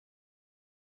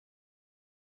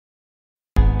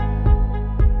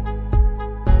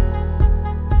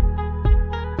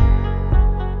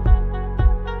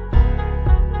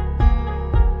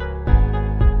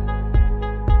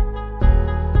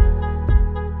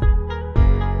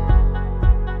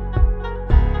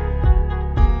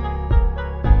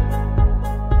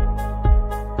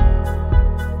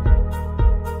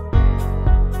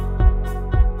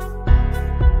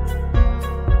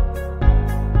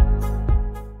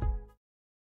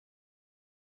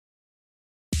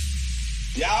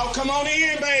Y'all come on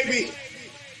in, baby.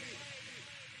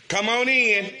 Come on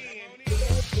in.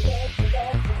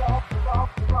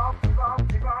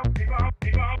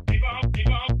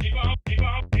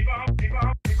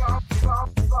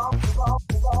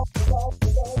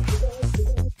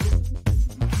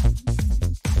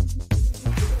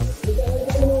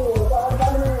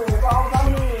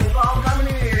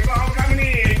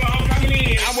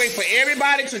 I wait for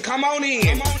everybody to come on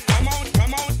in. Come on in. Come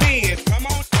on in.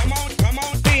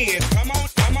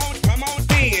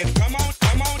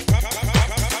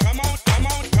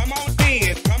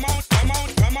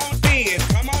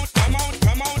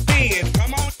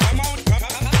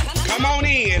 Come on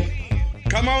in.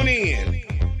 Come on in.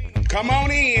 Come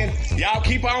on in. Y'all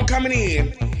keep on coming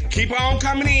in. Keep on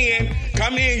coming in.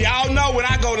 Come in. Y'all know when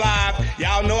I go live.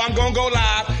 Y'all know I'm gonna go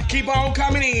live. Keep on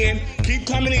coming in. Keep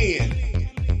coming in.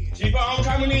 Keep on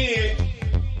coming in.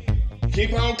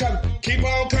 Keep on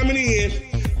coming in.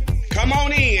 Come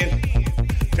on in.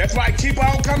 That's right. Keep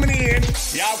on coming in.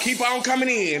 Y'all keep on coming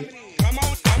in. Come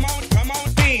on in. Come on in. Come on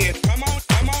in. Come on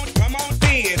in. Come on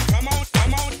in. Come on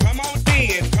in. Come on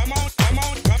in. Come on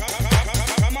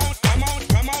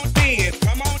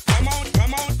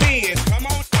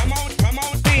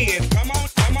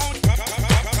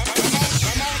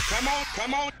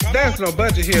There's no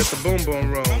budget here at the Boom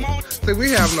Boom Room. See,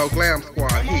 we have no glam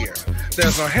squad here.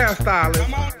 There's no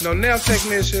hairstylist, no nail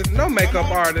technician, no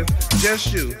makeup artist,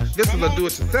 just you. This is a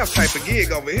do-it-yourself type of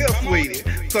gig over here, sweetie.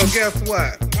 So guess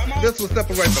what? This will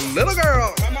separate the little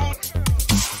girl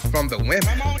from the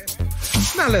women.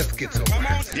 Now let's get to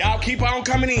it. Y'all keep on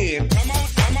coming in. Come on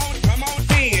in. Come on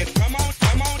in. Come on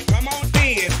in. Come on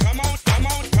in. Come on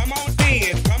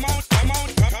in. Come on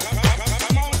in.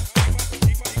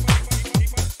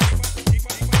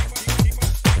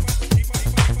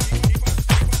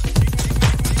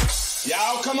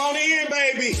 Y'all come on in,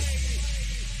 baby.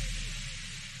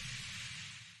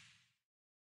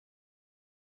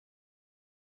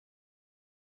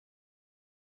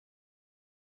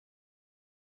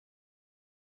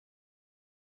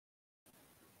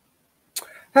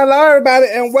 Hello, everybody,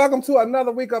 and welcome to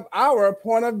another week of our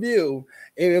point of view.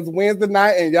 It is Wednesday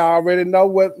night, and y'all already know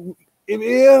what it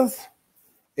is.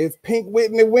 It's Pink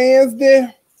Whitney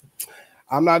Wednesday.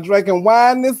 I'm not drinking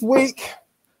wine this week.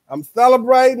 I'm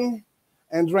celebrating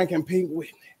and drinking Pink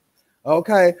Whitney.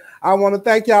 Okay, I want to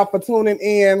thank y'all for tuning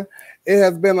in. It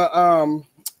has been an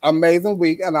amazing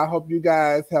week, and I hope you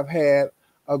guys have had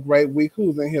a great week.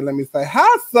 Who's in here? Let me say hi,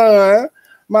 son.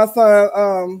 My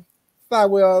son,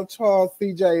 Sidewell Charles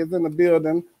CJ is in the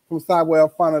building from Sidewell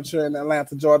Furniture in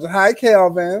Atlanta, Georgia. Hi,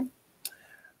 Kelvin.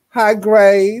 Hi,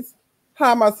 Grace.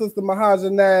 Hi, my sister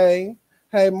Mahajane.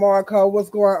 Hey, Marco, what's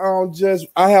going on?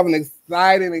 I have an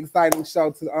exciting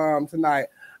show tonight.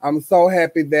 I'm so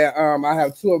happy that I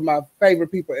have two of my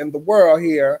favorite people in the world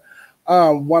here.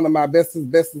 One of my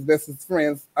bestest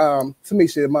friends,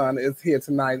 Tamisha Iman, is here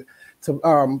tonight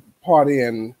to party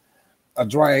and a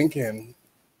drink and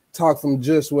talk some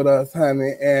juice with us,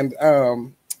 honey. And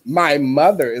my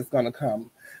mother is going to come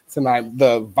tonight,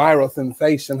 the viral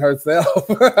sensation herself.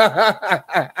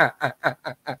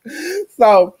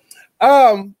 So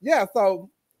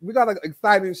we got an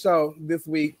exciting show this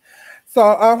week. So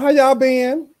how y'all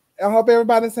been? I hope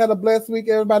everybody's had a blessed week.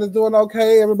 Everybody's doing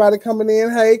okay. Everybody coming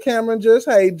in. Hey, Cameron, just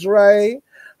hey, Dre.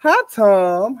 Hi,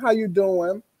 Tom. How you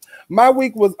doing? My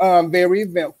week was very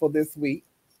eventful this week.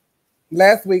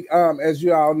 Last week, as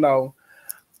you all know,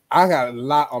 I got a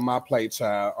lot on my plate,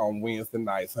 child, on Wednesday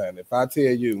nights, honey. If I tell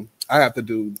you, I have to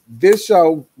do this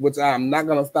show, which I'm not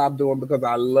going to stop doing because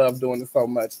I love doing it so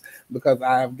much, because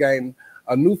I have gained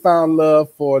a newfound love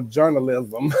for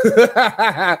journalism,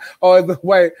 or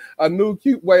a new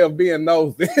cute way of being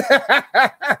nosy.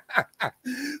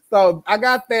 So I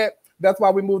got that. That's why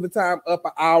we moved the time up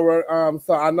an hour.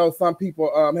 So I know some people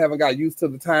haven't got used to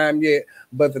the time yet,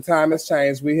 but the time has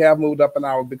changed. We have moved up an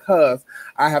hour because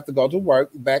I have to go to work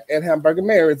back at Hamburger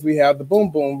Mary's. We have the Boom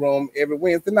Boom Room every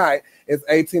Wednesday night. It's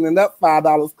 18 and up,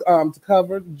 $5 to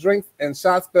cover, drinks and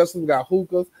shot specials. We got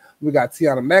hookahs. We got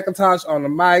Tiana McIntosh on the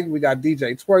mic. We got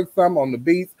DJ Twerk Some on the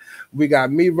beats. We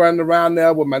got me running around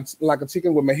there with like a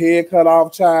chicken with my head cut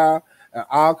off, child, and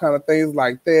all kind of things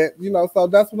like that. You know, so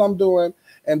that's what I'm doing.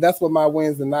 And that's what my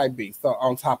Wednesday night be. So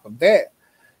on top of that,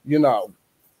 you know,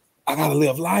 I gotta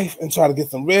live life and try to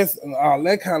get some rest and all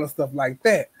that kind of stuff like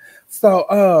that.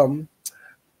 So,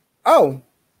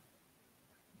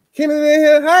 Kennedy in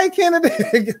here. Hey, Kennedy.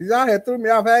 Y'all had threw me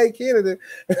off. Hey, Kennedy.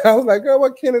 I was like, girl,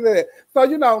 what Kennedy at? So,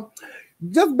 you know,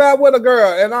 just bad with a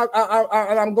girl. And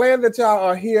I'm glad that y'all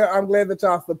are here. I'm glad that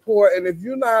y'all support. And if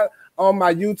you're not on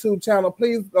my YouTube channel,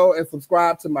 please go and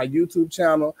subscribe to my YouTube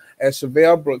channel at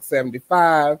Chevelle Brooks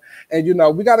 75. And, you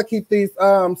know, we got to keep these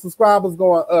subscribers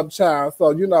going up, child.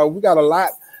 So, you know, we got a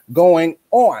lot going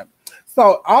on.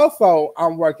 So also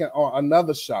I'm working on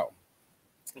another show.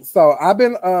 So I've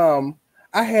been, I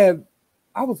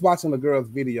was watching a girl's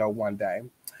video one day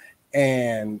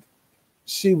and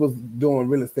she was doing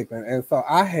really sick. And so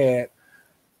I had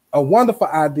a wonderful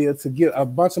idea to get a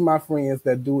bunch of my friends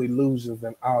that do illusions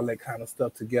and all that kind of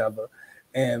stuff together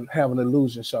and have an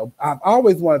illusion show. I've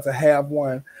always wanted to have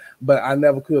one, but I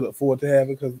never could afford to have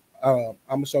it because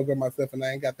I'm a showgirl myself and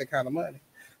I ain't got that kind of money.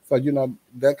 So, you know,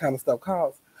 that kind of stuff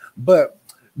costs. But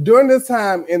during this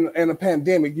time in the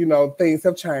pandemic, you know, things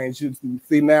have changed. You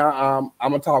see now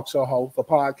I'm a talk show host, a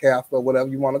podcast, or whatever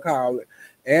you want to call it,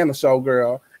 and a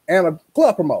showgirl and a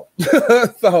club promoter.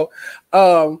 So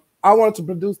I wanted to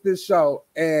produce this show,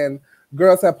 and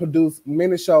girls have produced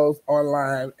many shows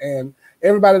online, and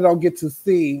everybody don't get to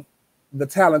see the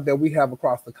talent that we have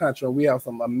across the country. We have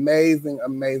some amazing,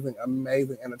 amazing,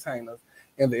 amazing entertainers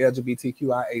in the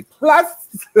LGBTQIA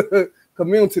plus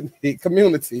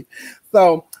community.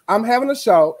 So I'm having a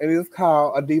show, and it's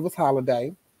called A Diva's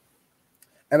Holiday.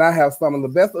 And I have some of the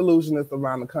best illusionists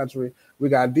around the country. We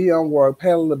got Dionne Warwick,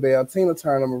 Patti LaBelle, Tina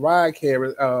Turner, Mariah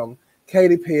Carey,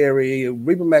 Katy Perry,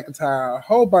 Reba McEntire, a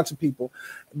whole bunch of people.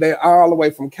 They're all the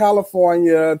way from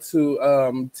California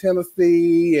to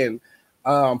Tennessee and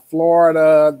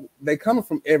Florida. They coming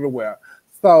from everywhere.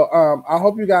 So I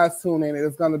hope you guys tune in.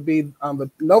 It's going to be on the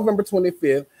November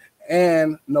 25th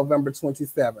and November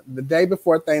 27th, the day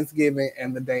before Thanksgiving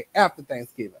and the day after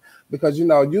Thanksgiving. Because, you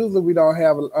know, usually we don't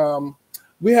have,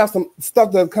 we have some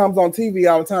stuff that comes on TV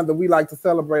all the time that we like to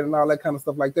celebrate and all that kind of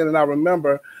stuff like that. And I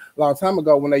remember a long time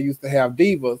ago when they used to have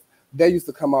divas, they used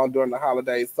to come on during the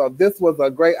holidays. So this was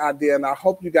a great idea, and I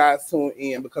hope you guys tune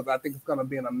in because I think it's going to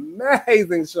be an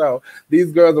amazing show.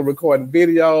 These girls are recording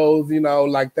videos, you know,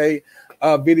 like they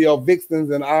video vixens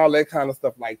and all that kind of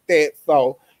stuff like that.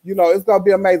 So, you know, it's going to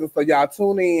be amazing. So y'all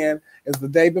tune in. It's the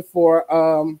day before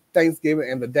Thanksgiving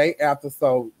and the day after.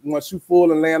 So once you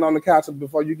full and land on the couch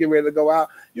before you get ready to go out,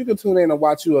 you can tune in and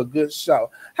watch you a good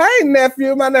show. Hey,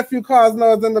 nephew. My nephew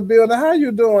Cosmo is in the building. How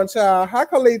you doing, child? Hi,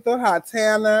 Kalitha. Hi,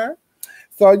 Tanner.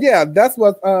 So, yeah, that's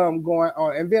what's going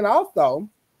on. And then also,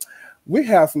 we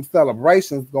have some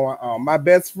celebrations going on. My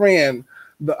best friend,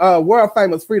 the world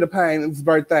famous Frida Payne's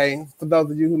birthday. For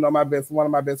those of you who know one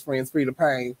of my best friends, Frida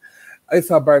Payne, it's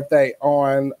her birthday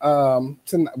on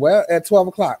tonight. Well, at 12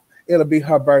 o'clock, it'll be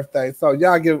her birthday. So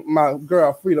y'all give my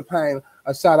girl Frida Payne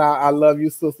a shout out. I love you,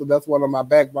 sister. That's one of my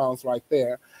backbones right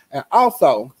there. And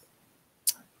also,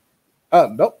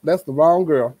 nope, that's the wrong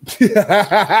girl.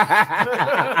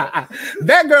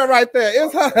 That girl right there,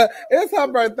 it's her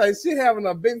birthday. She having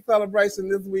a big celebration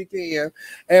this weekend.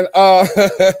 And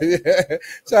yeah,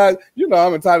 child, you know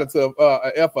I'm entitled to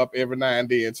a F up every now and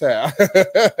then, child.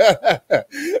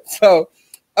 So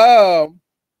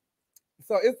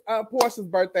it's Portia's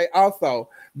birthday also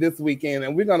this weekend,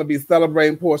 and we're gonna be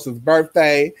celebrating Portia's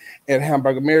birthday at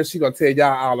Hamburger Mary. She's gonna tell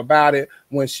y'all all about it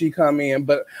when she come in.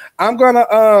 But I'm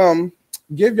gonna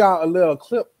give y'all a little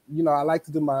clip. You know, I like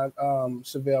to do my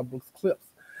Chevelle Brooks clips.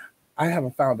 I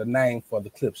haven't found a name for the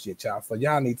clips yet, child. So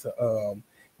y'all need to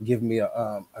give me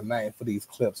a name for these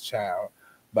clips, child.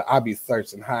 But I'll be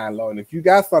searching high and low. And if you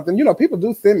got something, you know, people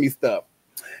do send me stuff.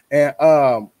 And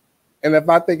if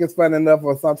I think it's fun enough,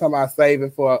 or sometimes I save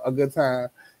it for a good time,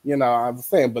 you know, I'm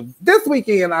saying. But this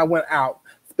weekend I went out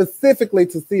specifically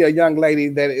to see a young lady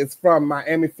that is from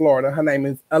Miami, Florida. Her name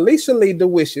is Alicia Lee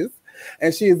DeWishes.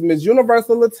 And she is Miss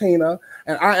Universal Latina,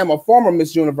 and I am a former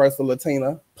Miss Universal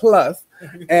Latina plus,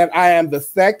 and I am the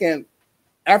second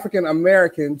African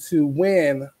American to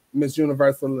win Miss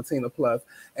Universal Latina plus,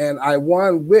 and I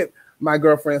won with my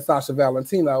girlfriend Sasha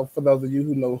Valentino. For those of you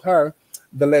who know her,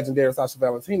 the legendary Sasha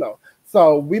Valentino.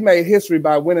 So we made history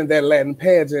by winning that Latin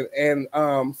pageant, and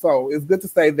so it's good to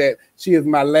say that she is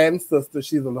my Latin sister.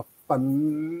 She's a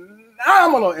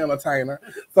phenomenal entertainer.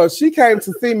 So she came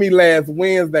to see me last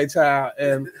Wednesday, child,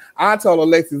 and I told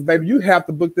Alexis, baby, you have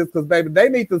to book this because, baby, they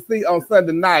need to see on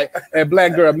Sunday night at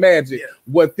Black Girl Magic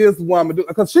what this woman do,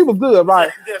 because she was good, right?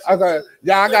 Okay,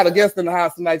 yeah, I got a guest in the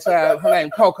house tonight, child. Her name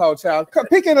Coco, child.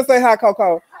 Peek in and say hi,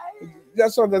 Coco. Yeah,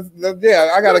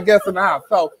 I got a guest in the house.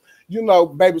 So, you know,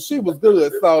 baby, she was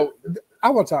good. So I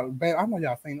want y'all, baby, I know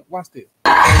y'all seen it. Watch this.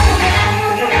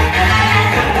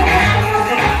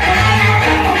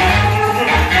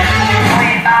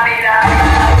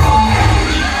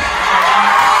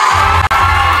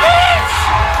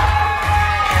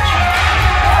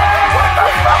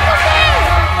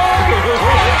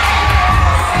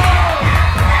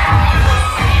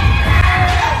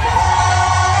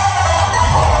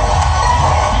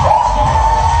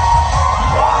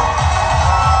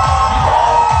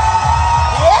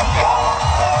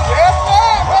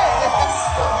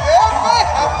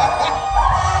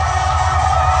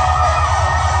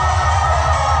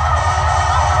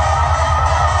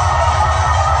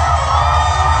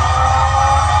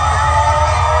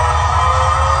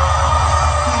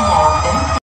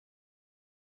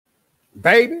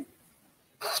 baby.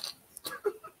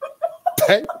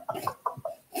 Baby.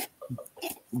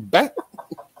 Baby.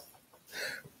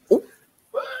 Ooh.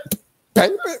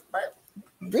 Baby.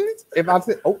 Bitch. If I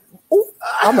say, oh,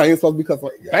 I'm not even supposed to be cussing.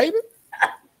 Baby.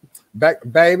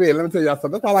 Baby, let me tell y'all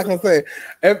something. That's all I can say.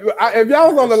 If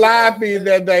y'all was on the live feed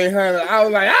that day, honey, I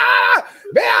was like,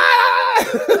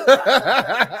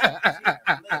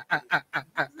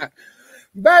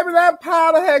 baby, that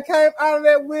powder had came out of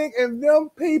that wig, and them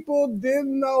people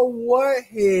didn't know what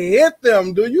hit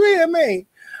them. Do you hear me?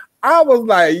 I was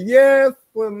like, yes,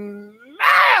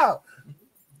 now.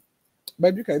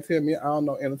 Baby, you can't tell me I don't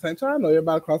know entertainment. I know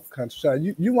everybody across the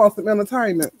country. You want some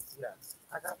entertainment? Yes,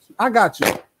 I got you. I got you.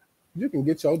 You can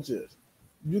get your judge.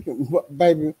 You can,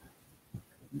 baby.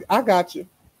 I got you.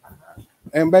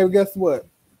 And baby, guess what?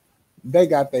 They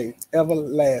got their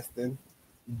everlasting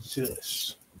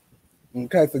judge.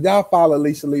 Okay, so y'all follow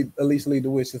Alicia Lee the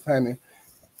Wishes, honey,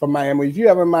 from Miami. If you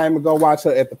ever in Miami, go watch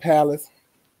her at the Palace.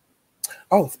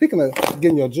 Oh, speaking of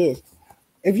getting your judge,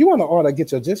 if you want to order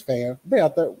Get Your Judge fan, they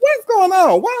out there. What's going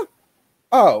on? What?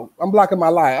 Oh, I'm blocking my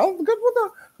line. Oh,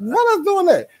 what is doing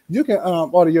that? You can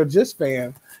order your Judge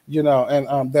fan. You know,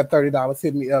 and that $30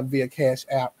 hit me up via Cash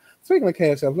App. Speaking of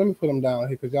Cash App, let me put them down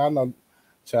here because y'all know,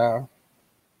 child,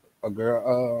 a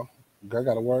girl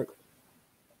got to work.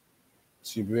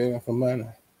 She begging for money.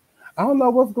 I don't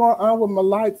know what's going on with my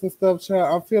lights and stuff,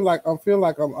 child. I feel like I'm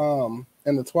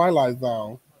in the Twilight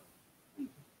Zone.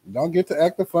 Don't get to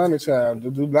acting funny, child.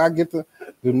 Do not get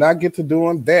to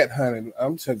doing that, honey.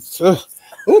 I'm just, ooh,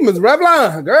 Miss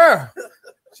Revlon, girl,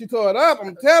 she tore it up.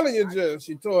 I'm telling you, just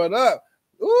she tore it up.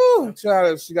 Ooh,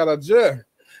 child, she got a judge.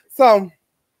 So,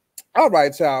 all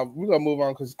right, child, we're gonna move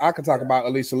on because I can talk about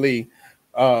Alicia Lee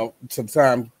to the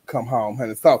time come home,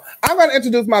 honey. So I'm gonna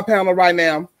introduce my panel right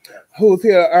now, who's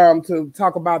here to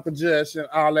talk about the judge and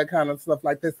all that kind of stuff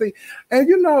like that. See, and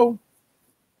you know,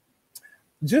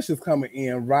 Judge is coming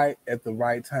in right at the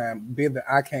right time, being that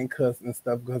I can't cuss and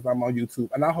stuff because I'm on YouTube,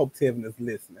 and I hope Tevin is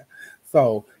listening.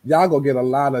 So y'all gonna get a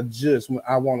lot of judge when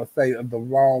I want to say the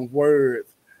wrong words.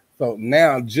 So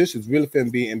now Judge is really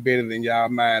finna be embedded in y'all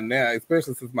mind now,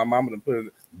 especially since my mama done put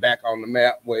it back on the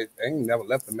map. Wait, I ain't never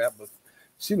left the map, but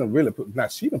she done really put. Now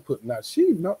she done put. Now she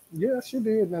no, yeah, she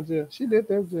did. Now Judge, she did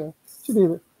that. Judge, she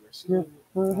did it. Yeah.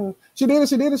 Uh-huh. She did it.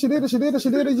 She did it. She did it. She did it. She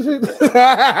did it. She did it.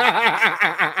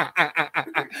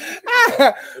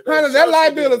 Honey, that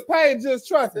light bill is paid. Just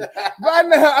trust me. Right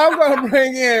now, I'm gonna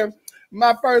bring in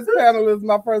my first panelist,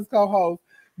 my first co-host.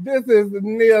 This is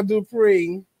Neil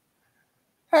Dupree.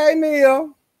 Hey,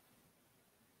 Neil.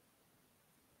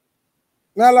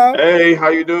 Hello. Hey, how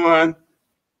you doing?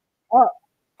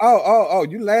 Oh,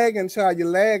 you lagging, child. You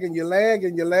lagging. I'm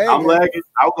lagging.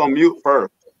 I was on mute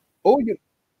first. Oh, yeah.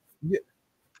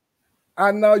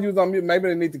 I know you was on mute. Maybe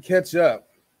they need to catch up.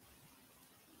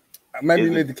 Maybe you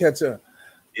need to catch up.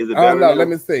 Is it I don't know. now? Let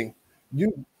me see.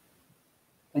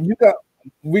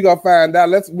 We gonna find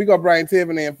out. We gonna bring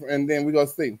Tevin in and then we gonna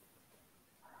see.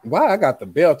 Wow, I got the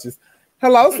belches.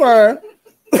 Hello, sir.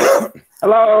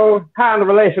 Hello. How in the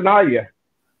relation are you?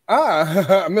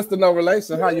 Mr. No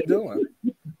Relation, how you doing?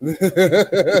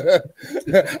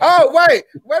 Oh, wait.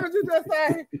 What did you just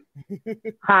say?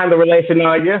 How in the relation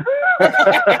are you?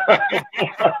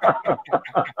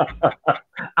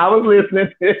 I was listening.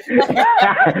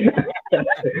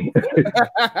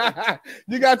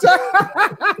 You got your...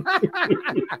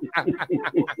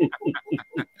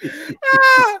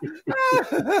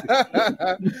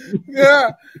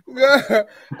 yeah.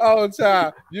 Oh,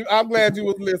 child. I'm glad you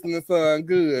was listening, son.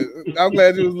 Good. I'm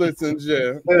glad you was listening,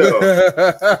 Jeff.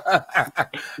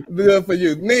 Good for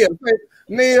you.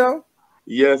 Neil.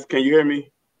 Yes, can you hear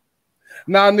me?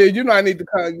 Now, Neil, you might need to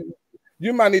come.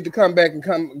 You might need to come back and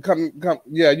come.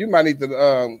 Yeah, you might need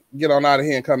to get on out of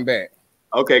here and come back.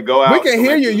 Okay, go out. We can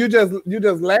hear you. You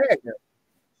just lagging.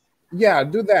 Yeah,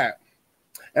 do that.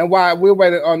 And while we're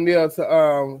waiting on Neil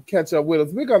to catch up with us,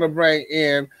 we're gonna bring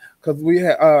in because we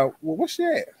have what's she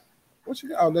at? What she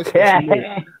got? Oh, that's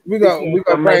we're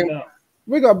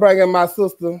gonna bring in my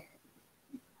sister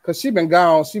because she been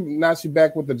gone. Now she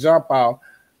back with the jump off.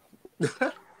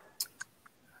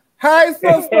 Hi,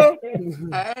 sister.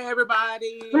 Hey,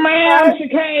 everybody. Ma'am,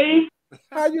 Chicane.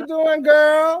 How you doing,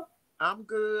 girl? I'm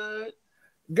good.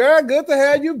 Girl, good to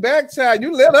have you back, child.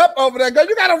 You lit up over there, girl.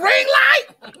 You got a ring light?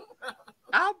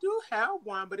 I do have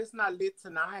one, but it's not lit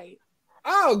tonight.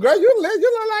 Oh, girl, you lit.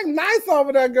 You look like nice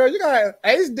over there, girl. You got an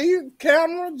HD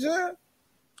camera, just.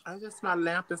 I just my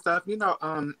lamp and stuff. You know,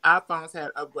 iPhones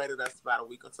had upgraded us about a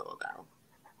week or so ago.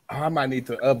 I might need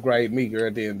to upgrade me,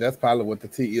 girl. Then that's probably what the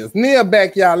T is. Neil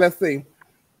back, y'all. Let's see.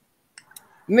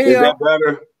 Neil, is that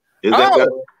better? Is that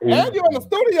better? And you in the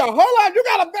studio. Hold on, you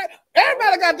got a back.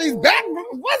 Everybody got these back.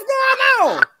 What's going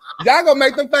on? Y'all gonna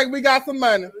make them think we got some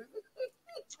money.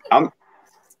 Oh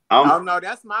no,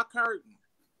 that's my curtain.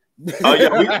 Oh yeah,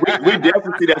 we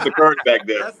definitely see that's a curtain back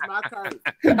there. That's my curtain.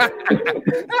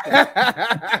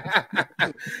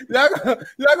 y'all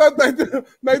gonna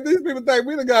make these people think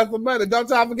we done got some money. Don't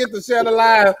y'all forget to share the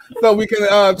live so we can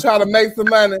try to make some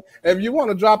money. If you want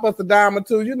to drop us a dime or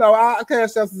two, you know our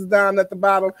cash app is down at the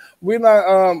bottom. We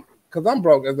not because I'm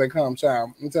broke as they come, child.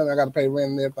 I'm telling you, I got to pay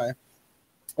rent and everything.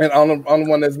 And on the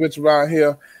one that's rich around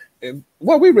here,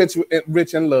 we rich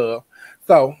in love.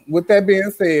 So with that being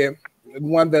said,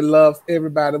 one that loves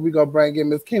everybody, we gonna bring in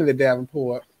Miss Kennedy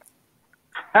Davenport.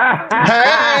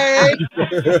 Hey,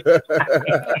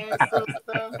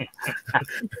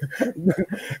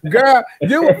 girl,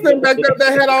 you were sitting back there with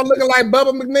that head on looking like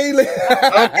Bubba McNeely.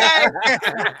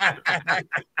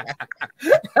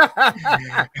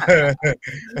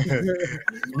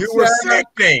 You were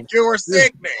sickening. You were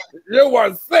sickening. You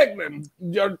were sickening.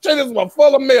 Your titties were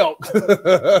full of milk.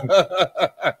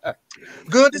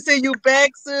 Good to see you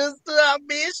back, sister. I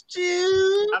missed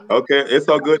you. Okay, it's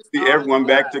so good to see everyone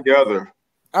back together.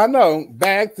 I know.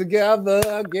 Back together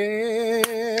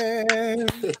again.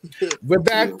 We're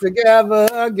back together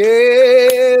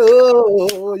again.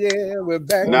 Oh, yeah, we're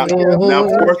back together. Now,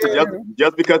 of course,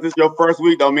 just because it's your first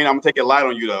week don't mean I'm going to take it light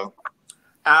on you, though.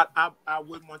 I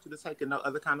wouldn't want you to take it no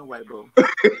other kind of way, boo.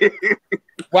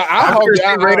 Well, I hope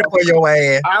you're ready for your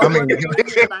ass. I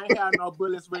ain't got no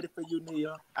bullets ready for you,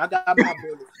 Neil. I got my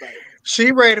bullets, baby.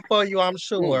 She ready for you, I'm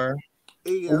sure.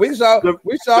 Yeah. We sure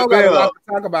got a lot to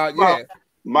talk about, yeah.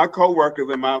 My coworkers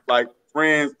and my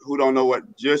friends who don't know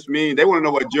what just mean, they want to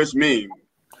know what just means.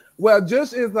 Well,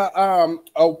 just is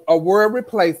a word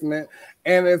replacement,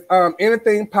 and it's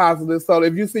anything positive. So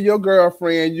if you see your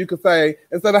girlfriend, you can say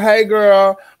instead of "Hey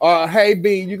girl" or "Hey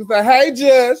B," you can say "Hey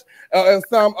just." And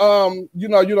some you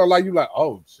don't like, you like,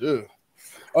 "Oh just,"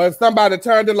 or if somebody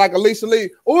turned it like Alicia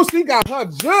Lee, "Oh, she got her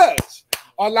judge,"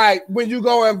 or like when you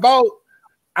go and vote.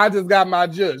 I just got my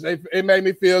judge. It made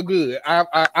me feel good.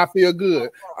 I feel good.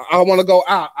 I want to go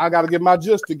out. I got to get my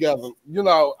judge together. You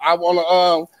know, I want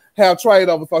to have trade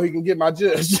over so he can get my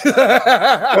judge.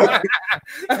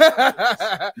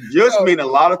 Just mean a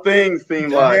lot of things. Seem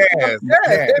like it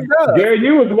does. Jerry,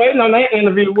 you was waiting on that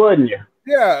interview, wasn't you?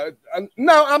 Yeah,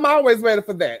 no, I'm always ready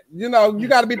for that. You know, you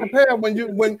got to be prepared when you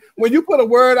put a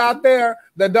word out there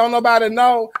that don't nobody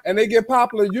know and they get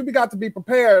popular. You got to be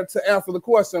prepared to answer the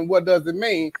question, what does it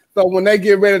mean? So when they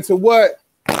get ready to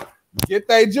get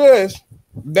they judge,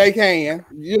 they can.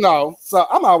 You know, so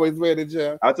I'm always ready,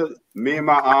 Judge. Me and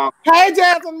my Hey,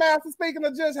 Jasmine Master, speaking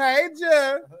of Judge. Hey,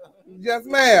 Judge. Yes,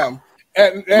 ma'am.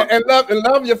 And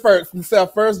love your first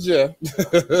Judge.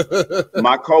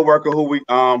 My coworker who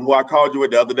I called you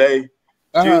with the other day,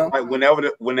 she was like,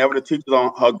 whenever the teachers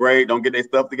on her grade don't get their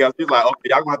stuff together, she's like, okay,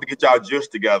 y'all gonna have to get y'all just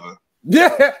together.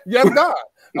 Yeah, yes, God.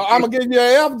 I'm gonna give you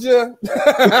an F, Judge.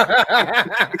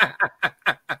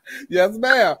 Yes,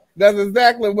 ma'am. That's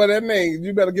exactly what it means.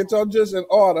 You better get your just in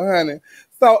order, honey.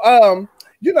 So I'm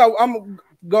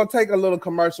gonna take a little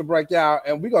commercial break, y'all,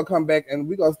 and we're gonna come back and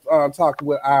we're gonna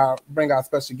bring our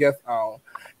special guest on,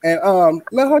 and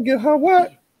let her get her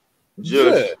what?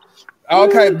 Judge.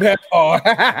 Okay, that part.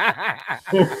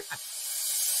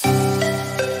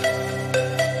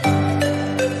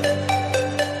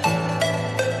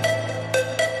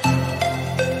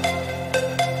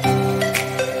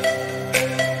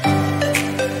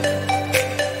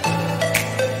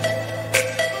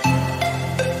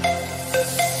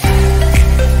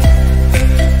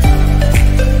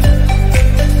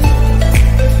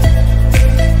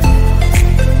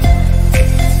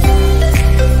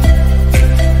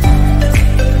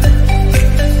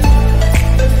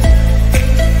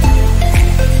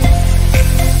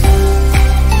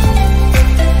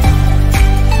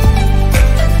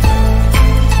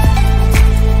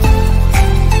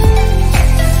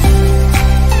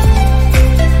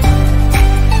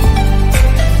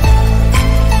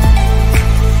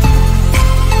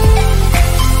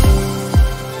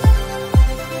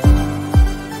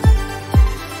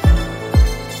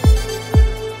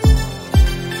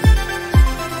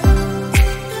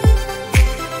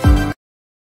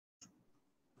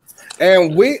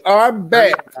 And we are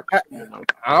back.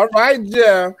 All right,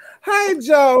 Joe. Hi,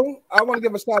 Joe. I want to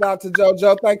give a shout out to Joe.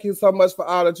 Joe, thank you so much for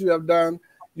all that you have done.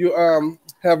 You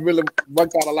have really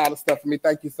worked out a lot of stuff for me.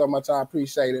 Thank you so much. I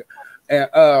appreciate it. And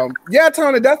yeah,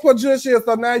 Tony, that's what Jush is.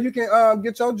 So now you can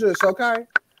get your Jush, okay?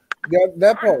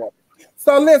 That part.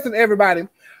 So listen, everybody.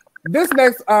 This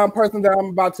next person that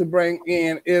I'm about to bring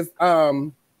in is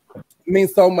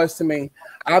means so much to me.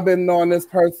 I've been knowing this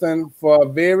person for a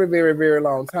very, very, very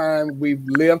long time. We've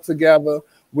lived together.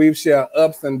 We've shared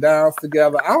ups and downs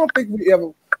together. I don't think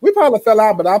we probably fell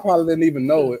out, but I probably didn't even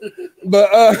know it. But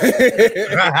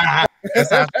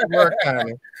that's how it works,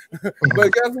 honey.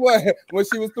 But guess what? When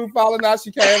she was through falling out,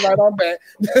 she came right on back.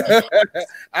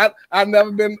 I've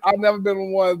never been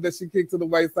one that she kicked to the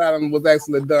wayside and was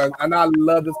actually done. And I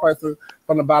love this person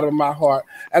from the bottom of my heart.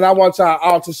 And I want y'all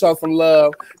all to show some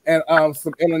love and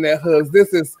some internet hugs.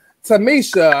 This is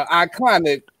Tamisha,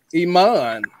 iconic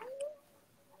Iman.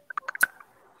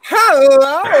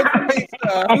 Hello,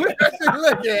 Tamisha.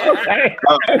 Look at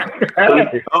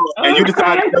it. And you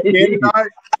decided to come in tonight?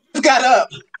 Just got up.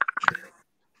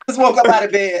 Just woke up out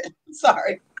of bed.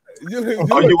 Sorry. You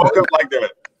woke up like that?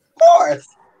 Of course.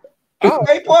 Oh.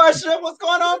 Hey, Porsche. What's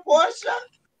going on, Porsche?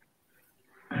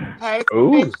 Hey,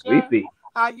 ooh, sleepy.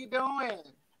 How you doing?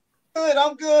 Good,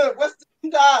 I'm good. What's the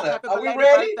daughter? Are we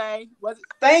ready?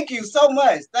 Thank you so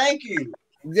much. Thank you.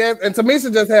 Yes, and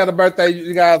Tamisha just had a birthday,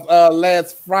 you guys,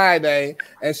 last Friday,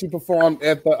 and she performed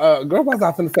at the girl. What was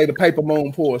I finna say? The Paper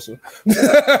Moon Porsche.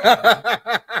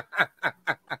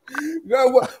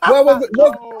 Girl, what was it?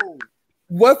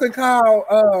 What's it called?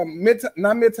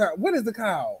 Not Midtown. What is it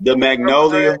called? The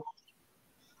Magnolia.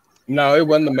 No, it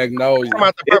wasn't the Magnolia.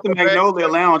 It's the Magnolia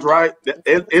Lounge, right?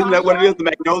 Isn't that what it is? The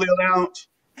Magnolia Lounge.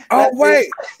 Oh wait,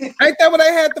 ain't that where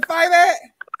they had the fight at?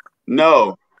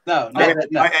 No. No. I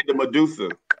had the Medusa.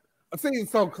 See,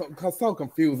 so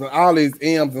confusing. All these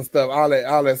M's and stuff, all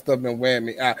that stuff been wearing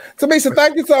me out. Tamisha,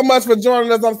 thank you so much for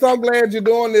joining us. I'm so glad you're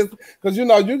doing this because you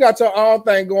got your own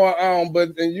thing going on, but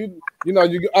you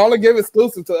only give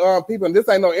exclusive to people, and this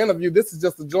ain't no interview. This is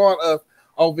just to join us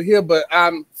over here. But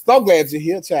I'm so glad you're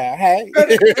here, child. Hey,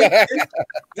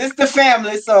 this the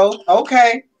family, so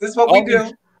okay, this is what we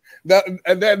do. That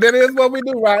is what we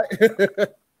do, right?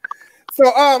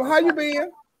 So, how you been?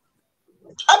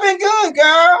 I've been good,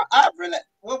 girl.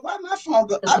 Why my phone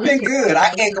go? I've been good. I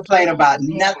can't complain about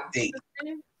nothing.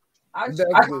 That's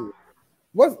good.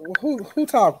 Who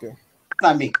talking?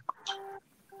 Not me.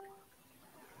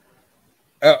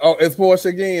 It's Porsche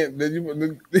again.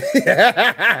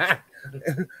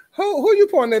 Who you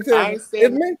pointing at? I ain't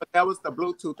saying it, but that was the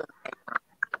Bluetooth.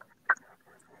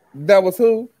 That was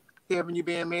who? Tevin, you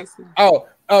being messy? Oh,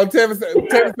 Tevin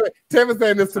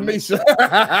saying this to Tamisha.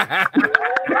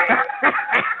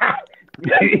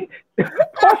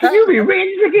 Porsche, you be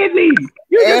ready to get me.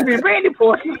 You just be ready,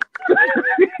 Porsche.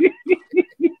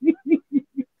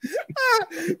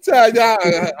 Child, y'all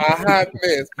a hot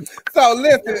mess. So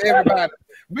listen, everybody,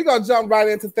 we're gonna jump right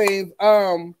into things.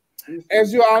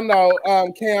 As you all know,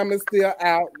 Cam is still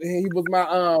out. He was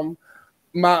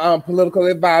my political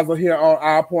advisor here on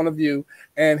Our Point of View,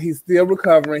 and he's still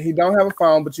recovering. He don't have a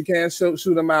phone, but you can shoot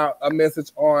him out a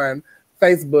message on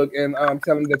Facebook and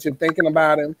tell him that you're thinking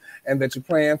about him and that you're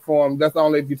praying for him. That's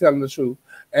only if you tell him the truth.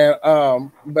 And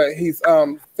but he's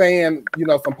saying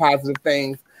some positive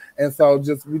things, and so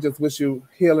we just wish you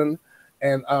healing,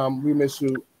 and we miss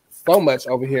you so much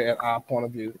over here at Our Point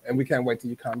of View, and we can't wait till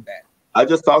you come back. I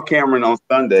just saw Cameron on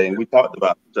Sunday, and we talked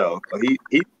about the show. So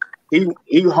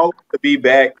he hopes to be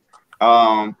back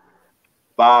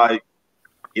by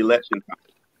election time.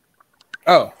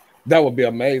 Oh, that would be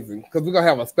amazing because we're gonna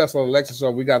have a special election show.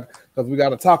 We got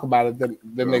to talk about it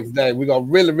the next day. We're gonna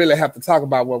really have to talk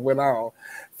about what went on.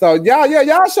 So y'all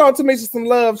showed Tamisha some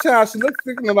love, child. She looks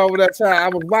sickening over that child. I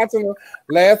was watching her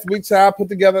last week, child, put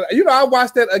together. I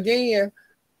watched that again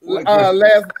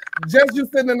just you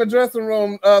sitting in the dressing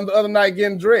room the other night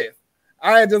getting dressed.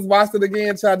 I had just watched it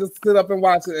again, child, just sit up and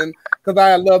watch it, and because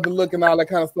I love the look and all that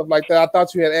kind of stuff like that. I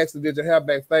thought you had actually did your hair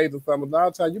backstage or something.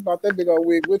 No, child, you bought that big old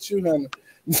wig with you, honey.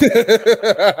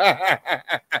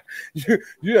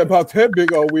 you had bought that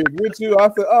big old wig with you. I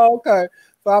said, oh, okay.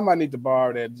 So I might need to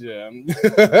borrow that gem.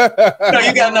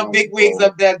 You got enough big wigs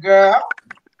up there, girl.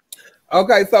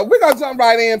 Okay, so we're gonna jump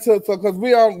right into it because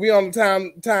we on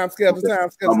the time schedule.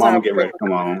 Come on, get ready.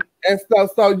 Come on. And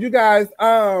so you guys,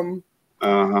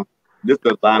 This is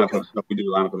the lineup of the show. We do the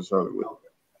lineup of the show.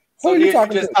 Who are you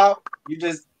talking to? You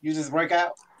just work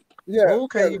out? Yeah.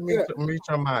 Okay, you mute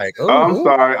your mic. I'm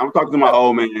sorry. I'm talking to my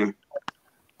old man.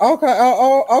 Okay.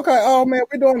 Okay. Oh man,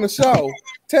 we're doing the show.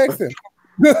 Text him.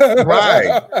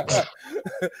 Right.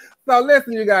 So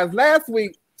listen, you guys. Last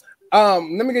week, let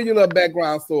me give you a little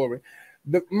background story.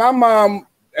 My mom,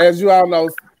 as you all know,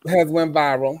 has went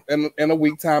viral in a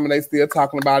week time, and they still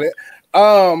talking about it.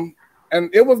 And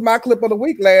it was my clip of the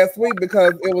week last week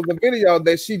because it was a video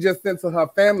that she just sent to her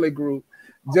family group.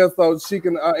 just so she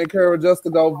can encourage us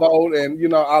to go vote and, you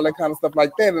know, all that kind of stuff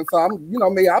like that. And so I'm, you know,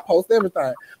 me, I post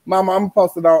everything. My mom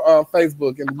posted on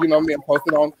Facebook, and, you know, me, I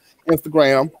posted on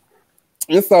Instagram.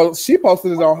 And so she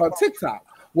posted it on her TikTok,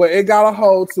 where it got a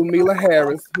hold to Mila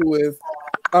Harris, who is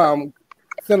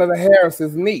Senator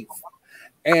Harris's niece.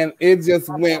 And it just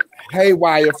went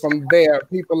haywire from there.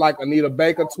 People like Anita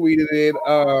Baker tweeted it,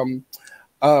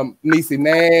 Niecy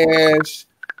Nash,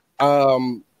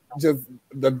 just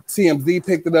the TMZ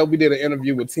picked it up. We did an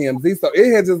interview with TMZ. So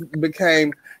it had just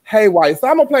became haywire. So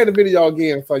I'm going to play the video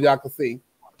again so y'all can see.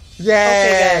 Yay.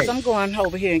 Okay, guys, I'm going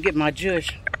over here and get my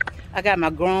judge. I got my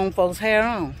grown folks hair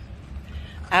on.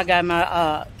 I got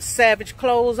my savage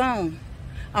clothes on.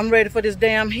 I'm ready for this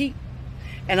damn heat.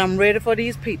 And I'm ready for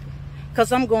these people.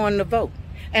 Because I'm going to vote.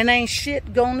 And ain't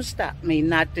shit going to stop me.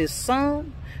 Not this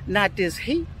sun, not this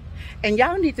heat. And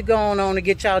y'all need to go on and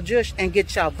get y'all judge and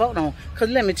get y'all vote on. Because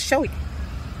let me show you.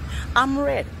 I'm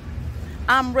ready.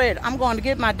 I'm ready. I'm going to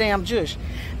get my damn judge.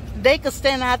 They could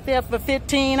stand out there for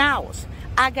 15 hours.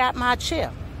 I got my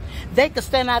chair. They could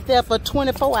stand out there for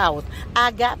 24 hours.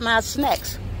 I got my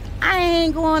snacks. I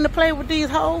ain't going to play with these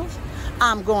hoes.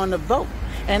 I'm going to vote.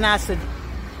 And I said,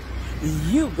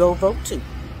 you go vote too.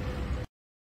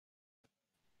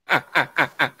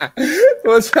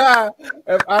 Well, child,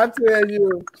 if I tell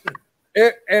you,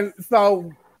 and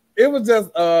so it was just,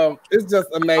 it's just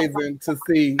amazing to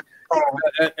see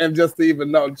and just to even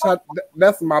know.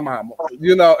 That's my mama,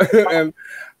 you know, and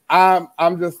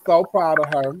I'm just so proud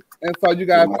of her. And so, you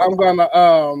guys, I'm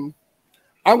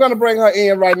gonna bring her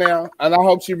in right now, and I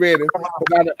hope she's ready.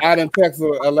 I didn't text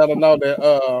her and let her know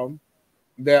that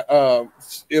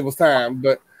it was time,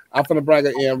 but I'm gonna bring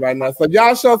her in right now. So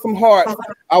y'all show some hearts.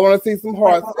 I want to see some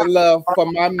hearts and love for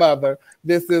my mother.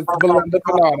 This is Belinda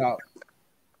Varnado.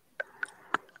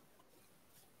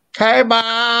 Hey,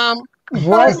 Mom.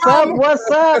 What's up? What's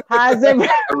up? How's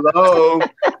everybody? Hello.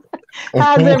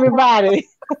 How's everybody?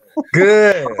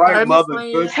 Good. Right, mother.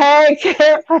 Hey,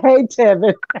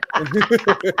 Tevin.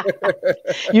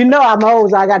 You know I'm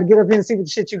old. So I got to get up here and see what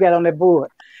shit you got on that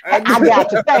board. I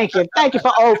got you. Thank you. Thank you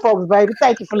for old folks, baby.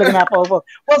 Thank you for looking out for old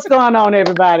folks. What's going on,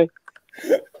 everybody?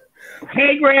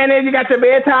 Hey, Granny, you got your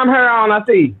bedtime hair on, I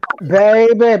see.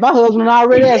 Baby, my husband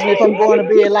already asked me if I'm going to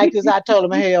bed like this. I told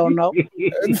him, hell no.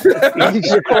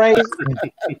 You're crazy.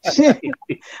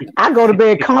 I go to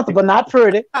bed comfortable, not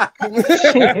pretty. Okay.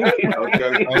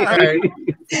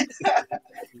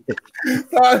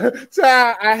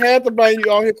 Child, I had to bring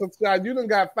you on here because, child, you done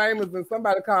got famous, and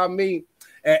somebody called me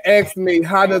and asked me,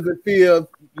 how does it feel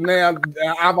now?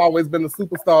 I've always been the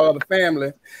superstar of the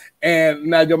family, and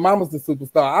now your mama's the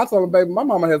superstar. I told him, baby, my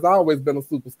mama has always been a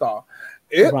superstar.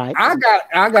 Right. I got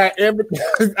everything.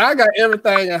 I got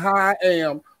everything and how I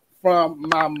am from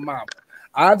my mama.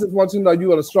 I just want you to know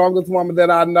you are the strongest woman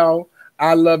that I know.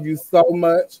 I love you so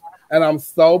much, and I'm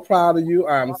so proud of you.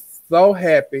 I'm so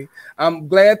happy. I'm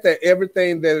glad that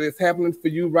everything that is happening for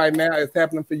you right now is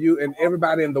happening for you, and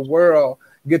everybody in the world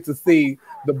get to see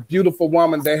the beautiful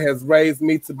woman that has raised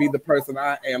me to be the person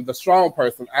I am, the strong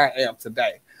person I am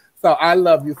today. So I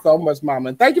love you so much, Mama.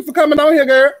 And thank you for coming on here,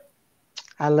 girl.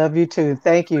 I love you too.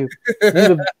 Thank you.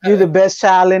 You're the best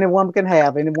child any woman can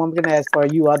have. Any woman can ask for.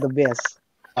 You are the best.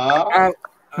 The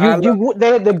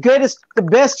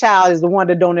best child is the one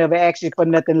that don't ever ask you for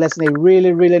nothing unless they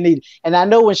really, really need it. And I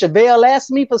know when Chevelle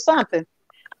asked me for something,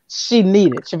 she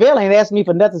needed. Chevelle ain't asked me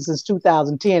for nothing since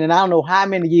 2010, and I don't know how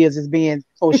many years it's been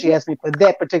before she asked me for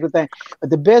that particular thing. But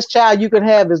the best child you can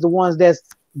have is the ones that's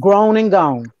grown and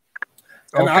gone.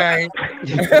 Okay.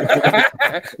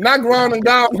 Not grown and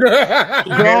gone.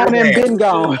 Grown and been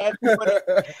gone.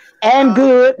 And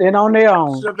good and on their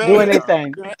own. Chevelle, doing their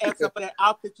thing. You ain't ask her for that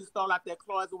outfit you stole out that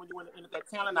closet when you went into that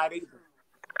talent night either.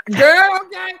 Girl,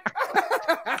 okay.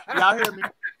 Y'all hear me?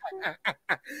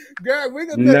 Girl, we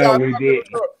can tell y'all.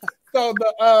 So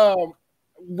the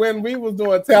when we was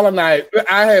doing talent night,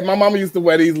 my mama used to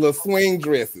wear these little swing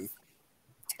dresses,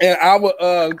 and I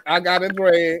got in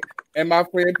drag, and my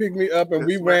friend picked me up, and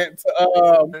we went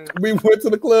to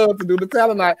the club to do the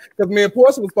talent night because me and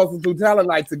Porsche was supposed to do talent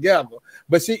night together,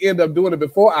 but she ended up doing it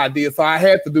before I did, so I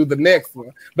had to do the next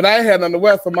one. But I ain't had nothing to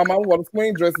wear, so my mama wore the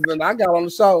swing dresses, and I got on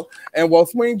the show and wore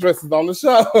swing dresses on the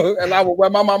show, and I would wear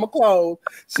my mama clothes.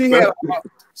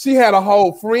 She had a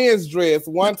whole Friends dress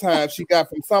one time she got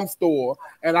from some store,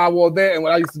 and I wore that. And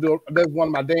what I used to do, that's one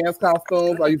of my dance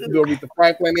costumes. I used to do Aretha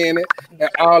Franklin in it and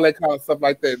all that kind of stuff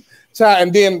like that.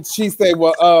 And then she said,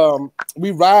 well,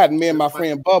 we riding, me and my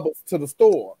friend Bubbles, to the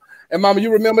store. And Mama,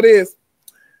 you remember this?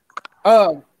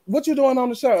 What you doing on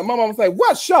the show? And my mama say,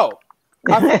 what show?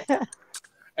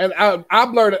 And I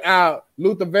blurted out,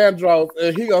 Luther Vandross,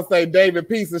 and he gonna say David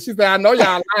Peace. And she said, I know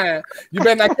y'all lying. You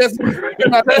better not catch me.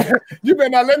 You better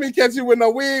not let me catch you with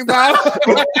no wigs on.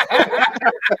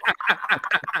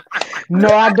 No,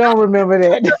 I don't remember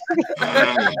that.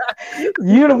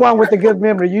 You the one with the good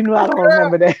memory. You know I don't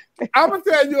remember that. I'm gonna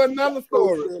tell you another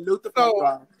story.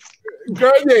 So,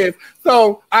 girl, yes.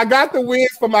 So I got the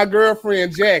wigs for my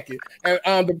girlfriend Jackie,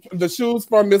 and the shoes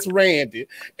from Miss Randy,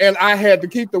 and I had to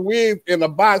keep the wigs in a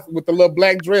box with the little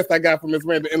black dress I got from Miss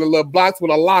Randy in a little box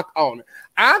with a lock on it.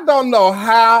 I don't know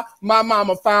how my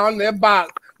mama found that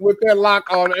box with that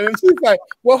lock on it, and she's like,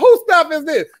 "Well, whose stuff is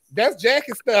this?" That's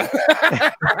Jackie's stuff.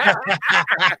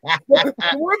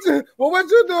 what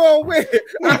you doing with it?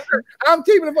 I'm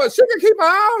keeping it for she can keep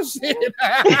her own shit.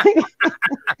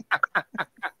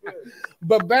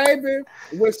 But baby,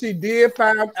 when she did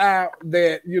find out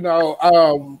that,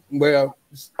 well,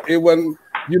 it wasn't,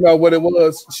 what it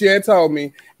was, she had told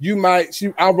me, I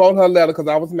wrote her a letter because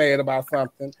I was mad about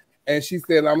something. And she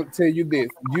said, I'm gonna tell you this.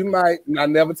 You might not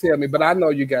never tell me, but I know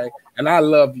you, gay, and I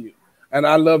love you. And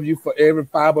I love you for every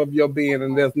fiber of your being,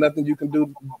 and there's nothing you can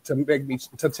do to make me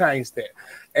to change that.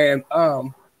 And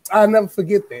I'll never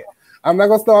forget that. I'm not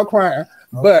gonna start crying,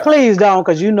 but please don't,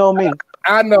 because you know me.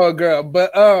 I know a girl,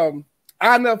 but I'll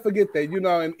never forget that,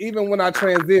 and even when I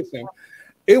transitioned,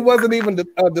 it wasn't even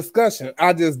a discussion.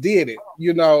 I just did it,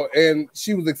 and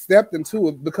she was accepting to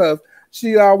it because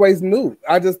she always knew.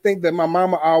 I just think that my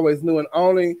mama always knew, and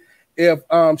only if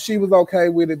she was okay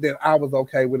with it, then I was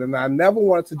okay with it. And I never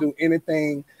wanted to do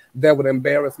anything that would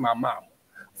embarrass my mama.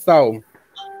 So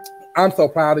I'm so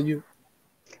proud of you.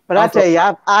 But I tell you,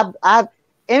 I've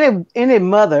any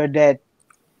mother that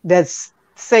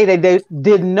say that they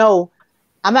didn't know,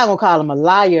 I'm not gonna call them a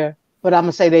liar, but I'm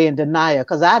gonna say they in denial,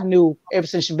 because I knew ever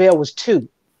since Chevelle was 2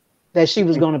 that she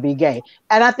was gonna be gay,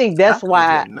 and I think that's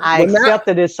why I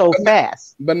accepted it so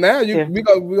fast. But now we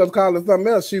gonna call it something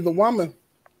else. She's a woman.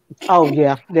 Oh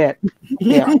yeah, that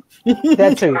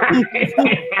too.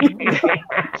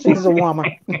 She's a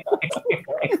woman.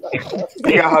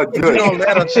 She got her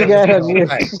good. She got her good.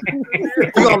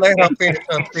 You gonna let her finish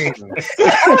her sentence?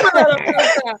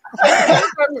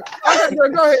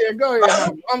 Go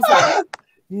ahead. I'm sorry.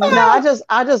 No,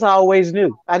 I just always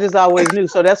knew.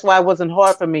 So that's why it wasn't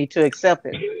hard for me to accept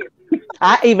it.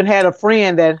 I even had a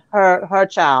friend that her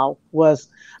child was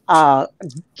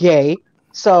gay.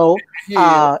 So,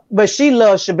 but she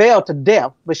loved Chevelle to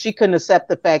death, but she couldn't accept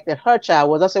the fact that her child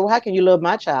was. I said, well, how can you love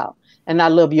my child and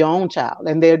not love your own child?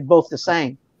 And they're both the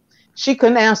same. She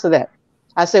couldn't answer that.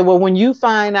 I said, well, when you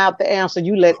find out the answer,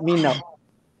 you let me know.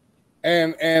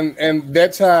 And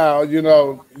that child,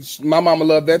 my mama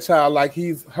loved that child like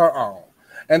he's her own.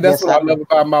 And that's what I love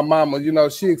about my mama.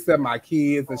 She accepts my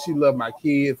kids, and she loved my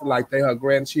kids like they're her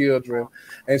grandchildren,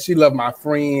 and she loved my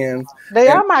friends. They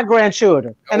are my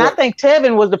grandchildren. And I think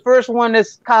Tevin was the first one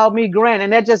that's called me grand,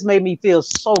 and that just made me feel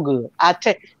so good.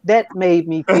 That made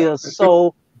me feel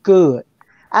so good.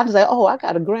 I was like, oh, I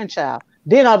got a grandchild.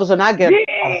 Then all of a sudden I get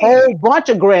a whole bunch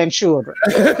of grandchildren.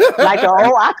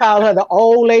 I call her the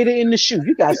old lady in the shoe.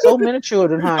 You got so many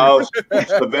children, honey. Oh,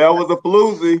 Chevelle was a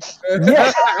floozy.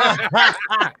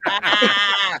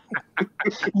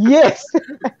 Yes.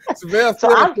 Yes.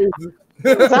 So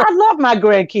I love my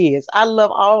grandkids. I love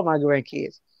all of my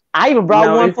grandkids. I even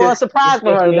brought one for a surprise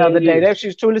for her the other day. That she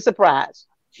was truly surprised.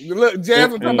 Look,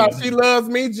 Jasmine talking about she loves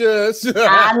me, Judge.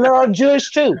 I love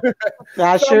Judge too.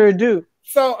 I sure do.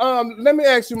 So let me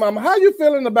ask you, Mama, how you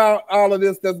feeling about all of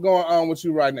this that's going on with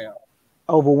you right now?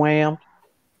 Overwhelmed.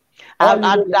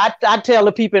 I tell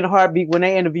the people in a heartbeat when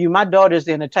they interview, my daughter's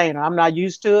the entertainer. I'm not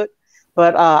used to it,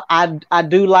 but I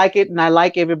do like it, and I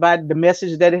like everybody, the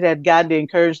message that it had gotten, the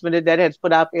encouragement that it has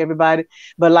put out for everybody.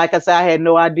 But like I said, I had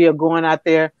no idea going out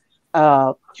there,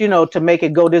 to make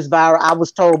it go this viral. I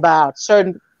was told by a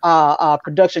certain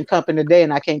production company today,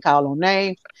 and I can't call on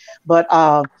names, but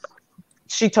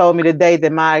she told me today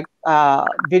that my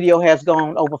video has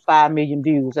gone over 5 million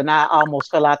views, and I almost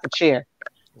fell out the chair.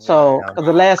 So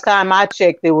the last time I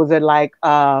checked, it was at like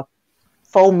 4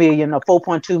 million or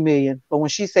 4.2 million. But when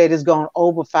she said it's gone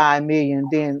over 5 million,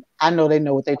 then I know they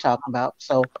know what they're talking about.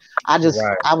 So I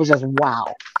was just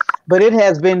wow. But it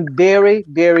has been very,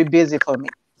 very busy for me.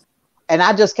 And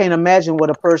I just can't imagine what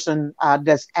a person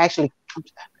that's actually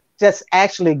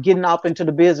getting off into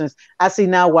the business. I see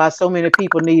now why so many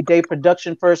people need their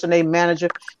production person, their manager,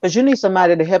 because you need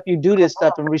somebody to help you do this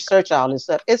stuff and research all this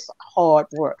stuff. It's hard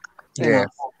work. Yeah,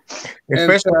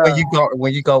 especially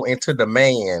when you go into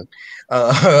demand,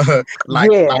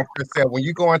 like yourself. When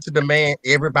you go into demand,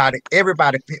 everybody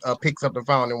picks up the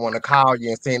phone and want to call you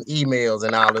and send emails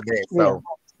and all of that. So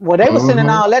Well, they were sending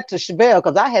all that to Chevelle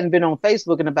because I hadn't been on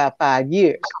Facebook in about 5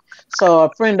 years. So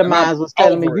a friend of mine was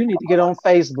telling me, you need to get on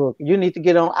Facebook. You need to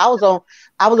get on. I was on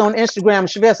Instagram.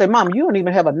 Chevelle said, Mom, you don't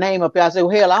even have a name up here. I said,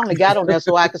 well, hell, I only got on there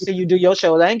so I could see you do your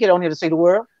shows. I ain't get on here to see the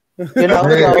world. You know,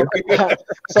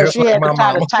 so she had to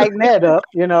try to tighten that up,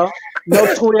 you know.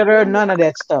 No Twitter, none of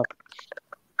that stuff.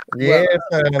 Yeah,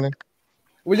 honey.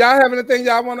 Well, y'all have anything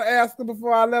y'all want to ask her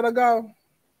before I let her go?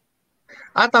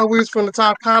 I thought we was from the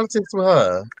talk politics with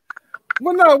her.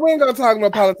 Well, no, we ain't gonna talk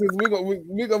about politics.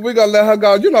 We gonna let her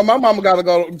go. You know, my mama gotta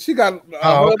go. She got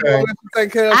okay. To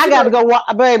take care of. I gotta go,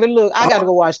 baby. Look, I gotta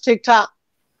go watch TikTok.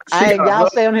 Y'all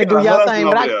stay on here, do y'all thing,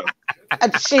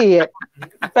 but shit,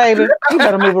 baby, you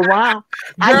better move around.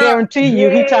 I guarantee you,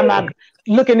 he talking about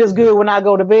looking this good when I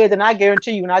go to bed, and I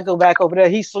guarantee you, when I go back over there,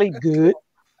 he sleep good.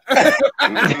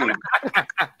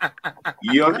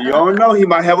 You don't know, he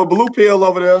might have a blue pill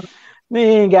over there. Man,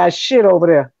 he ain't got shit over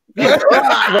there.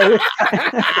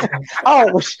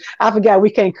 Oh, I forgot we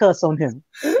can't cuss on him.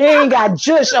 He ain't got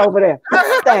jush over there.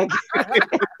 Thank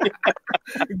you.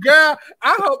 Girl,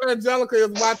 I hope Angelica is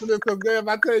watching this because, if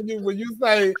I tell you, when you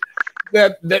say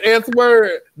that the S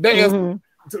word, that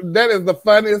is the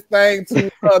funniest thing to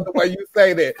her, the way you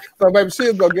say that. So, baby,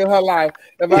 she's gonna get her life.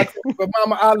 If I tell you, but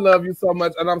Mama, I love you so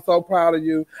much, and I'm so proud of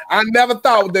you. I never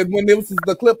thought that when this was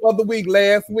the clip of the week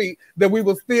last week, that we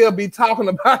would still be talking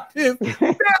about this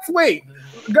week.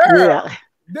 Girl,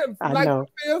 like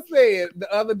Phil said the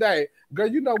other day, girl,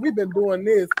 you know we've been doing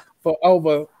this for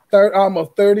over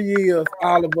almost 30 years,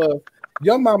 all of us.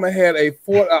 Your mama had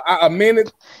a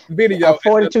minute video. A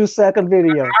 42-second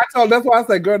video. That's why I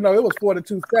say, girl, no, it was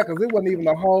 42 seconds. It wasn't even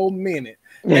a whole minute.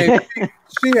 And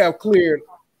she have cleared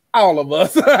all of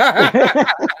us.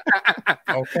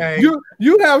 Okay.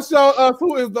 You have shown us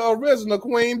who is the original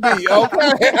Queen Bee,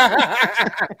 okay?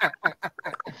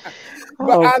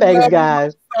 Thanks,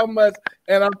 guys. So much,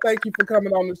 and thank you for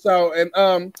coming on the show.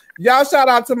 And y'all shout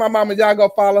out to my mama. Y'all go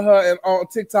follow her and on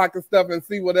TikTok and stuff and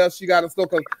see what else she got in store.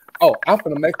 I'm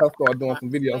gonna make her start doing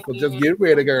some videos. So just get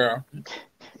ready, girl.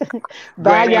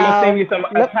 Bye, y'all. Send you some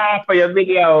time for your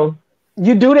video.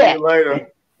 You do that. See you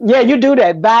later. Yeah, you do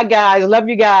that. Bye, guys. Love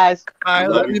you guys. I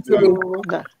love you too.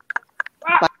 Bye.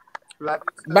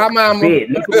 Bye, mama.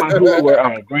 Look at my Hoover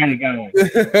on. Granny gone.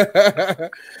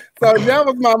 So that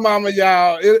was my mama,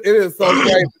 y'all. It is so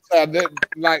crazy.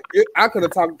 I could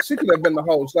have talked. She could have been the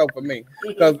whole show for me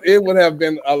because it would have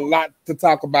been a lot to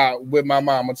talk about with my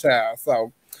mama, child.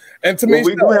 So, and Tamisha,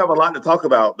 we do have a lot to talk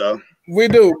about, though. We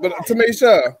do, but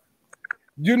Tamisha,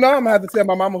 you know I'm gonna have to tell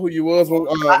my mama who you was when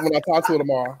I talk to her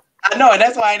tomorrow. I know, and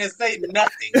that's why I didn't say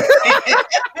nothing.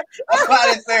 That's why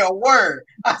I didn't say a word.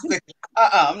 I said,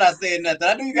 I'm not saying nothing.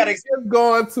 I knew you got to. It's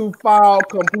going to fall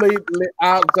completely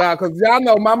out, y'all, because y'all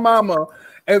know my mama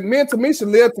and me and Tamisha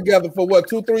lived together for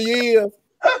 2-3 years,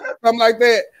 something like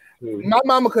that. My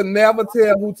mama could never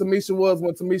tell who Tamisha was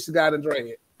when Tamisha got in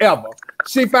drag, ever.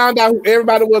 She found out who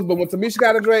everybody was, but when Tamisha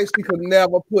got in drag, she could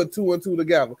never put 2 and 2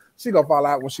 together. She gonna fall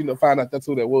out when she find out that's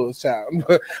who that was, child.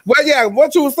 But yeah,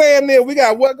 what you were saying there, we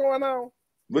got what going on?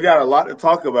 We got a lot to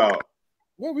talk about.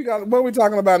 What we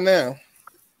talking about now?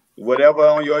 Whatever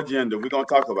on your agenda, we're gonna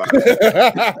talk about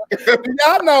it.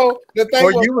 Y'all know the thing.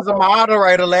 Well, you was a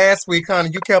moderator last week, honey.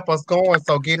 You kept us going,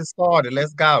 so get it started.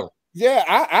 Let's go. Yeah,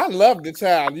 I love the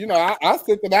child. You know, I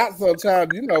sent it out so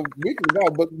child, you know, we can go.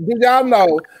 But did y'all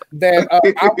know that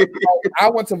I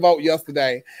went to vote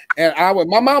yesterday, and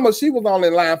my mama, she was only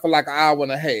in line for like an hour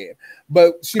and a half.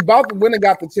 But she went and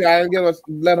got the chair. I didn't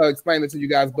let her explain it to you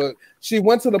guys, but she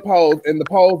went to the polls, and the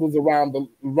polls was around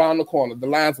the corner. The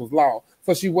lines was long.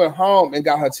 So she went home and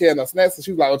got her chair and her snacks, and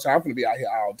she was like, oh, child, I'm gonna be out here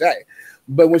all day.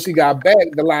 But when she got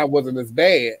back, the line wasn't as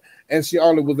bad. And she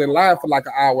only was in line for like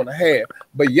an hour and a half.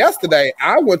 But yesterday,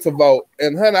 I went to vote,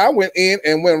 and honey, I went in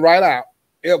and went right out.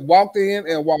 It walked in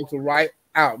and walked right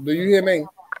out. Do you hear me?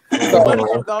 So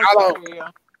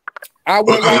I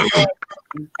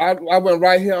went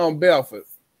right here on Belford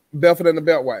and the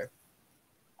Beltway,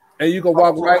 and you can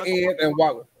walk right in and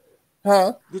walk.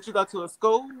 Huh? Did you go to a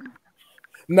school?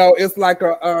 No, it's like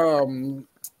I'll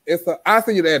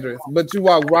send you the address, but you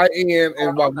walk right in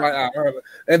and walk right out.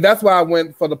 And that's why I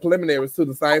went for the preliminaries to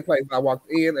the same place. I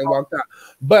walked in and walked out.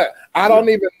 But I don't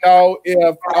even know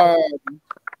if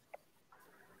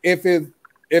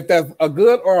that's a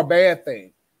good or a bad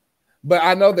thing. But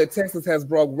I know that Texas has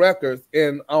broke records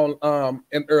in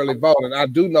early voting. I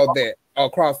do know that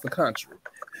across the country.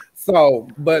 So,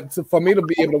 but for me to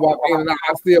be able to walk in and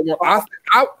out,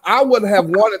 I would have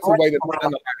wanted to wait in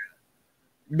line.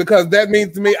 Because that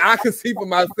means to me, I can see for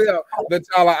myself that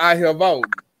y'all are out here voting.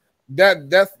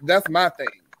 That's my thing.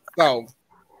 So,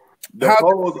 The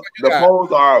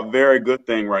polls are a very good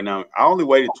thing right now. I only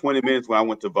waited 20 minutes when I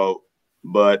went to vote,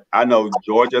 but I know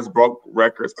Georgia's broke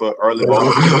records for early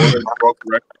voting. Florida's broke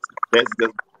records. Texas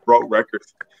just broke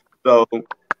records. So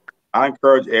I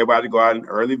encourage everybody to go out and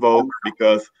early vote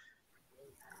because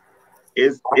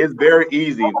it's very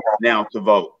easy now to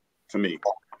vote. To me,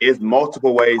 it's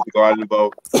multiple ways to go out and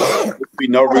vote. There should be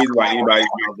no reason why anybody's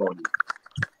not voting.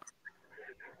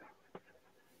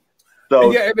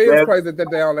 So yeah, it is crazy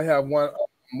that they only have one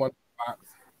box.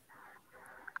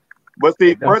 But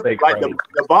see, first, like the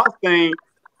box thing,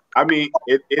 I mean,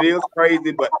 it is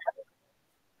crazy, but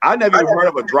I never even heard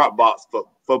of a drop box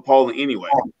for polling anyway.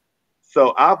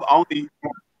 So I've only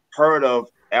heard of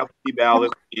absentee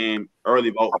ballots and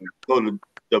early voting. So the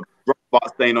drop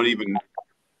box thing don't even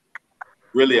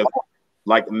really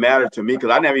matter to me because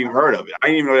I never even heard of it. I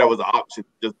didn't even know that was an option.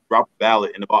 Just drop a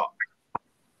ballot in the box.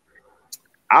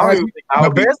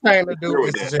 The best thing to do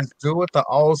is just do it the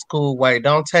old school way.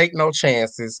 Don't take no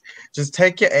chances. Just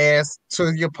take your ass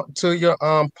to your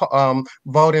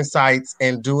voting sites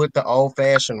and do it the old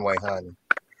fashioned way, honey.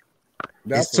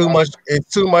 It's too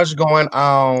much going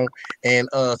on and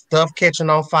stuff catching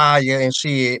on fire and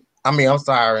shit. I mean, I'm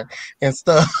sorry and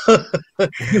stuff.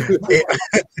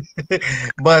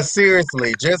 But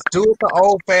seriously, just do it the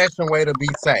old fashioned way to be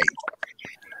safe.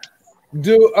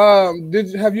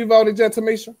 Have you voted yet,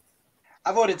 Tamisha?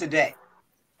 I voted today.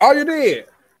 Oh, you did?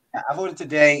 I voted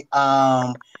today.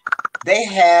 They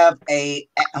have an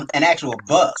actual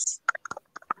bus.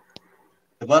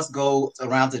 The bus goes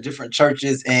around to different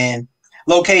churches and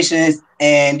locations,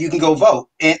 and you can go vote.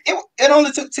 And it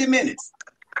only took 10 minutes.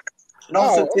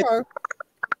 Okay.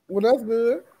 Well, that's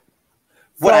good.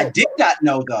 What I did not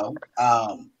know, though,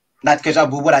 not to cut you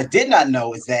off, but what I did not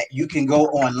know is that you can go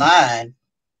online.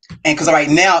 And because right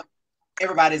now,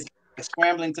 everybody's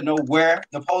scrambling to know where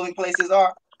the polling places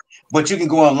are, but you can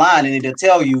go online and it'll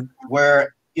tell you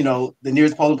where, the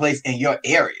nearest polling place in your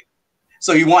area.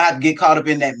 So you won't have to get caught up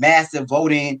in that massive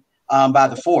voting by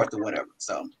the 4th or whatever.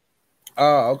 So.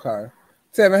 Oh, okay.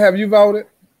 Tevin, have you voted?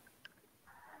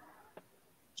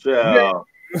 Chill.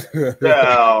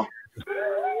 Chill.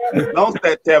 Don't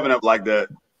set Tevin up like that.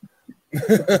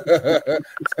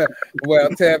 Well,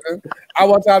 Tevin, I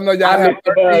want y'all to know y'all have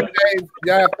 13 days.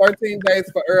 Y'all have 13 days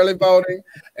for early voting,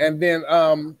 and then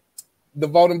the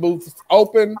voting booths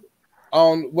open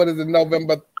on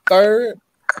November 3rd.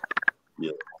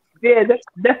 Yeah,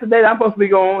 that's the date I'm supposed to be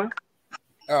going.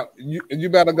 You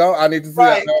better go. I need to see.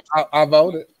 Right. I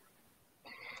voted.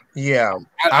 Yeah,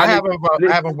 I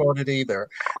haven't voted either.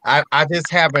 I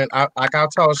just haven't. Like I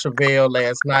told Chevelle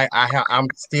last night, I'm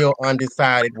still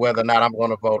undecided whether or not I'm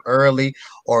going to vote early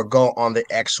or go on the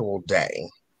actual day.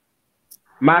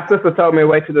 My sister told me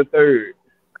wait till the 3rd.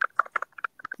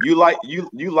 You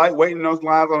like waiting in those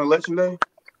lines on election day?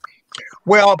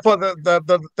 Well, for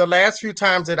the last few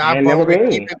times that I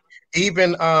voted,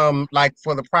 even like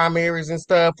for the primaries and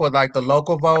stuff, for like the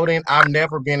local voting, I've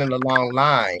never been in a long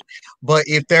line. But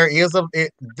if there is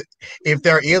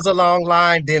a long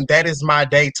line, then that is my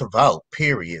day to vote.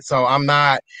 Period. So I'm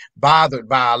not bothered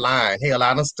by a line. Hell,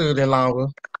 I done stood in longer.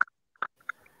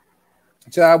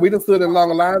 Child, we done stood in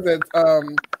longer lines at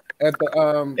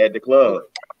the club.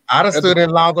 I done stood in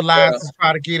longer lines to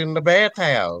try to get in the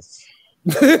bathhouse.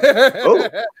 Oh.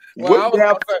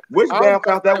 Which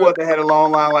bathhouse that was that had a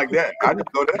long line like that? I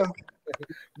didn't go there.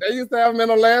 They used to have them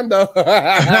in Orlando.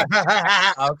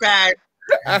 Okay.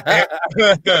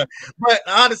 But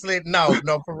honestly, no,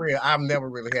 for real, I've never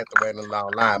really had to wait in a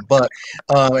long line. But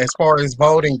as far as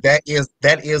voting, that is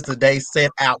the day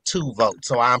set out to vote.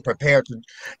 So I'm prepared to,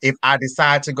 if I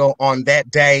decide to go on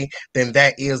that day, then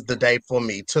that is the day for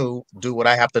me to do what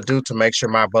I have to do to make sure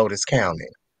my vote is counted.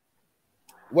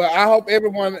 Well, I hope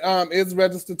everyone is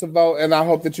registered to vote, and I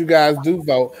hope that you guys do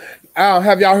vote.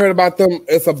 Have y'all heard about them?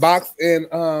 It's a box in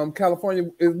California.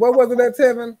 What was it at,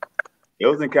 Tevin? It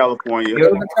was in California.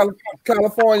 It was in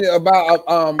California about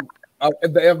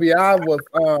the FBI was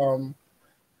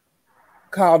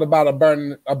called about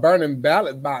a burning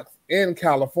ballot box in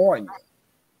California.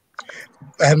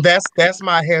 And that's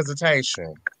my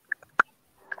hesitation.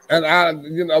 And I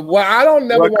don't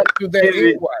never want to do that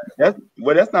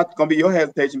anyway. That's not going to be your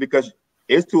hesitation because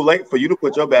it's too late for you to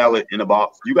put your ballot in the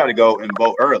box. You got to go and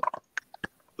vote early.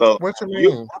 So what you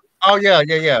mean? Oh yeah.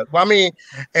 Well, I mean,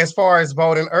 as far as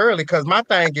voting early, because my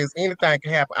thing is anything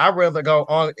can happen. I'd rather go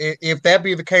on. If that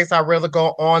be the case, I'd rather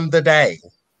go on the day.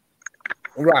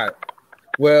 Right.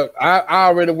 Well, I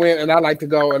already went, and I like to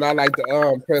go, and I like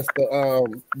to press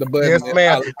the button. Yes,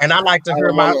 ma'am. And I like to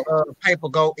hear my paper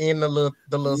go in the little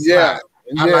yeah, spot.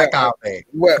 I like all that.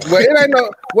 Well, it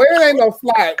ain't no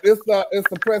slide. It's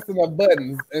the pressing of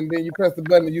buttons, and then you press the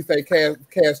button and you say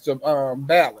cast your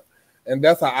ballot, and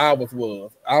that's how ours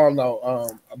was. I don't know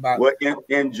about. Well,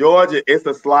 in Georgia, it's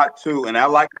a slot too, and I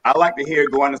like to hear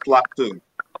it go in the slot too.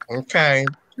 Okay.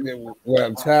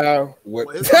 Well, child.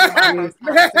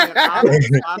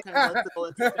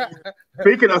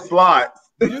 Speaking of slots,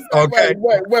 okay.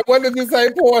 Wait, what did you say,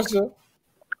 Porsche?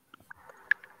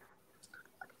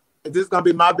 This is gonna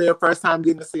be my very first time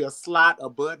getting to see a slot, a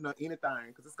button, or anything,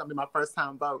 because it's gonna be my first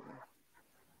time voting.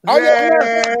 Oh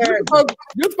yeah,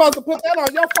 you're supposed to put that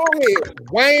on your forehead.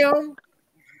 Wham!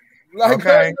 Like,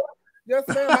 okay. Yes,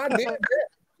 ma'am. I did that.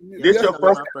 This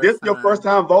your first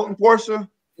time voting, Porsche?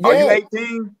 Yeah. Are you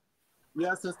 18?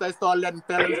 Yeah, since they started letting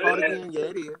felons vote again, yeah,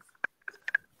 it is.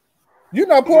 You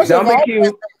know,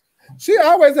 Porsche, she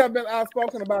always have been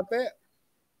outspoken about that.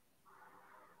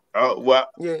 Well,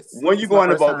 yes. When you going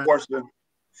to vote, Porsche?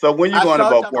 So when you going to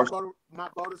vote, Porsche? My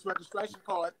voter's registration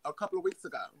card a couple of weeks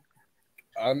ago.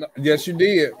 Yes, you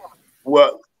did.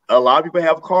 Well, a lot of people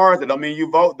have cards. That don't mean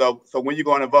you vote though. So when you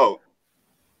going to vote?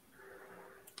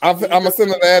 I'm gonna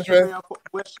send an address.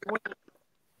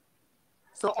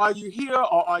 So are you here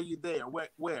or are you there?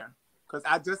 Where? Because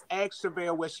I just asked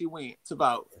Chevelle where she went to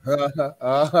vote,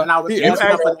 and I was asking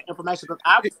her for the information because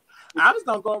I was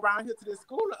gonna go around here to this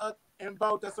school and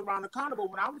vote that's around the corner. But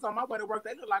when I was on my way to work,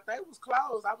 they looked like they was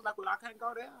closed. I was like, well, I can't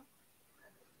go there.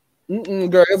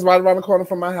 Girl, it's right around the corner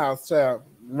from my house, child.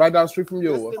 Right down the street from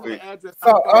yours.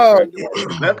 So,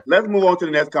 let's move on to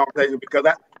the next conversation because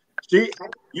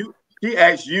she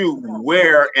asked you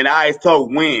where and I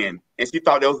told when, and she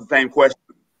thought that was the same question.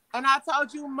 And I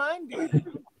told you Monday.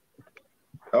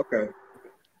 Okay.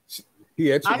 I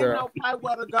didn't know quite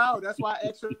where to go. That's why I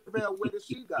asked her, where did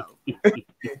she go?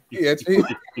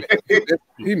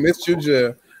 He missed you,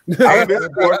 Jeff. I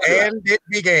missed Porsche. And it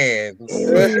began.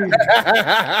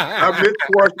 I missed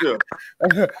Porsche.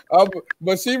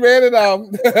 But she read it off.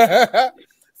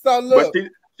 So look. But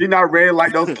she not ready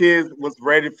like those kids was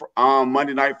ready for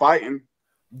Monday Night Fighting.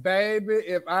 Baby,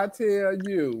 if I tell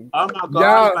you. Oh my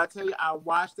God, if I tell you I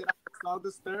watched it, I was so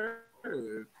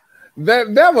disturbed.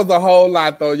 That was a whole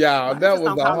lot though, y'all. That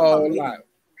was a whole lot.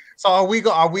 So are we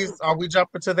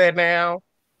jumping to that now?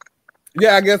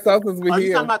 Yeah, I guess so since we're here.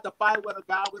 You talking about the fight where the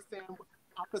guy was saying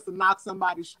I'm supposed to knock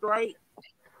somebody straight?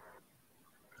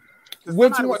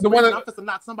 Which one? The one I'm supposed to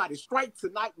knock somebody straight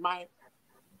tonight, man.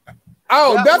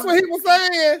 Oh, that's what he was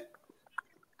saying.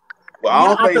 Well, I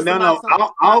don't think none of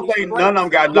them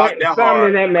got knocked that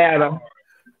hard. That matter.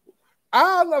 I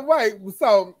don't know. Wait.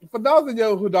 So for those of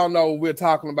you who don't know what we're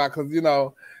talking about, because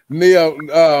Neil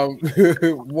want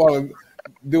to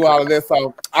do all of this.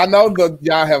 So I know that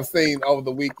y'all have seen over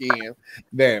the weekend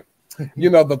that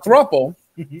the throuple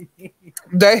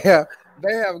they have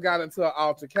got into an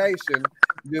altercation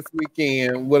this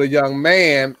weekend with a young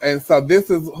man, and so this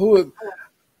is who.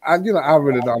 I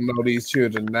really don't know these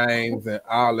children's names and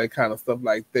all that kind of stuff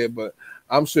like that, but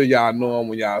I'm sure y'all know them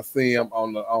when y'all see them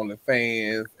on the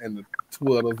OnlyFans and the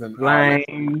Twitters and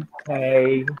Flame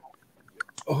Tay.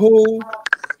 Who?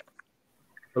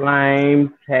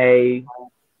 Flame Tay.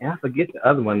 And I forget the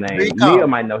other one name. Neil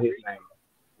might know his name.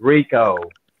 Rico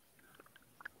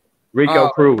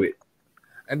Pruitt.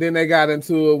 And then they got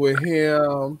into it with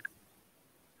him.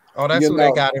 Oh, that's who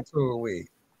they got into it with.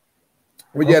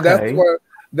 Well, yeah,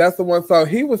 that's the one. So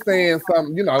he was saying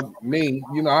something, me,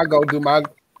 I go do my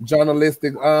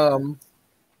journalistic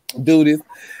duties.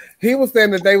 He was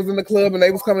saying that they was in the club and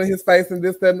they was coming in his face and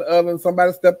this, that, and the other, and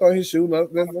somebody stepped on his shoe.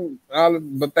 But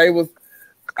they was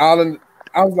all in.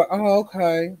 I was like, oh,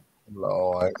 okay.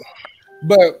 Lord.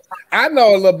 But I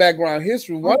know a little background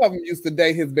history. One of them used to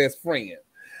date his best friend.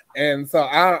 And so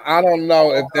I don't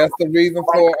know if that's the reason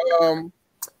for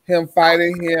him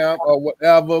fighting him or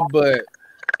whatever, but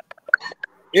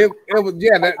it was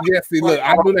see, look,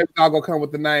 I knew they was all gonna come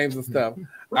with the names and stuff.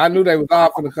 I knew they was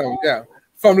all gonna come,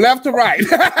 from left to right.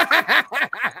 I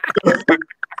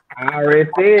already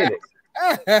said it.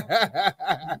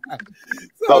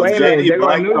 So JD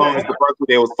Blackstone is the person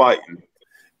they was fighting.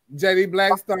 JD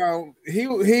Blackstone, he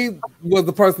was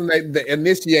the person that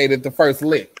initiated the first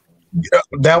lick. Yeah,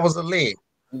 that was a lick.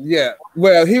 Yeah,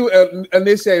 well, he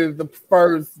initiated the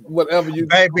first whatever you.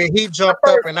 Baby, he jumped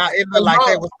up and it looked like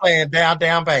they was playing Down,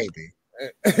 Down, Baby.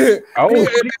 Oh,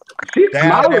 she's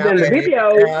smaller than the video.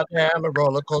 Down the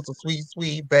roller coaster, sweet,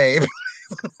 sweet, baby.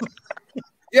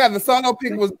 Yeah, the solo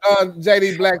pick was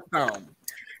JD Blackstone,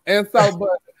 and so, but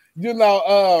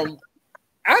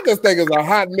I just think it's a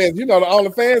hot mess. The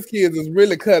OnlyFans kids is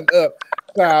really cutting up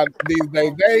these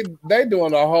days. They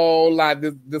doing a whole lot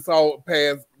this whole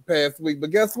past week.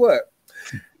 But guess what?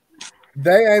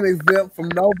 They ain't exempt from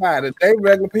nobody. They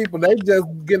regular people. They just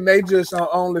getting they just on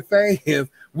OnlyFans.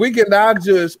 We get our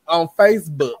judge on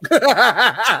Facebook.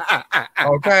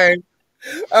 Okay.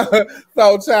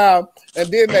 So, child, and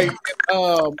then they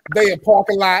in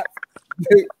parking lots.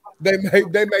 They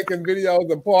making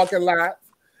videos in parking lots.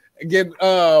 Getting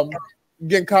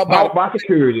caught by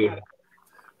security.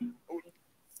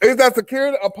 Is that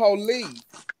security or police?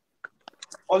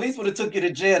 Police would have took you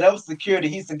to jail. That was security.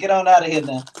 He said, "Get on out of here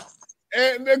now."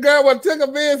 And the girl what took a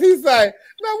biz, he say,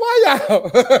 "No, why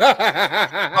y'all?"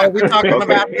 Oh, we talking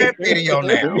about that video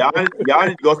now. Y'all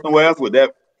need to go somewhere else with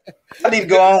that. I need to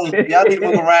go on. Y'all need to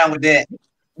move around with that.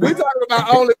 We talking about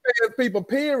OnlyFans people,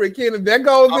 period, Kenny. That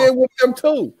goes in with them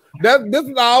too. This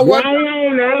is all what. Go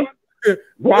on now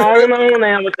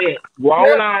with that. Go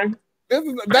on. This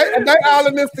is they all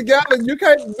in this together.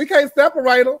 We can't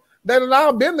separate them. They done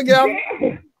all been together.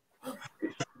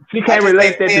 She can't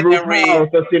relate that to RuPaul,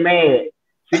 so she mad.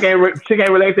 She can't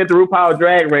relate that to RuPaul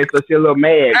Drag Race, so she a little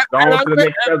mad. Go on to the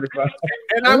next subject.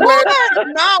 And I'm glad.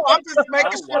 No, I'm just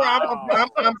making sure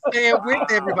I'm staying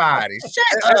with everybody.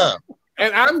 Shut up.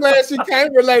 And I'm glad she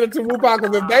can't relate it to RuPaul,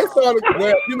 because if they started,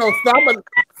 well, you know, some of them,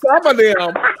 and they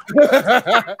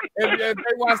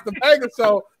watch the Vegas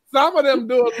show, some of them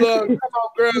do a little, "Come on,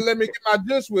 girl, let me get my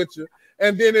dish with you,"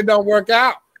 and then it don't work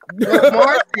out.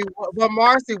 But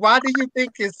Marcy, why do you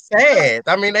think it's sad?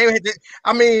 I mean,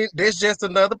 there's just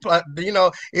another, you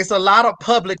know, it's a lot of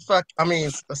public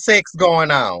sex going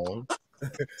on.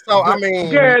 So I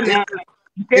mean,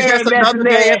 it's just another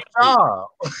day at the job.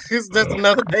 It's just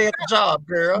another day at the job,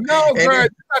 girl. No, girl, you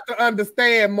have to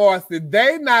understand, Marcy.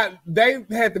 They had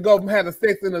to go from having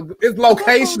sex it's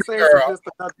location, girl.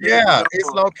 Yeah,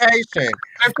 it's location.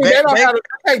 They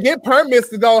can't get permits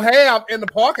to go have in the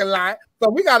parking lot, so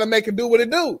we got to make it do what it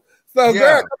do. So,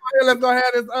 girl, come on here, let's go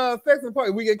have this sex in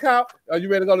party. We get caught. Are you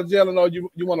ready to go to jail, or you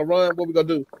want to run? What we gonna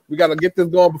do? We got to get this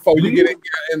going before you get in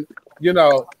here, and you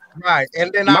know. Right,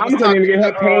 and then Mom couldn't even get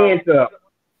her pants up.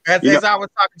 As I was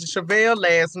talking to Chevelle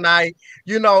last night,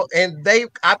 you know, and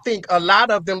I think a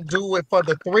lot of them do it for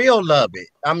the thrill of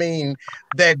it. I mean,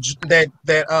 that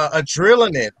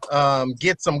adrenaline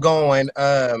gets them going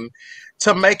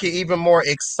to make it even more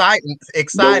exciting.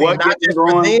 Not just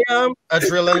for them,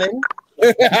 adrenaline. I'm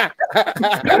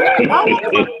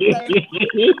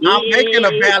making a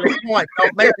valid point.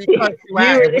 Don't let me cut you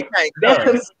out. We can't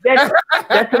that's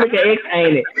to make an X,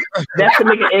 ain't it? That's to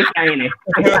make an X, ain't it?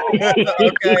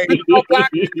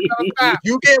 Okay.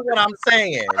 You get what I'm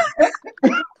saying.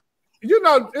 You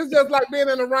know, it's just like being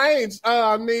in the range,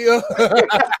 Neil.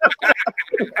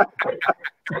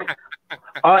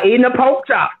 Or eating a pork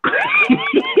chop.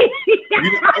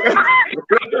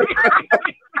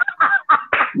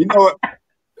 You know what?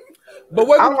 But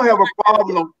I don't have a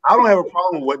problem. I don't have a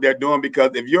problem with what they're doing,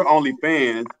 because if you're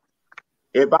OnlyFans,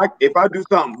 if I do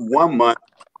something 1 month,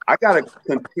 I gotta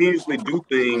continuously do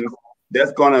things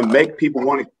that's gonna make people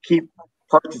want to keep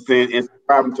purchasing and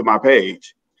subscribing to my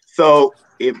page. So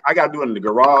if I gotta do it in the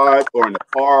garage or in the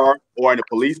car or in the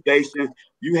police station,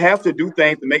 you have to do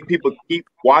things to make people keep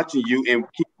watching you and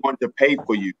keep wanting to pay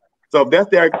for you. So if that's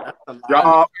their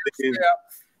job,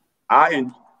 I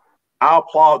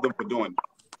applaud them for doing it.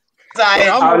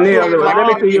 Let me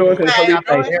see yours in the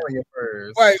police station.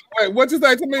 Wait, what you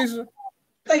say, Tamisha?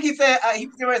 I think he said I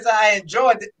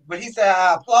enjoyed it, but he said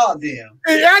I applaud them.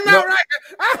 Yeah, I know, right?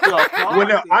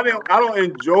 I don't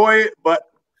enjoy it, but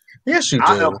yes, you do.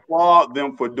 I applaud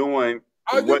them for doing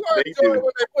what they do. When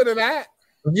they put it at.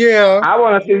 Yeah, I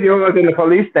want to see yours in the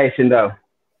police station, though.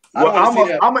 Well,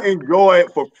 I'm gonna enjoy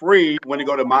it for free when they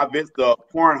go to my Vista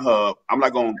Pornhub. I'm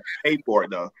not gonna pay for it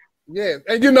though. Yeah,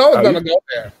 and you know it's gonna go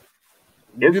there.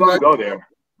 It's gonna go there.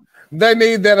 They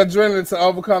need that adrenaline to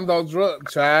overcome those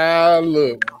drugs. Child,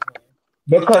 look.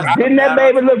 Because didn't that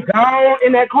baby look gone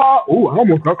in that car? Ooh, I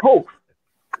almost got coke.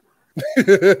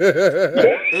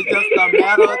 It's just a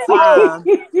matter of time.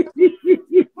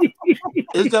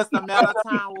 It's just a matter of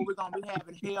time when we're gonna be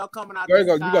having hell coming out. You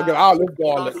gonna get all this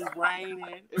going. It's gonna be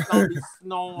raining. It's gonna be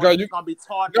snowing. It's gonna be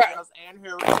tornadoes and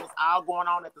hurricanes all going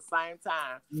on at the same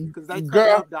time because they cut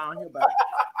up down here.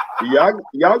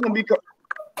 Y'all gonna be.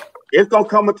 It's gonna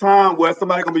come a time where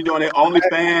somebody gonna be doing their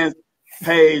OnlyFans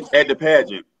page at the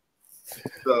pageant.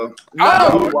 So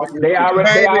they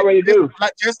already do.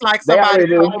 Just like somebody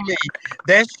told me,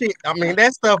 that shit. I mean,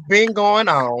 that stuff been going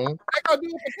on. They gonna do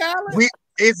it for Cali?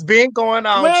 It's been going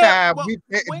on, child.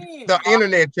 The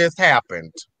internet just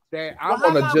happened. I'm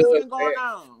gonna just going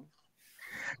on.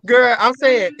 Girl, I'm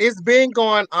saying it's been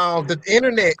going on. The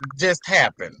internet just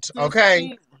happened.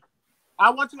 Okay. I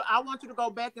want you to go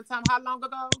back in time. How long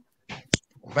ago?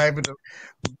 baby.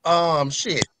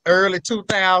 Shit, early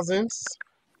 2000s.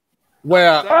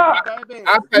 Well, baby,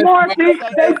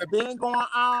 it's been going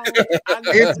on.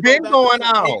 It's been going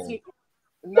on.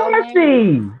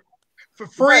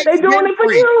 Freaks they doing it for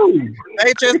freaks. you.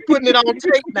 They just putting it on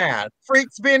tape now.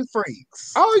 Freaks been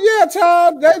freaks. Oh yeah,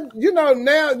 child.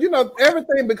 Now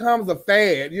everything becomes a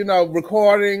fad.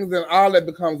 Recordings and all that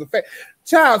becomes a fad.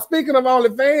 Child, speaking of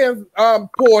OnlyFans,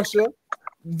 Porsche,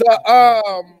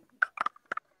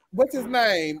 what's his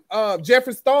name?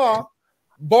 Jeffree Star,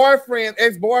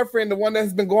 ex-boyfriend, the one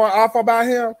that's been going off about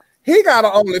him. He got an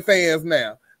OnlyFans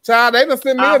now. Child, they done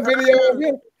sent me a video of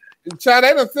him. Child,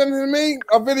 they done sent me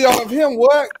a video of him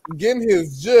getting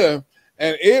his gym,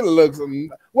 and it looks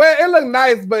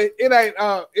nice, but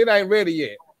it ain't ready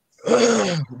yet.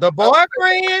 The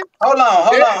boyfriend? Hold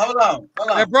on.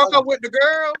 That broke up with the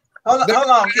girl? Hold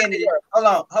on, Kennedy.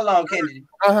 Hold on, Kennedy.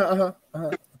 Shoot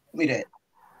me that.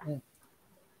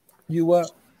 You what?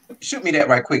 Shoot me that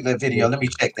right quick, that video. Let me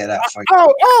check that out for you.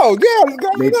 Oh yeah.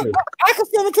 I can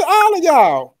send it to all of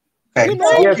y'all. Okay.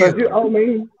 Yes, you owe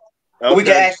me. Okay. We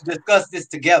can actually discuss this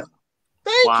together.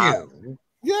 Thank you.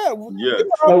 Yeah.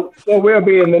 So we'll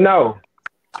be in the know.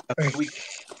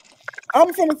 I'm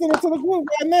gonna send it to the group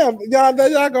right now. Y'all, there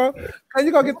y'all go. Hey,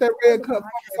 you gonna get that red cup?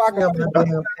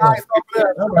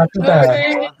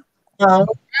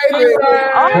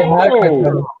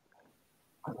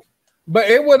 But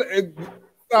it would.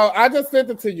 So I just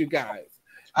sent it to you guys.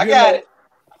 I got it.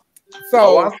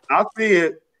 So I see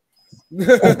it.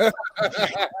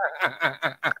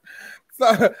 So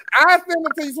I send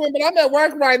it to you, Swim, but I'm at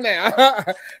work right now.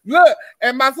 Look,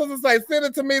 and my sister say, send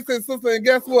it to me, sister, and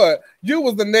guess what? You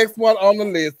was the next one on the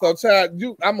list. So, child,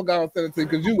 I'm gonna go and send it to you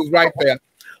because you was right there.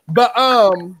 But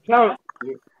y'all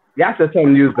should tell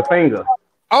them to use the finger.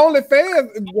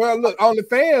 OnlyFans, well, look,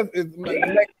 OnlyFans is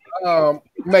making it.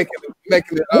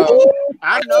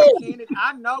 I know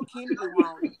Kennedy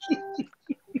won't.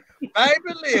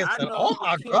 Baby, listen. Oh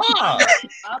my God.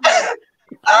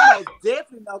 I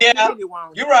definitely know Kennedy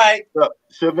won't. You're right.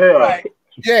 Chevelle. Right.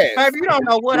 Yeah. Baby, you don't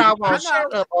know what I want.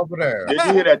 Shut up over there. Did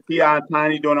you hear that T.I. and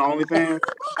Tiny doing the OnlyFans?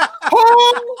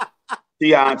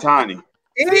 T.I. and Tiny. On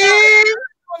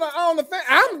the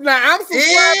I'm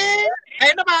subscribing.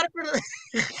 Ain't nobody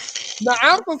Now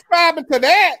I'm subscribing to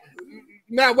that.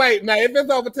 Now wait, if it's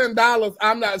over $10,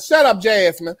 I'm not. Shut up,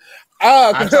 Jasmine.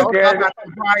 I told y'all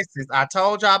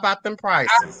about them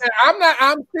prices.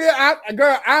 I'm still,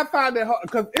 girl. I find it hard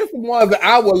because it's the ones that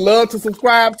I would love to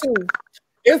subscribe to.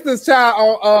 It's this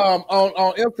child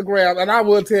on Instagram, and I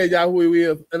will tell y'all who he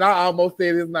is, and I almost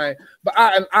said his name, but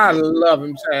I love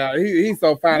him, child. He's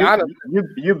so fine.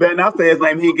 You better not say his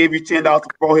name. He gave you $10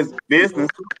 for his business.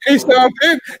 He sure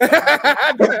did.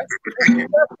 That's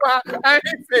why I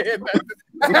ain't saying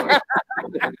nothing.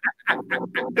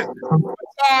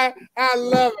 I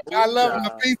love him. I love him.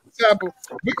 The piece of chapel.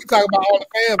 We can talk about all the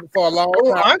fans for a long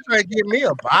time. Andre, give me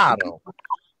a bottle.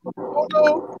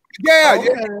 Yeah.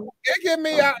 Give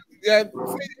me out. Yeah,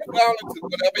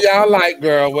 whatever y'all like,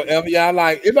 girl. Whatever y'all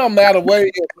like. It don't matter where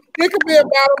it is. It could be a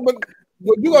bottle, but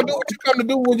you gonna do what you come to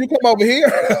do when you come over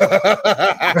here.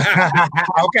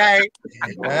 Okay.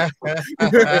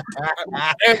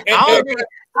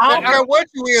 I don't care what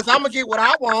you is. I'm gonna get what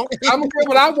I want. I'm gonna get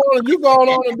what I want, and you go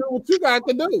on and do what you got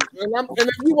to do. And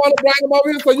if you want to bring them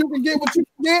over here so you can get what you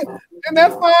can get, then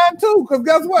that's fine too. Because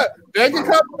guess what? They can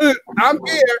come. I'm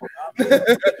here.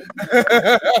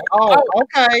 Oh,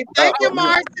 okay. Thank you,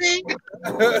 Marcy.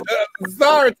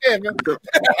 Sorry, Tevin.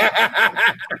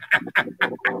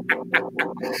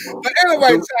 But anyway,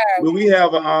 child.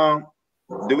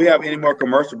 Do we have any more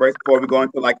commercial breaks before we go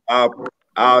into like our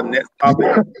next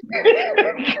topic?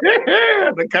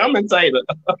 The commentator.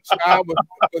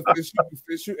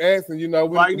 Since you asking, you know,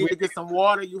 we need to get some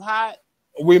water. You hot?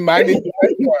 We might need to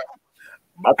get one.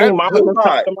 I think Mama just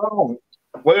took them on.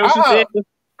 What else you said?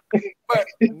 But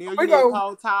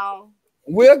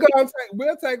we'll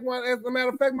take one. As a matter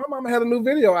of fact, my mama had a new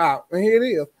video out, and here it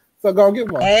is. So go get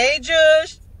one. Hey,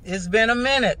 Judge, it's been a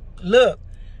minute. Look,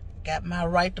 got my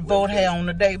right to vote hair on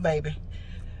today, baby.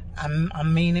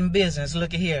 I'm meaning business.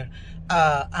 Look at here.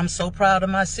 I'm so proud of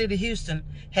my city. Houston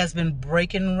has been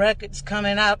breaking records,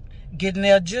 coming out, getting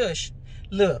their jush.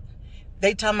 Look,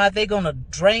 they talking about they gonna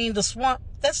drain the swamp.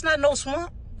 That's not no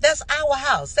swamp. That's our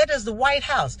house. That is the White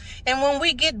House. And when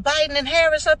we get Biden and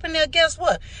Harris up in there, guess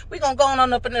what? We're going to go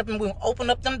on up and up, and we're going to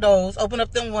open up them doors, open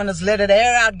up them windows, let it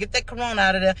air out, get that corona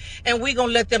out of there, and we're going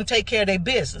to let them take care of their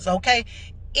business, okay?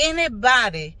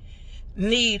 Anybody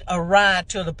need a ride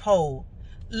to the poll,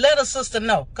 let a sister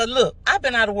know. Because look, I've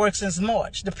been out of work since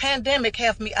March. The pandemic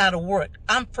have me out of work.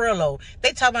 I'm furloughed.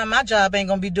 They talk about my job ain't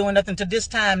going to be doing nothing till this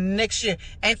time next year.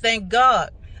 And thank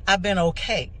God I've been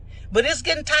okay. But it's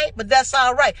getting tight, but that's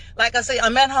all right. Like I say,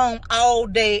 I'm at home all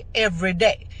day, every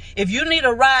day. If you need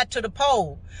a ride to the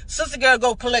pole, sister girl,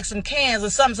 go collect some cans or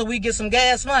something so we get some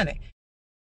gas money.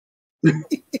 Right.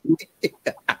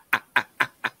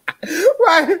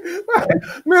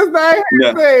 Mr. Harris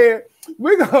said,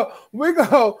 we go,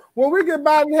 when we get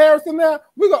Biden Harrison there,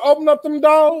 we gonna open up them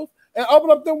doors and open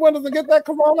up them windows and get that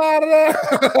corona out of there.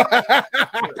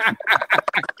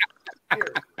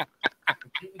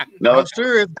 No, I'm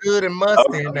sure it's good and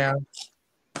musty now.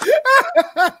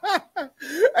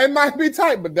 It might be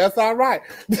tight, but that's all right.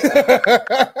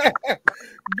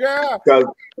 Girl.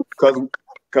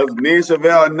 Because me and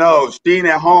Chevelle know she ain't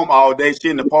at home all day, she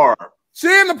in the park. She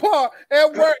in the park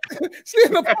at work. She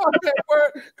in the park at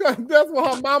work because that's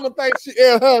what her mama thinks she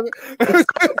is.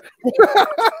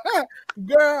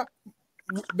 Girl,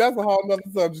 that's a whole nother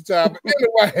subject, child. But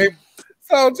anyway,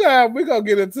 so child, we're gonna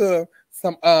get into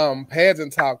some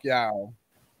pageant talk, y'all.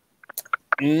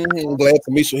 Glad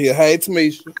Tamisha here. Hey,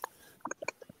 Tamisha.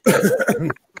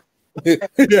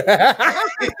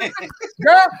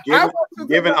 Girl,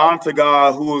 giving honor to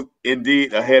God, who is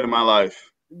indeed ahead of my life.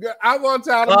 I want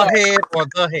y'all to know. Ahead or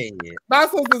the head. My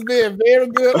sister's being very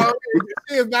good on it.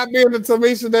 She is not being the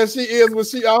Tamisha that she is when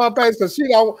she on her page, because she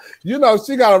don't,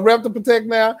 she got a rep to protect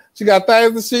now. She got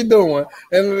things that she doing,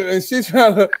 and she's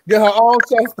trying to get her own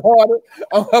show started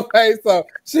on her page, so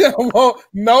she don't want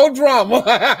no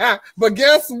drama. But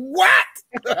guess what?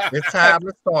 It's time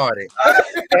to start it.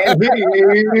 And here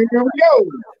we go.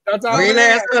 We ain't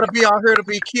asked her to be out here to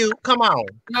be cute. Come on.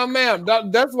 No, ma'am.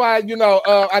 That's why, I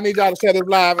need y'all to share this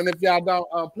live. And if y'all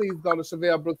don't, please go to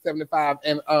Chevelle Brooks 75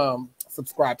 and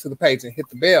subscribe to the page and hit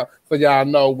the bell so y'all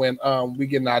know when we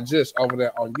getting our jush over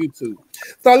there on YouTube.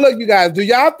 So look, you guys, do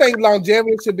y'all think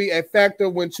longevity should be a factor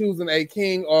when choosing a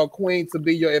king or a queen to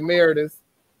be your emeritus?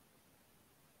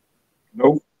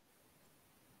 Nope.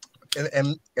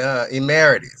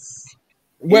 Emeritus.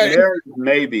 Emeritus,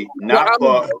 maybe.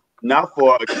 Not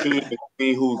for a king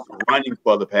who's running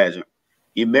for the pageant.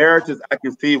 Emeritus, I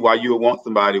can see why you would want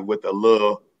somebody with a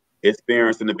little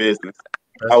experience in the business.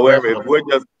 That's However,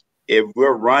 if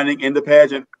we're running in the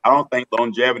pageant, I don't think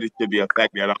longevity should be a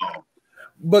factor at all.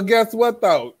 But guess what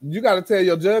though? You got to tell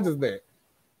your judges that.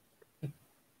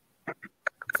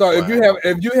 So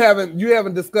if you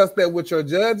haven't discussed that with your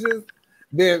judges,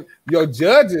 then your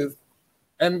judges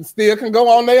and still can go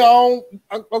on their own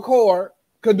accord,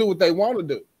 could do what they want to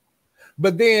do.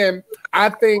 But then I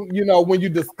think, when you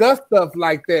discuss stuff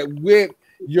like that with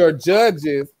your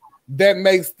judges, that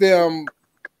makes them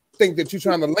think that you're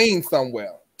trying to lean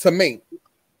somewhere, to me.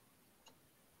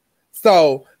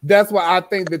 So that's why I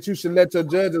think that you should let your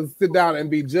judges sit down and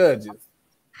be judges.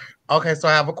 Okay, so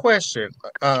I have a question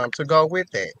to go with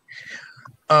that.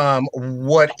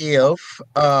 What if...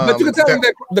 but you can tell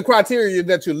me the criteria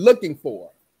that you're looking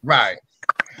for. Right.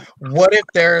 What if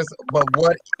there's...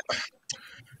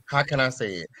 How can I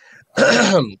say it?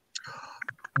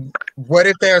 What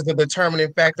if there's a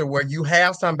determining factor where you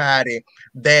have somebody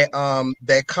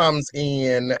that comes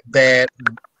in that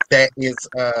is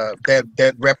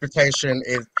that reputation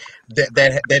is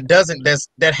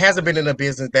that hasn't been in the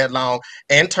business that long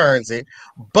and turns it,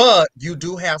 but you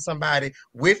do have somebody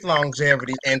with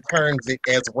longevity and turns it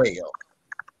as well.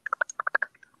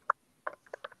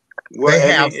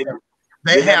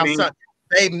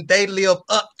 They live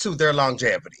up to their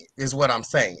longevity, is what I'm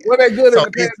saying. Well, they're good at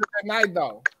the pageant at night,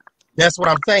 though. That's what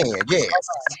I'm saying, yes.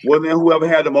 Well, then whoever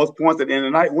had the most points at the end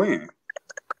of the night win.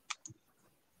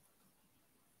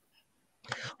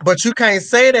 But you can't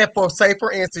say that for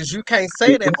instance, you can't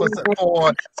say that for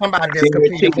somebody that's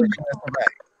competing for USFA.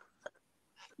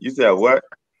 You said what?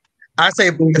 I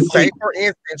say for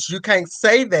instance, you can't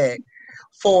say that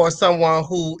for someone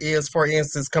who is, for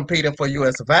instance, competing for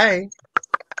USFA.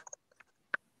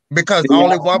 Because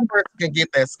only one person can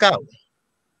get that scope.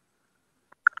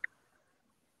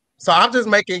 So I'm just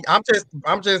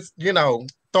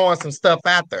throwing some stuff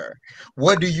out there.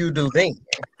 What do you do then?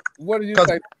 What do you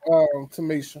think,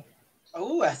 Tamisha?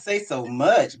 Oh, I say so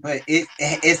much, but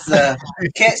it's a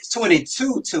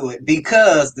catch-22 to it,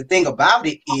 because the thing about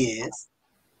it is,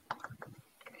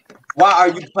 why are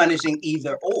you punishing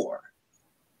either or?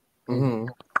 Mm-hmm.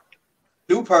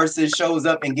 New person shows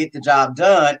up and get the job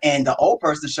done, and the old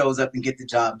person shows up and get the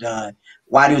job done.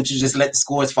 Why don't you just let the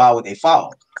scores fall where they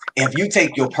fall? If you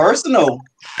take your personal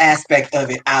aspect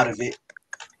of it out of it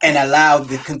and allow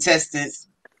the contestants'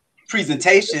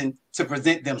 presentation to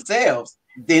present themselves,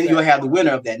 then you'll have the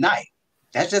winner of that night.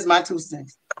 That's just my 2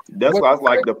 cents. That's why it's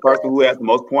like the person who has the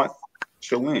most points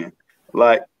should win.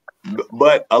 Like,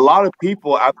 but a lot of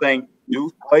people, I think,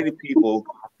 do play to people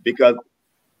because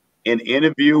in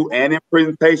interview and in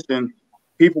presentation,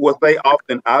 people will say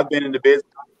often, I've been in the business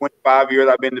for 25 years,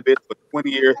 I've been in the business for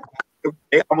 20 years.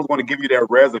 They almost want to give you their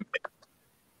resume.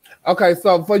 Okay,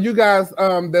 so for you guys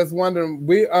that's wondering,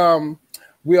 we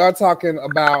are talking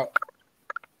about,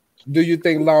 do you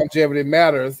think longevity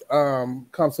matters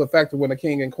comes to a factor when the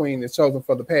king and queen is chosen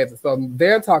for the pageant. So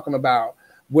they're talking about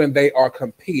when they are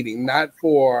competing, not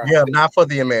for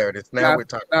the emeritus. Now we're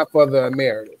talking not for the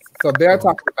emeritus. So they're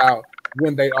talking about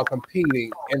when they are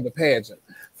competing in the pageant.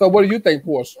 So what do you think,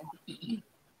 Porsche?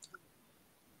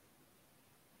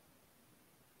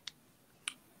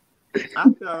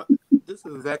 I feel this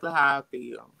is exactly how I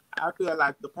feel. I feel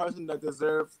like the person that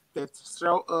deserves that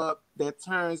show up, that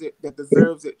turns it, that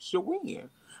deserves it, should win.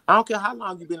 I don't care how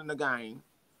long you've been in the game.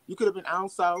 You could have been on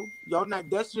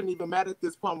that shouldn't even matter at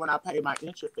this point when I pay my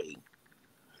entry fee.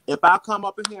 If I come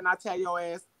up in here and I tell your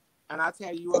ass and I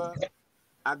tell you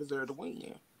I deserve to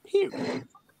win. Period.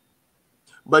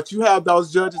 But you have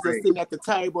those judges that sitting at the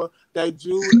table, they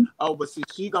Jude, but see,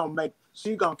 she gonna make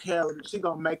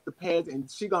the pageant and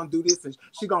she gonna do this and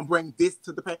she gonna bring this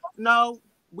to the pageant. No,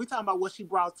 we talking about what she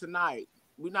brought tonight.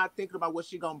 We're not thinking about what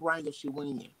she gonna bring if she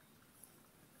wins.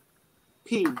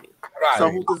 Period. Right.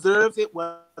 So who deserves it,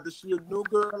 whether she a new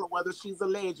girl or whether she's a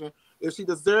legend, if she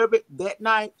deserves it that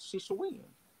night, she should win.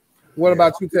 What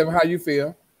about you, Tevin? How you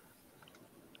feel?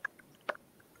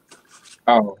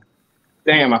 Oh,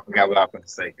 damn, I forgot what I was going to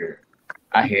say here.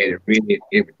 I had it read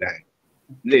everything.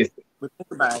 Listen,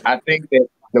 I think that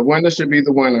the winner should be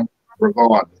the winner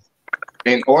regardless.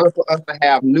 In order for us to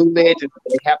have new legends,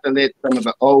 they have to let some of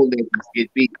the old legends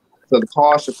get beat. So the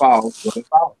car should fall when it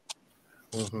falls.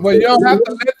 Well, you don't have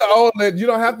to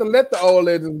let the old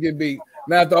legends get beat.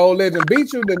 Now, if the old legend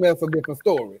beat you, then that's a different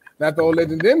story. Now, if the old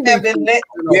legend didn't beat you,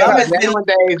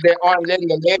 nowadays they aren't letting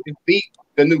the legends beat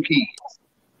the new kids.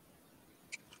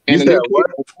 And the new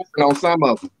kids are tapping on some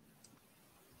of them.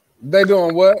 They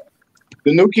doing what?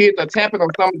 The new kids are tapping on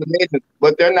some of the legends,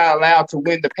 but they're not allowed to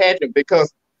win the pageant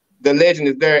because the legend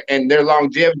is there and their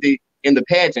longevity in the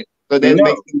pageant. So that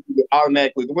makes them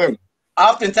automatically the winner.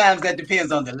 Oftentimes that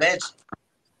depends on the legend.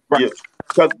 Right. Yeah.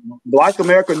 Because Black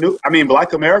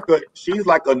America, she's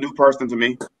like a new person to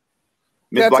me.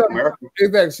 Miss Black America.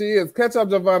 Exactly, she is. Catch up,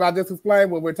 Javon. I just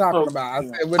explained what we're talking about. I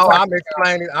said I'm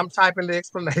explaining. I'm typing the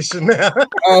explanation now.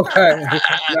 Okay.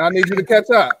 Now I need you to catch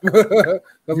up.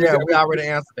 We already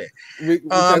answered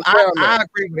that. I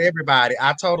agree with everybody.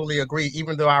 I totally agree.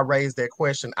 Even though I raised that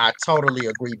question, I totally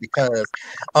agree because,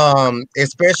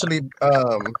 especially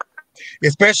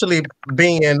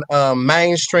being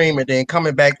mainstream and then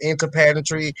coming back into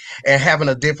pageantry and having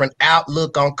a different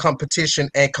outlook on competition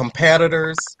and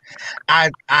competitors, I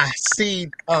see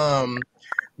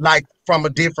like from a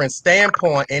different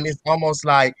standpoint, and it's almost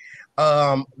like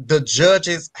the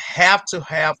judges have to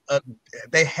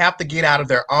get out of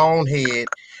their own head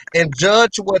and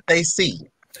judge what they see.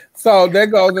 So that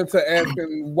goes into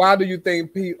asking, why do you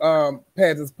think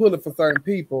pageants pull it for certain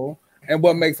people? And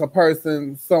what makes a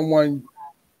person someone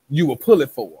you will pull it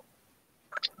for?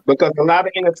 Because a lot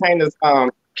of entertainers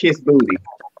kiss booty.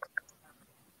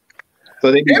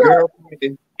 So they be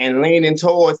girlfriending and leaning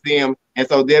towards them, and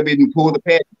so they'll be pulled the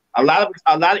pageant. A lot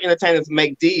of entertainers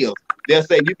make deals. They'll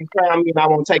say, "You can crown me, and I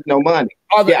won't take no money."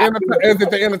 Is it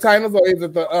the entertainers or is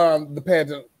it the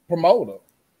pageant promoter?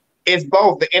 It's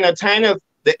both. The entertainers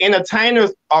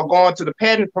are going to the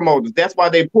pageant promoters. That's why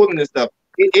they're pulling this stuff.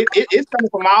 It's coming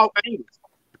from all things.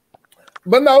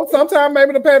 But no, sometimes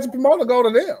maybe the pageant promoter go to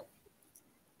them.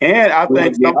 And I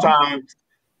think sometimes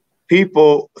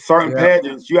certain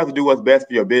pageants, you have to do what's best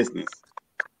for your business.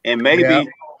 And maybe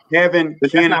having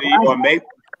Kennedy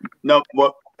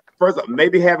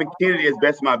maybe having Kennedy is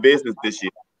best for my business this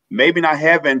year. Maybe not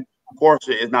having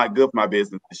Porsche is not good for my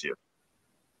business this year.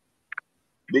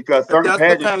 Because certain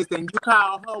pageants, then you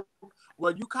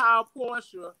call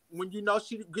Porsche when you know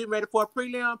she's getting ready for a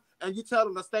prelim, and you tell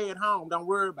them to stay at home. Don't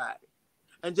worry about it,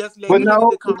 and just let them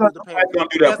come to the pageant.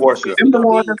 Don't do that, Porsche. Them the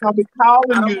ones that's gonna be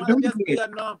calling you to do this.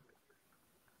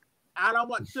 I don't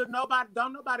want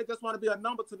nobody just want to be a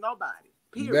number to nobody.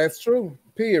 Period. That's true.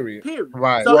 Period.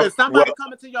 Right. So if somebody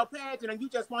coming to your pageant and you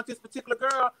just want this particular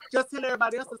girl, just tell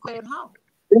everybody else to stay at home.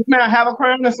 This man have a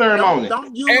crowning ceremony.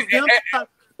 Don't use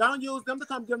them to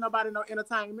come give nobody no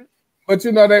entertainment. But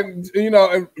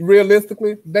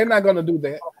realistically, they're not gonna do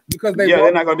that because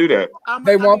they're not gonna do that. I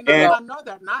know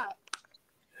they're not.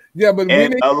 Yeah, but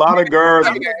and a lot of girls.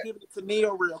 I'm gonna give it to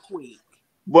Neil real quick.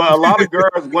 Well, a lot of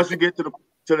girls, once you get to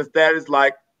the status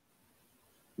like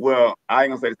well, I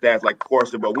ain't gonna say the stats like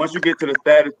Porsche, but once you get to the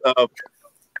status of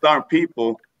certain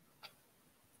people,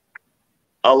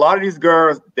 a lot of these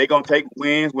girls, they gonna take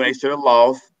wins when they should have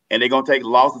lost, and they gonna take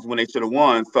losses when they should have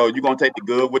won. So you're gonna take the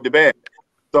good with the bad.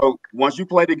 So once you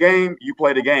play the game, you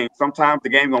play the game. Sometimes the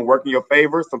game gonna work in your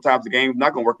favor. Sometimes the game's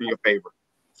not gonna work in your favor.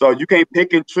 So you can't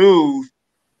pick and choose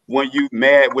when you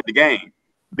mad with the game,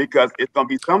 because it's gonna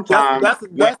be sometimes. That's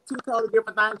two totally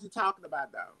different things you're talking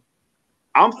about, though.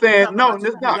 I'm saying no,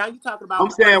 it's not. Now you're talking about. I'm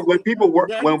saying when people work,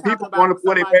 when people want to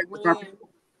pull their pageant for certain people.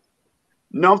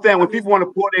 No, I'm saying when people want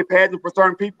to pull their pageant for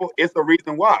certain people, it's the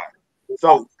reason why.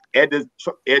 So at the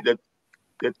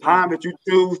time that you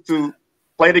choose to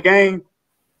play the game,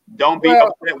 don't be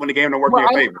upset when the game don't work in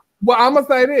your favor. Well, I'm gonna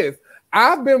say this.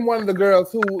 I've been one of the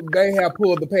girls who they have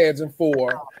pulled the pageant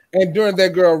for, and during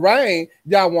that girl reign,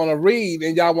 y'all want to read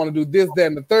and y'all want to do this, that,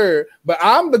 and the third. But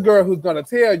I'm the girl who's gonna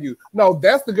tell you, no,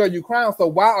 that's the girl you crowned. So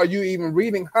why are you even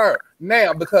reading her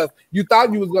now? Because you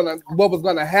thought what was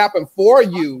gonna happen for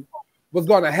you was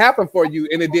gonna happen for you,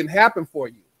 and it didn't happen for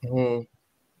you. Mm-hmm.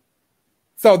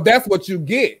 So that's what you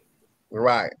get.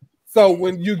 Right. So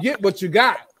when you get what you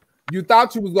got, you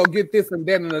thought you was gonna get this and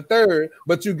that and the third,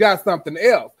 but you got something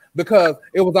else because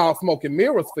it was all smoke and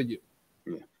mirrors for you.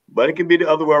 But it can be the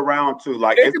other way around too.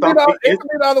 Like it can be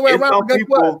the other way around. Guess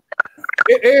what?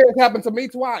 It has happened to me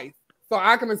twice, so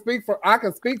I can speak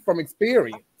from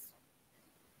experience.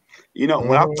 You know,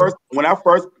 when I first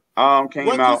came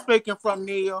what out. You speaking from,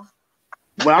 Neil?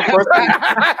 When I first,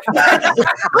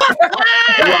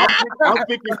 I'm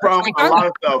speaking from a lot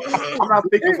of stuff. I'm not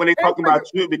speaking when they talking about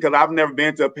you, because I've never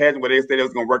been to a pageant where they said it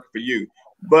was going to work for you.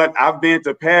 But I've been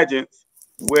to pageants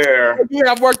where you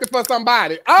have worked for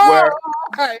somebody. Oh,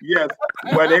 okay. Yes,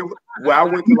 where I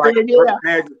went to like first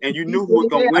pageant, and you knew who was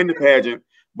going to win the pageant,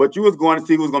 but you was going to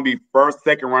see who was going to be first,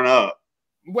 second runner up.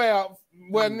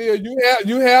 Well, Neil,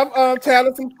 you have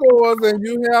talent some scores, and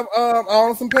you have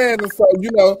on some pageants, so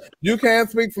you know you can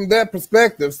speak from that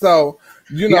perspective. So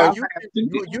you know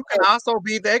you can also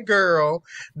be that girl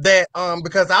that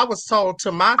because I was told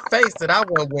to my face that I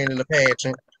wasn't winning the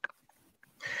pageant,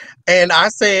 and I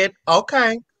said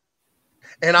okay,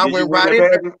 and I went right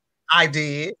in. I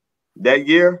did that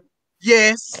year.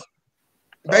 Yes,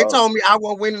 they told me I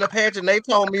wasn't winning the pageant. They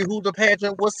told me who the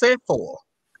pageant was set for.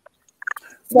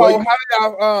 So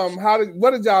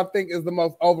what did y'all think is the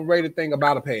most overrated thing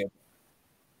about a pageant?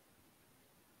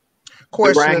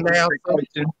 Question and answer.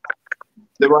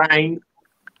 The rain.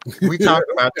 We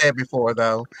talked about that before,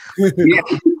 though. Yeah.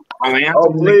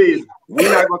 Oh, please.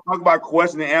 We're not going to talk about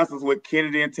question and answers with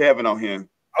Kennedy and Tevin on here.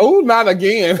 Oh, not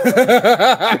again. Why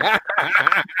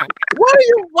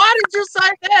did you say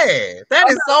that? That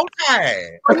is so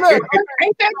bad.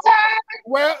 Ain't that time?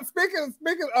 Well, speaking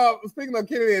of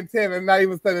Kennedy and Tevin, not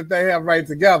even saying that they have reigned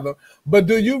together, but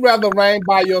do you rather reign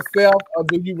by yourself or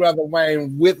do you rather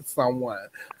reign with someone?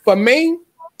 For me,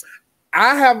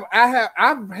 I've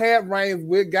had reigns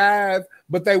with guys,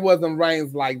 but they wasn't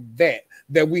reigns like that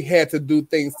we had to do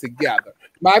things together.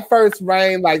 My first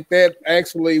reign like that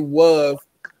actually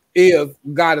is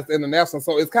Goddess International.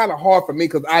 So it's kind of hard for me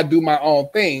because I do my own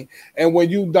thing. And when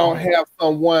you don't have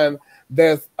someone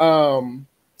that's and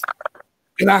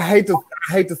I hate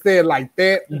to say it like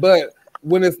that, but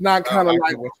when it's not kind of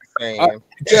like what you're saying.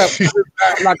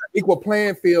 Like an equal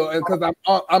playing field, and because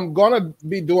I'm gonna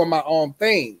be doing my own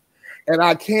thing, and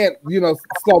I can't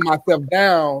slow myself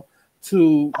down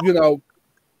to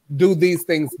do these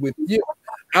things with you.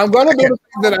 I'm gonna do the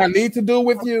things that I need to do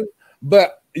with you,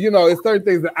 but it's certain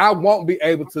things that I won't be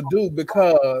able to do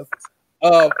because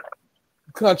of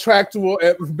contractual,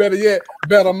 and better yet,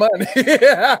 better money.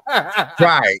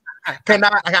 Right. I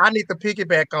need to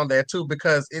piggyback on that too,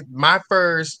 because my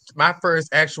first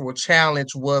actual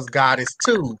challenge was Goddess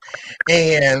 2,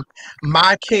 and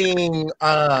my king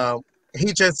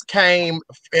he just came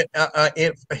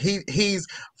he's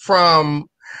from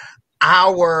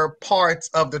our parts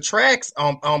of the tracks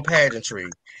on pageantry,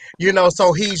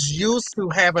 so he's used to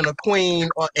having a queen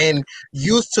and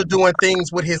used to doing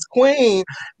things with his queen.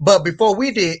 But before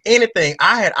we did anything,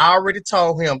 I had already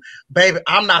told him, baby,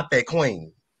 I'm not that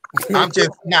queen. I'm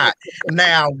just not.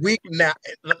 Now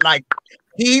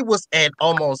he was at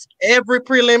almost every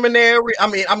preliminary. I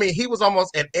mean, he was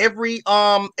almost at every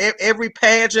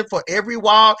pageant for every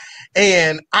walk,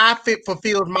 and I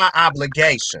fulfilled my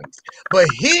obligations. But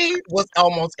he was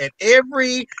almost at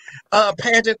every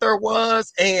pageant there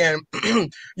was, and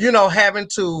having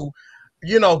to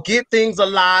get things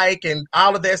alike and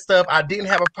all of that stuff. I didn't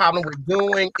have a problem with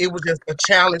doing. It was just a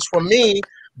challenge for me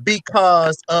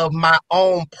because of my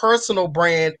own personal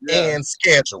brand and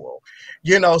schedule.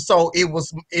 So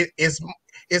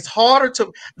it's harder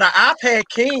to. Now I've had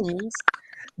kings,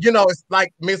 you know, it's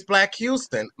like Miss Black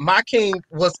Houston. My king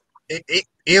was it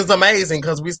is amazing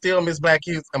because we still Miss Black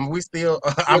Houston. We still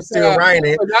I'm still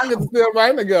reigning. Y'all get to still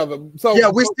reign together. So yeah,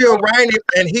 we still reigning,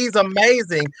 and he's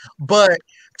amazing. But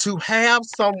to have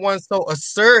someone so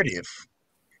assertive,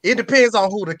 it depends on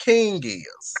who the king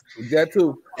is. That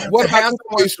too. What about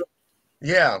Tamisha?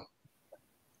 Yeah.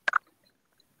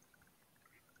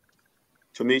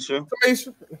 Tamisha.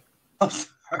 I'm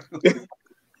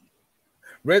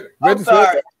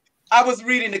sorry. I was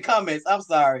reading the comments. I'm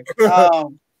sorry.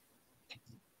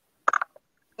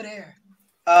 There.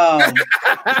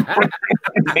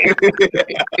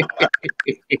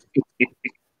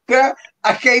 Girl,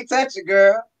 I can't touch it,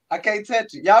 girl. I can't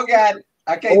touch it. Y'all got it.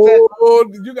 I can't touch it. Oh,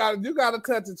 you gotta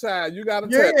touch it, child. You gotta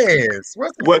touch it.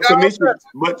 But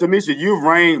Tamisha, you've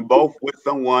reigned both with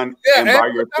someone and by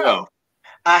yourself.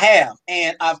 I have,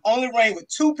 and I've only reigned with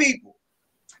two people.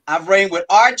 I've reigned with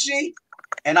Archie,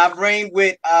 and I've reigned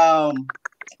with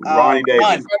Ronnie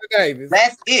Davis.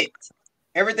 That's it.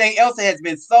 Everything else has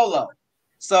been solo.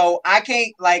 So I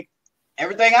can't, like,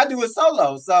 everything I do is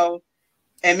solo. So,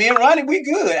 and me and Ronnie, we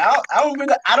good. I don't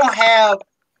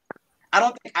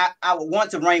think I would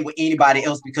want to reign with anybody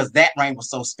else because that reign was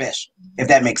so special, if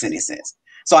that makes any sense.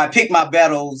 So I pick my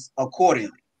battles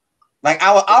accordingly. Like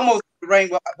I would almost reign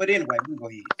with, but anyway, we go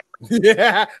ahead.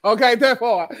 Yeah. Okay, that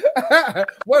far.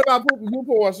 What about you,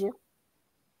 Porsche?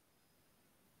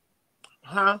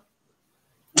 Huh?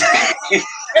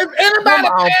 If anybody come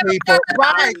on, people.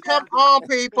 Right, come on,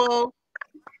 people.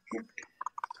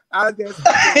 I guess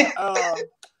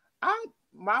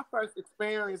my first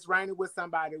experience reigning with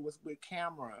somebody was with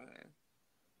Cameron.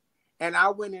 And I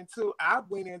went into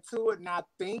it not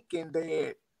thinking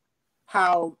that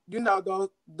how, you know,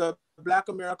 the Black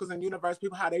Americans and universe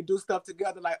people, how they do stuff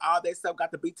together, like all their stuff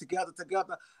got to be together.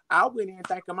 I went in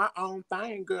thinking my own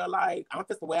thing, girl, like I'm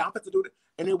just the way I'm supposed to do it.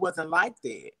 And it wasn't like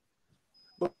that.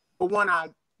 But when I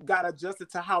got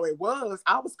adjusted to how it was,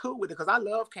 I was cool with it because I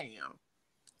love Cam.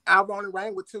 I've only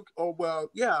reigned with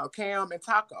Cam and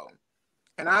Taco.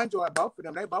 And I enjoyed both of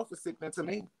them. They both were sickening to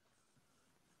me.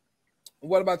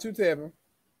 What about you, Tevin?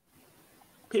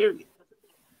 Period.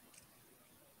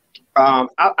 I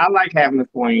like having a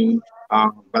queen,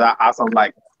 but I also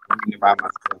like reigning by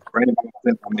myself. Reigning by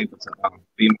myself, I'm able to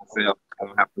be myself. I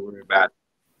don't have to worry about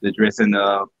the dressing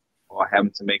up or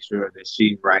having to make sure that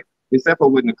she's right. Except for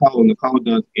with Nicole. Nicole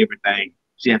does everything.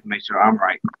 She has to make sure I'm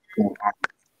right. So,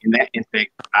 in that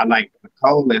aspect, I like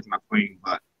Nicole as my queen,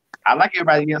 but I like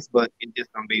everybody else, but it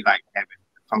just don't be like having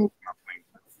Nicole as my queen.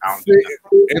 I don't do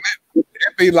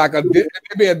it'd be like it'd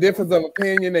be a difference of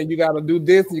opinion, and you got to do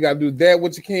this, and you got to do that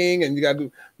with your king, and you got to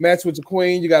do match with your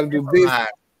queen. You got to do this.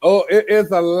 Oh,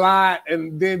 it's a lot,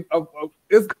 and then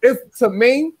it's to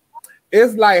me,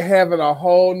 it's like having a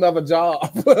whole nother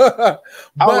job.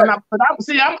 I'm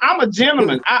a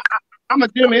gentleman. I'm a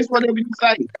gentleman. It's whatever you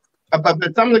say. But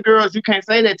some of the girls you can't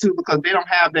say that to because they don't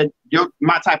have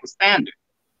my type of standard.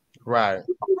 Right.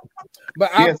 But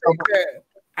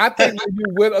I think that you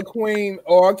with a queen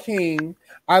or a king,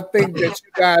 I think that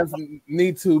you guys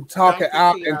need to talk it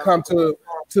out and come to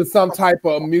some type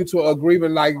of mutual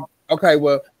agreement. Like, okay,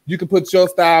 well, you can put your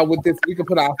style with this. We can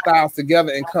put our styles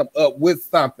together and come up with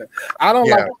something. I don't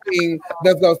like a king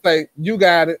that's gonna say, "You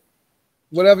got it,"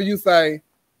 whatever you say.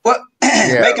 Well,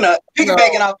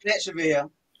 piggybacking off that, Chevelle,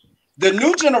 the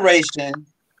new generation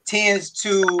tends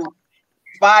to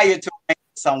aspire to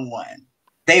someone.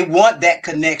 They want that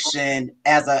connection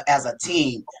as a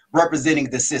team representing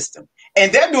the system.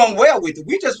 And they're doing well with it.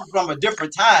 We just from a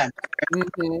different time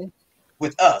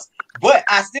with us. But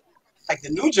I still like the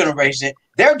new generation,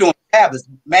 they're doing fabulous.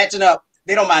 Matching up.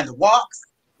 They don't mind the walks.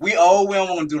 We don't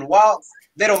want to do the walks.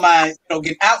 They don't mind,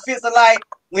 getting outfits alike.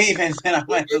 We even so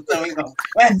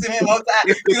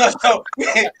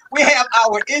we have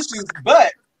our issues,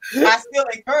 but I still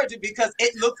encourage it because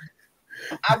it looks.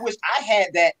 I wish I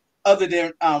had that other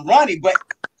than Ronnie, but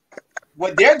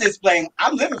what they're displaying,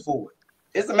 I'm living for it.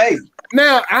 It's amazing.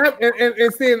 Now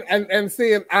seeing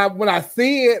when I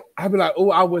see it, I be like,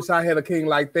 oh, I wish I had a king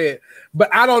like that.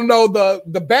 But I don't know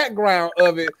the background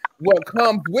of it, what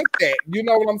comes with that. You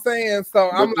know what I'm saying? So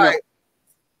I'm like,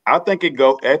 I think it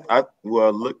look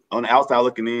on the outside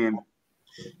looking in.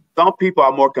 Some people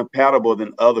are more compatible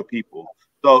than other people.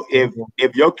 So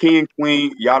if your king and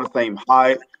queen, y'all the same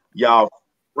height, y'all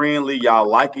friendly, y'all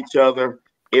like each other,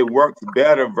 it works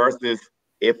better versus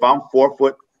if I'm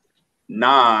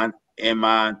 4'9" and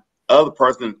my other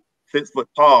person 6 foot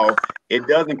tall, it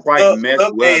doesn't quite mesh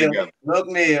well together. Look,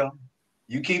 Neil,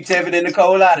 you keep Tevin and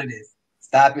Nicole out of this.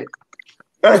 Stop it.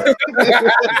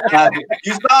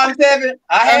 You saw him, Tevin?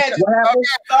 I had you.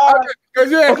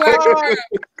 Because you had Clark.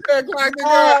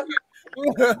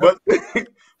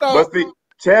 But see,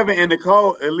 Tevin and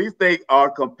Nicole, at least they are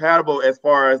compatible as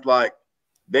far as like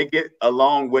they get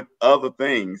along with other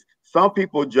things. Some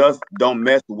people just don't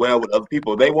mess well with other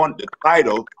people. They want the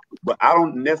title, but I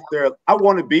don't necessarily. I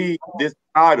want to be this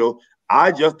title.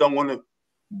 I just don't want to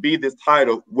be this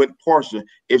title with Porsche.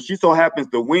 If she so happens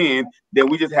to win, then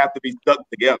we just have to be stuck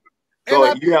together. So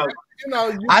I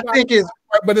think it's,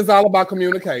 but it's all about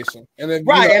communication, and if,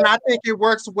 right. And I think it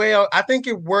works well. I think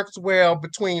it works well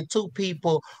between two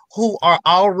people who are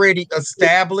already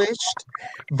established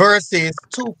versus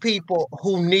two people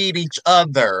who need each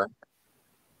other.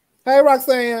 Hey,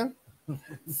 Roxanne.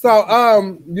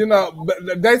 So,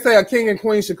 they say a king and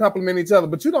queen should complement each other,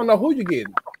 but you don't know who you're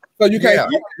getting. So you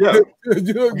can't. So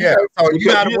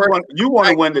you want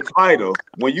to win the title.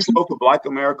 When you go to Black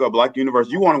America or Black Universe,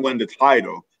 you want to win the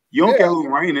title. You don't care who's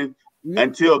reigning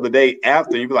until the day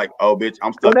after. You be like, "Oh, bitch,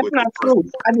 I'm stuck with." That's not true.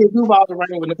 I did Duval to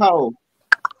reign with Nicole.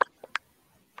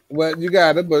 Well, you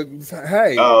got it, but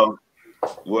hey.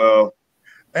 Well.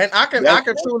 And I can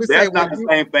truly say that's not the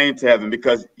same thing, Tevin,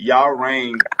 because y'all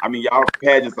reign. I mean, y'all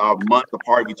pageants are months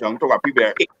apart of each other. I'm talking about people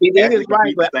that it is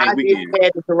right, but I did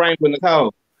pageant to reign with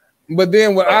Nicole. But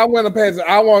then when I win a pageant,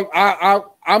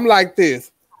 I'm like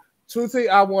this. Truthfully,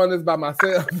 I won this by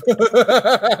myself.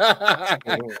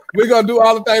 We're gonna do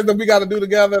all the things that we got to do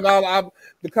together and all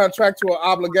the contractual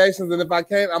obligations. And if I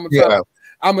can't, I'm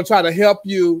gonna try to help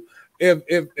you.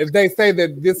 If they say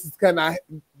that this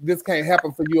can't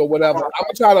happen for you or whatever, I'm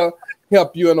gonna try to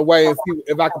help you in a way and see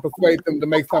if I can persuade them to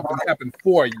make something happen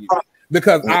for you,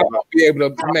 because I won't be able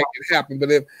to make it happen.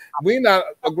 But if we're not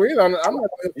agreeing on it, I'm not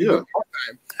gonna do the thing.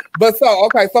 But so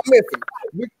listen,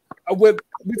 we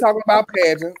talking about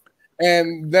pageants,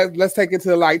 and let's take it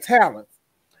to like talent.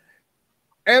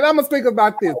 And I'm gonna speak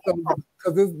about this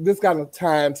because this got to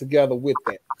tie in together with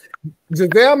that.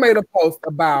 Giselle made a post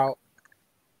about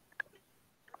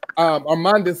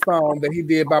Armando's song that he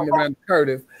did by Miranda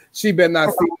Curtis. She better not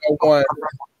see no one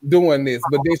doing this,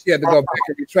 but then she had to go back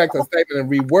and retract her statement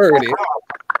and reword it.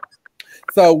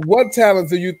 So what talents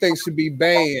do you think should be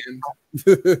banned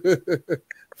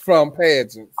from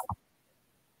pageants?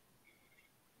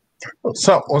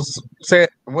 So say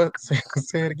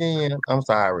it again. I'm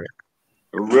sorry.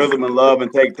 Rhythm and Love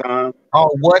and Take Time.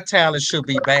 Oh, what talent should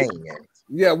be banned?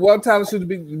 Yeah, what talent should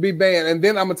be banned? And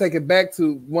then I'm gonna take it back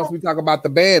to once we talk about the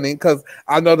banning, because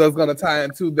I know that's gonna tie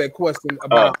into that question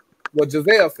about what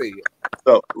Giselle said.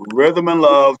 So Rhythm and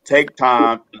Love, Take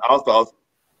Time, and also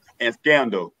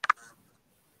Scandal.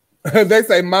 They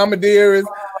say Mama Dearest.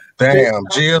 Damn,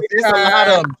 Jill. It's a lot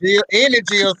of them.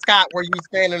 Jill Scott, where you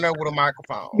standing there with a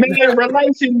microphone. Man,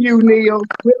 relation you, Neil.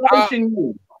 Relation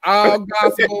you. All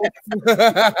gospel.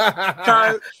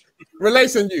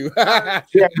 Relation you. Yeah,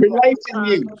 relation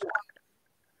you.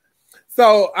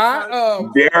 So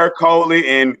Derek Coley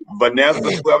and Vanessa,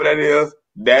 whoever that is,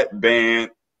 that band.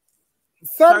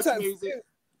 Sometimes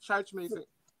church music.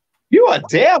 You a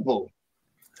devil.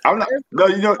 I'm not. No,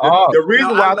 the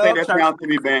reason why I say that sounds to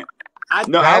me band. I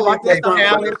like that song.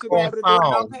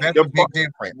 That's a big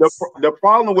difference. The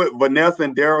problem with Vanessa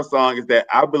and Daryl's song is that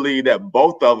I believe that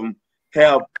both of them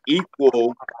have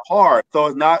equal parts, so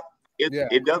it's not.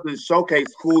 It doesn't showcase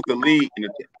who's the lead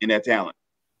in that talent.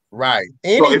 Right.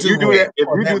 So if you do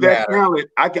that talent,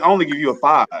 I can only give you a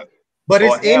 5. But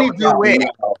it's any duet.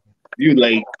 You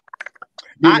late.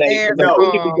 You know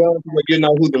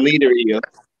who the leader is. You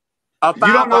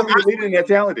don't know who the leader in that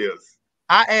talent is.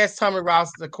 I asked Tommy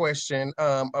Ross the question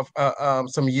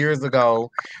some years ago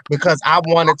because I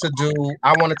wanted to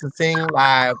sing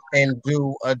live and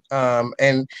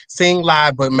sing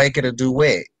live, but make it a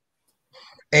duet.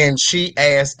 And she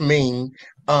asked me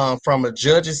from a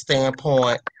judge's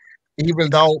standpoint, even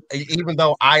though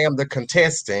I am the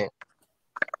contestant,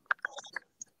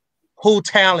 who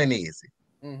talent is it?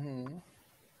 Mm-hmm.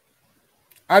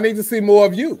 I need to see more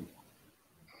of you.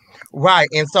 Right.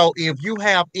 And so if you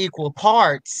have equal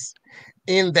parts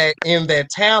in that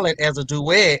talent as a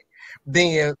duet,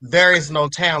 then there is no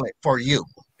talent for you.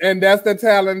 And that's the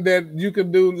talent that you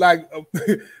can do. Like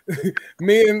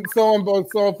me and so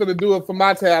finna do it for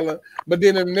my talent, but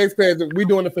then in the next page we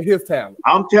doing it for his talent.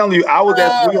 I'm telling you, I was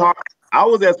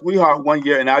at Sweetheart one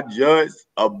year, and I judged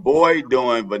a boy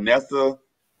doing Vanessa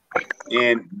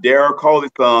and Derek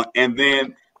Coley's song, and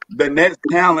then the next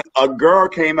talent, a girl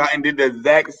came out and did the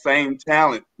exact same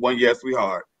talent one year at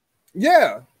Sweetheart.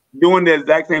 Yeah, doing the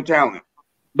exact same talent.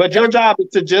 But your job is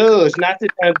to judge, not to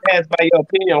pass by your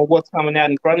opinion on what's coming out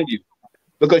in front of you.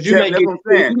 Because you may get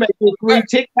 3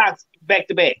 TikToks back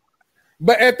to back.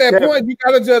 But at that point, you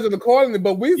gotta judge it accordingly.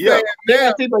 But we say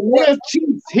now, but Will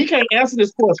cheats. He can't answer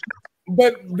this question.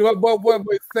 But what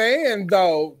we're saying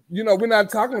though, you know, we're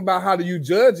not talking about how do you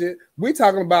judge it. We're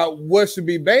talking about what should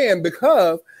be banned,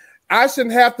 because I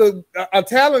shouldn't have to. A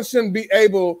talent shouldn't be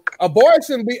able. A boy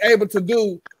shouldn't be able to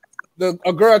do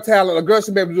a girl talent. A girl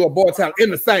should be able to do a boy talent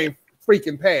in the same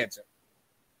freaking pageant.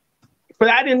 But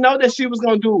I didn't know that she was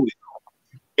gonna do it.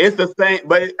 It's the same,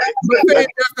 but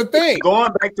that's the thing.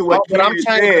 Going back to what Kennedy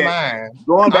said.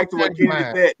 Going back to what Kennedy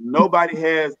said. Nobody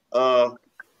has a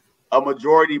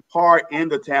majority part in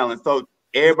the talent, so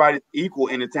everybody's equal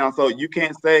in the talent. So you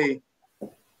can't say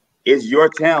it's your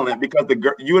talent because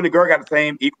you and the girl got the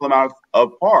same equal amount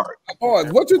of part.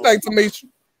 What you think, Tamisha?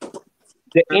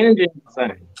 The energy is the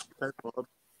same.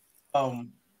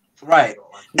 Right.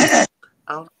 This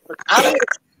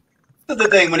is the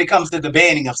thing when it comes to the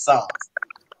banning of songs.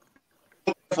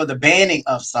 For the banning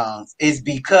of songs is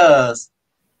because,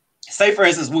 say for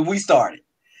instance, when we started,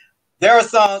 there are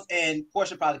songs, and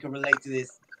Porsche probably can relate to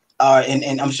this,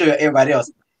 and I'm sure everybody else.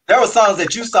 There were songs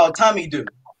that you saw Tommy do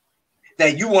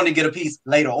that you want to get a piece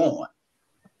later on.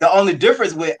 The only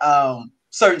difference with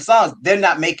certain songs, they're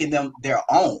not making them their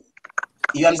own.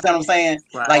 You understand what I'm saying?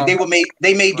 Right. Like they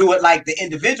may do it like the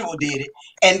individual did it,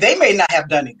 and they may not have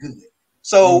done it good.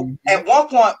 So at one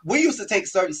point, we used to take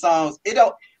certain songs.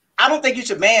 I don't think you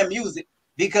should ban music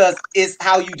because it's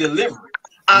how you deliver it.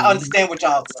 I understand what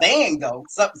y'all saying though.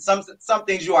 Some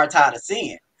things you are tired of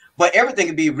seeing, but everything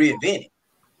can be reinvented.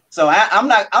 So I'm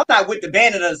not with the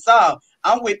banning of the song.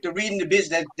 I'm with the reading the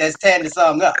bitch that's tearing the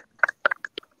song up.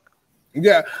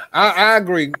 Yeah, I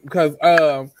agree, because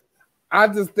I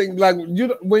just think like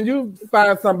when you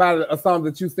find a song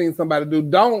that you've seen somebody do,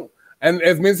 don't, and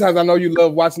as many times I know you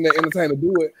love watching that entertainer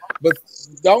do it, but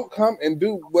don't come and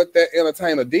do what that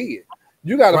entertainer did.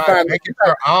 You got to make it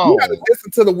your own. You got to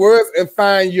listen to the words and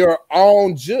find your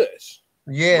own judge.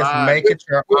 Yes, make it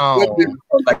your own. With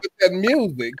that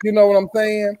music, you know what I'm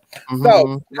saying?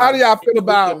 So, how do y'all feel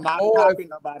about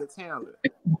nobody's talent?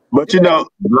 But you know,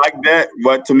 like that,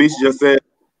 what Tamisha just said,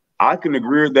 I can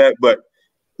agree with that. But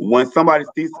when somebody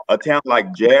sees a talent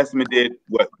like Jasmine did,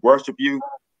 Worship You,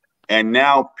 and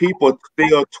now people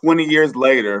still 20 years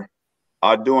later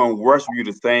are doing Worship You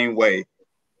the same way,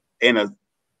 in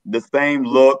the same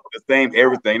look, the same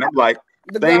everything. I'm like,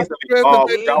 things that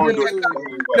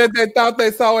they thought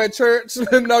they saw at church.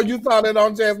 No, you saw that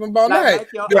on Jasmine Bonet.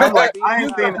 I'm like, I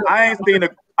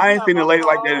ain't seen a lady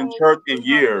like that in church in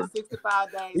years.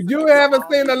 You haven't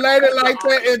seen a lady like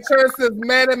that in church since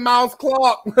Manny Mouse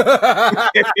Clark.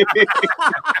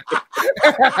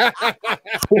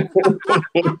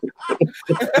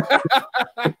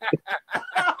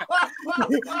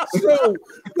 So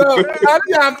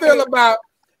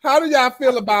how do y'all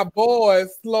feel about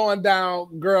boys slowing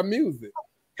down girl music?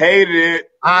 Hated it.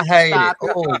 I hate it.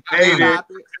 Oh, hate it.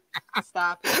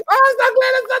 Stop it. Oh, so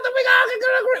glad it's something we all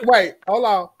can agree. Wait, hold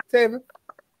on, Tevin.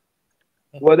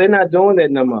 Well, they're not doing that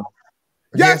no more.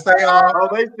 Yes, they are. Oh,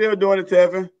 they still doing it,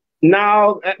 Tevin.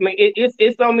 No, I mean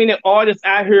it's so many artists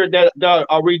out here that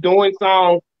are redoing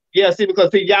songs. Yeah, see,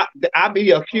 because y'all, I be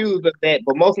accused of that,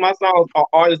 but most of my songs are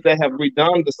artists that have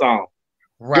redone the song.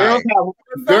 Right.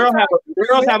 Girls have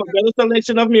a better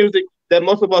selection of music that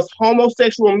most of us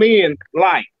homosexual men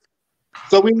like.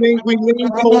 So we lean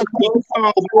towards those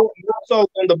songs more so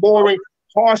than the boring,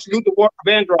 harsh Luther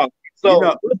Vandross. So you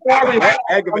know,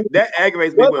 that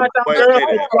aggravates me. What about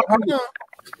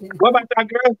that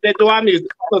girls that do our music?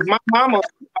 Because my mama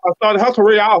started her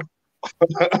career off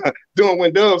doing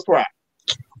When Doves Cry.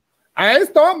 I ain't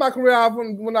started my career off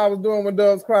when I was doing When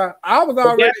Doves Cry. I was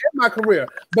already in my career.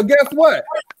 But guess what?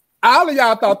 All of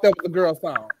y'all thought that was a girl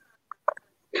song.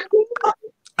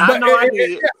 I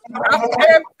did.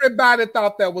 Everybody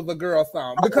thought that was a girl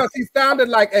song because he sounded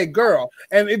like a girl,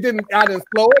 and I didn't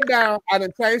slow it down. I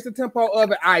didn't change the tempo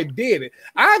of it. I did it.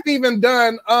 I've even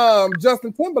done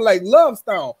Justin Timberlake Love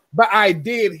Stone, but I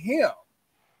did him,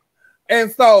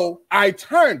 and so I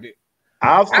turned it.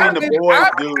 I've seen the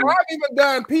boys do. I've even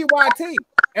done PYT,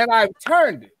 and I've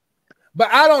turned it,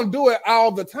 but I don't do it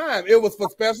all the time. It was for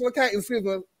special occasions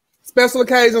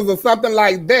or something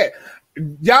like that.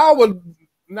 Y'all would.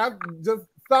 Not just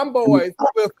some boys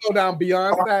will slow down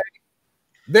Beyonce.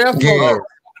 They'll slow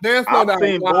down. I've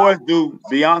seen boys do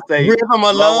Beyonce. Rhythm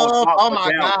of Love. Oh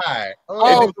my God.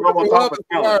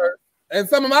 And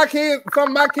some of my kids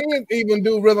even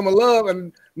do Rhythm of Love,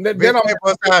 and they don't.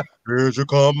 Did you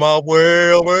come my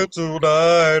way over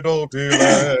tonight? Don't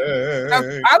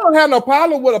delay. I don't have no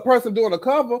problem with a person doing a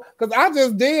cover because I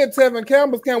just did Tevin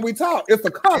Campbell's "Can We Talk." It's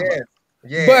a cover,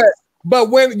 yes. But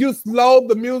But when you slow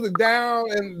the music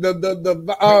down and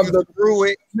the through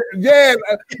it, yeah,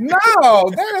 no,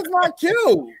 that is not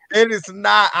cute. It is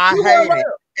not. I hate it,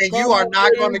 and you are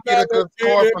not going to get a good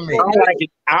score from me. I don't like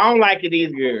it. I don't like it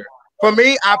either. For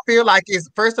me, I feel like it's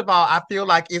first of all, I feel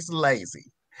like it's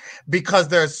lazy because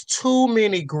there's too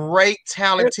many great,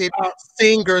 talented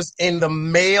singers in the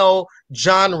male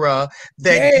genre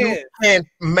that you can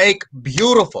make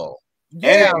beautiful. And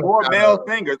it's more male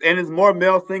singers, and it's more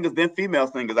male singers than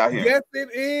female singers out here. Yes, it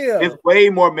is. It's way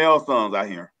more male songs out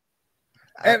here.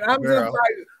 And I'm just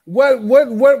like,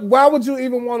 why would you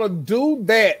even want to do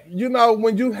that? You know,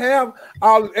 when you have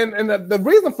all, and the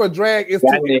reason for drag is to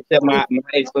accept my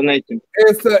explanation.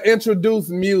 Is to introduce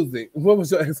music. What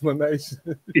was your explanation?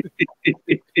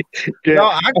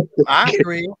 No, I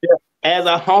agree. As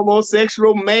a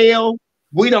homosexual male,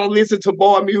 we don't listen to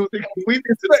boy music. We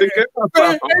listen to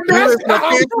girl music.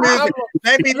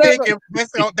 They be thinking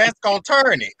that's gonna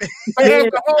turn it. But as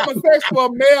a homosexual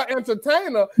male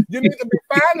entertainer, you need to be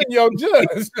finding your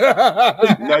judge.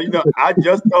 No, you know, I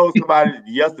just told somebody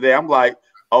yesterday. I'm like,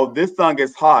 oh, this song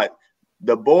is hot.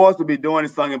 The boys will be doing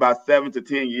this song in about 7 to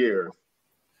 10 years.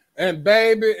 And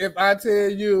baby, if I tell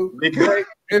you,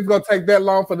 it's gonna take that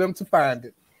long for them to find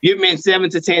it. You mean 7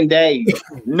 to 10 days?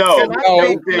 No.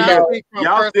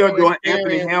 Y'all still doing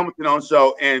Anthony Hamilton on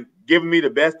show and giving me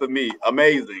the best of me.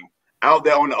 Amazing. Out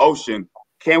there on the ocean.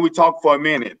 Can we talk for a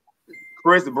minute?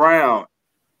 Chris Brown.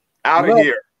 Out of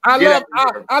here. I love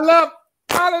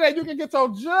all of that. You can get your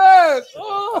judge.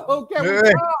 Oh, can we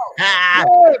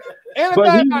talk?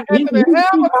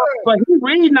 But he's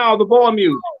reading all the boy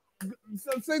music.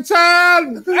 See,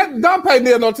 child, don't pay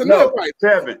me no attention. No,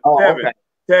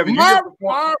 Tevin,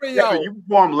 you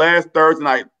performed last Thursday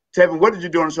night. Tevin, what did you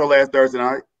do on the show last Thursday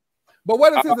night? But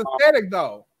what is his aesthetic,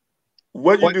 though?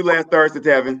 What did you do last Thursday,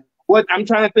 Tevin? What I'm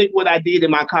trying to think what I did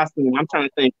in my costume. I'm trying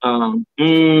to think.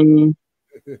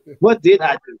 What did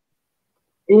I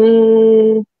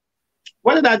do?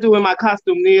 What did I do in my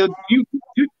costume, Neil? You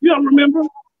don't remember?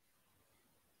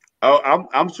 Oh,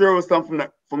 I'm sure it was something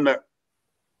from the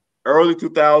early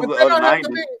 2000s or the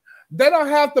 90s. They don't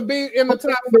have to be in the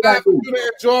top 5 for you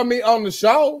to enjoy me on the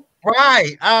show.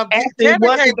 Right. It can't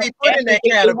be put in that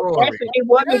category. It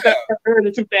wasn't the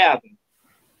early 2000s.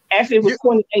 Actually, it was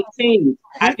 2018. You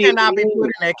cannot be put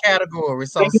in that category,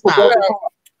 so stop.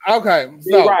 Okay.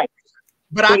 So, right.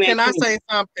 But can I say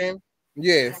something?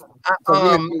 Yes.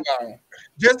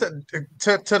 Just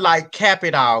to like cap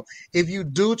it out, if you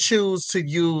do choose to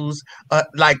use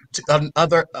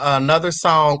another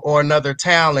song or another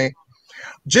talent,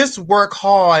 just work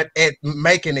hard at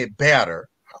making it better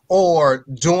or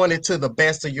doing it to the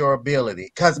best of your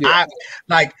ability. Because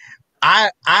I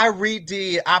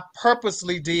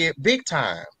purposely did Big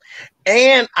Time.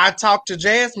 And I talked to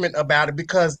Jasmine about it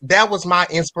because that was my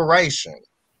inspiration.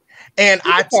 And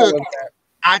I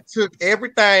took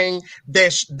everything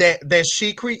that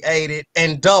she created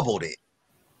and doubled it.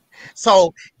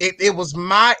 So it was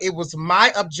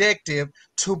my objective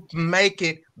to make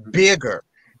it bigger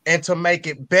and to make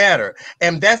it better.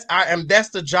 And that's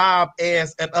the job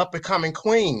as an up and coming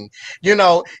queen. You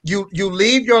know, you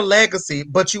leave your legacy,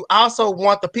 but you also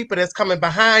want the people that's coming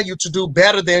behind you to do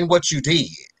better than what you did.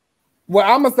 Well,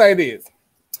 I'm gonna say this.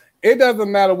 It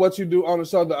doesn't matter what you do on the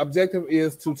show. The objective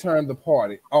is to turn the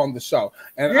party on the show.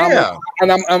 And I'm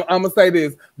gonna say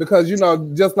this because, you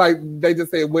know, just like they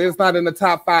just said, well, it's not in the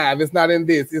top 5. It's not in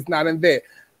this. It's not in that.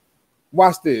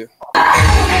 Watch this.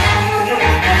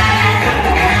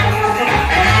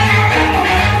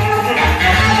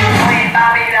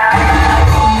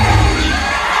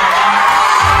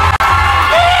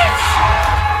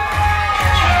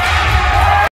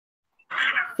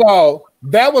 So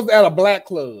that was at a black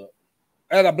club,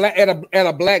 at a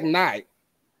black night,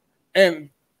 and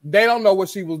they don't know what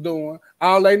she was doing.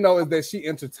 All they know is that she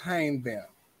entertained them.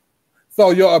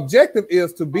 So your objective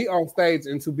is to be on stage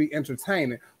and to be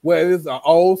entertaining, whether it's an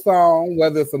old song,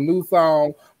 whether it's a new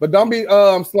song, but don't be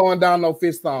slowing down no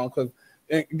Fish song because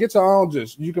get your own.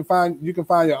 Just you can find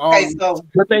your own. Okay, so,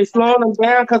 but they slowing them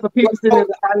down because the people sitting in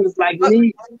the audience like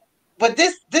me. But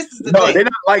this is the thing. They're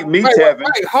not like me, Tevin.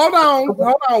 Wait, hold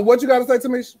on. What you got to say,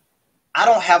 Tamisha? I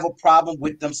don't have a problem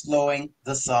with them slowing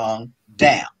the song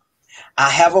down. I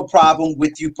have a problem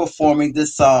with you performing the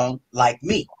song like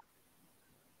me.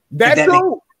 That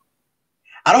too.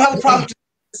 I don't have a problem with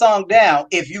the song down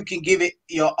if you can give it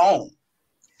your own.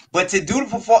 But to do the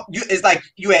perform, it's like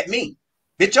you at me.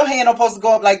 Bitch, your hand don't supposed to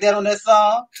go up like that on that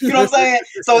song. You know what I'm saying?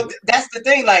 So that's the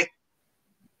thing. Like,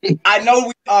 I know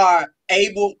we are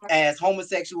able as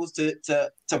homosexuals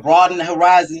to broaden the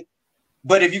horizon,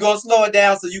 but if you're gonna slow it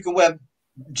down so you can wear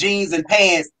jeans and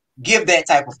pants, give that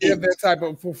type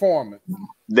of performance.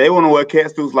 They want to wear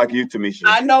cat suits like you, Tamisha.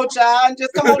 I know, child.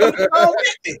 Just come on with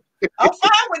me. I'm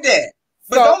fine with that.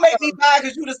 But don't make me buy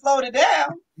because you just slowed it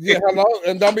down. Yeah, hello,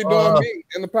 and don't be doing me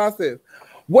in the process.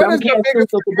 What is your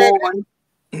biggest regret?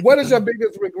 What is your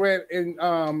biggest regret in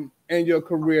your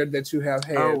career that you have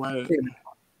had? Oh, wait.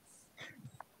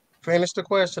 Finish the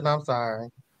question. I'm sorry.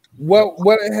 What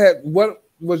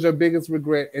was your biggest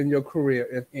regret in your career,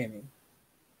 if any?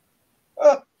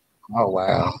 Oh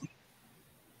wow.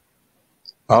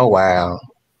 Oh wow.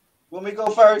 Want me to go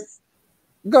first?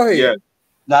 Go ahead. Yeah.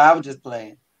 No, I was just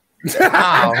playing. Oh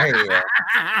hell.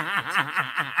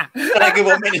 I give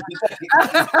a minute to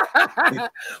think.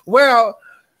 Well,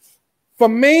 for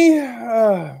me,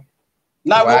 I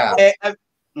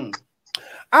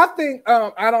think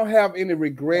I don't have any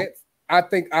regrets. I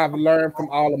think I've learned from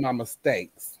all of my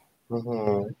mistakes.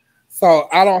 Mm-hmm. So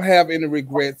I don't have any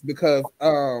regrets because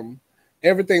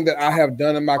everything that I have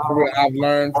done in my career, I've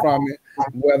learned from it,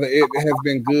 whether it has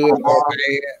been good or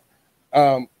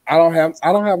bad. I don't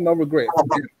have no regrets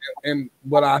in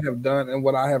what I have done and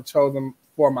what I have chosen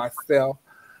for myself.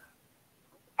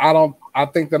 I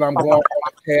think that I'm going on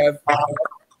a path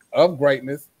of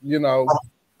greatness, you know,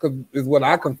 because it's what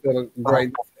I consider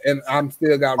greatness, and I'm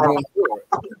still got room for it.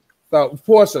 So,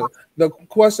 Porsche, the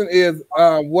question is,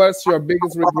 what's your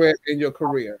biggest regret in your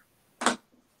career?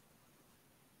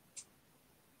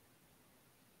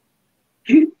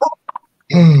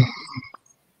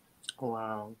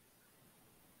 Wow.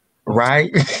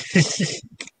 Right?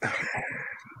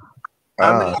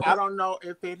 I mean, I don't know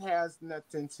if it has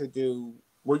nothing to do.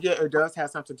 Well, yeah, it does have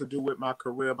something to do with my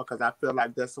career because I feel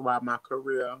like that's why my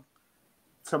career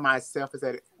to myself is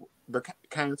that it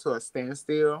came to a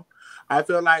standstill. I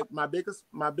feel like my biggest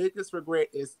regret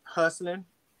is hustling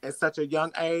at such a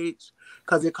young age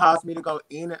because it caused me to go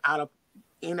in and out of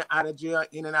jail,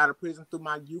 in and out of prison through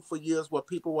my youthful years where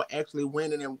people were actually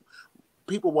winning and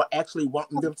people were actually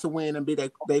wanting them to win and be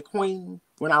their queen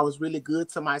when I was really good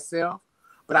to myself.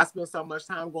 But I spent so much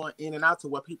time going in and out to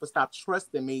where people stopped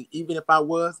trusting me. Even if I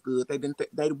was good,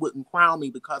 they wouldn't crown me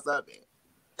because of it.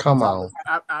 Come on.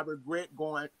 I regret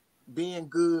being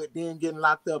good, then getting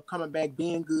locked up, coming back,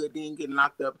 being good, then getting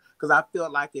locked up because I feel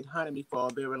like it hunted me for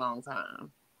a very long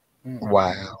time.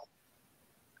 Wow.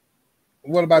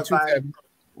 What about you, Tevin?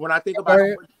 When I think about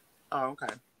okay.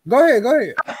 Go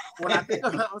ahead. When I think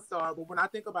about, I'm sorry, but when I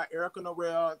think about Erica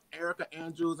Noel, Erica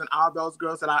Andrews, and all those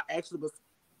girls that I actually was,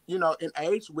 you know, in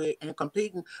age with and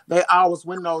competing, they always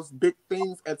win those big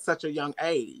things at such a young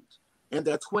age in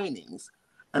their 20s.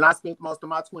 And I spent most of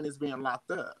my 20s being locked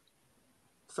up.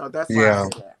 So that's why I say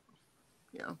that.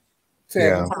 Yeah.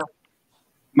 Yeah.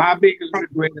 My biggest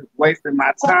regret is wasting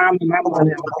my time and my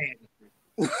money on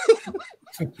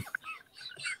the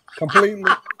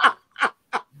completely.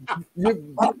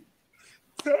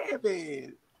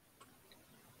 Tevin.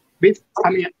 Bitch, I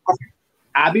mean,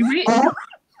 I'll be rich.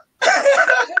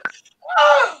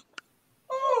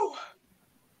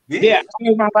 Yeah, I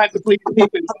use my life to please people.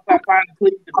 And once I find to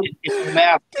please the bitch, it don't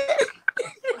matter.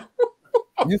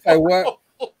 You say what?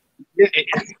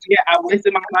 Yeah, I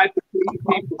wasted my life to please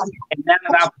people, and now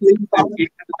that I please them,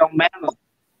 it don't matter.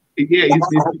 Yeah,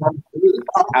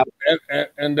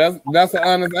 and that's an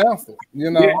honest answer,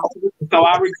 you know. Yeah, so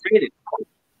I regret it.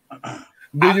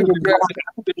 Do you regret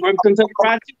it?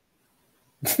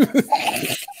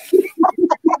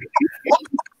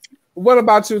 What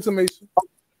about you, Tamisha?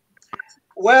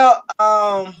 Well,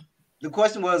 the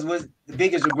question was the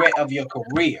biggest regret of your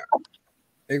career?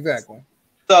 Exactly.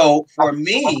 So for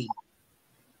me,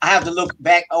 I have to look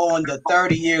back on the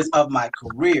 30 years of my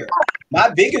career. My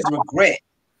biggest regret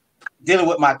dealing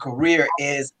with my career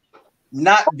is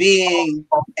not being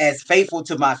as faithful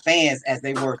to my fans as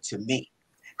they were to me.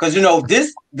 Because, you know,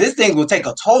 this thing will take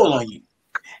a toll on you.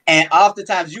 And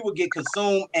oftentimes you will get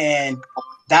consumed and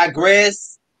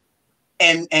digress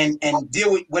and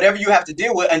deal with whatever you have to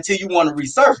deal with until you want to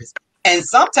resurface. And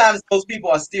sometimes those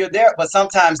people are still there, but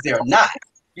sometimes they're not.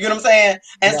 You know what I'm saying?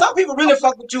 And some people really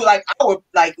fuck with you. Like, I would,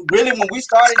 like, really, when we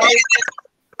started this,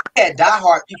 we had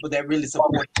diehard people that really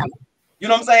support you. You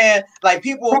know what I'm saying? Like,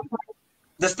 people,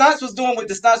 the stunts was doing what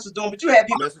the stunts was doing, but you had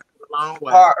people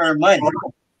hard-earned money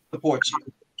support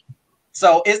you.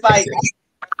 So it's like,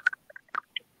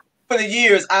 for the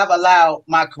years, I've allowed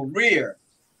my career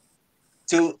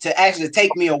to actually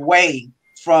take me away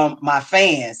from my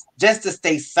fans just to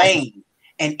stay sane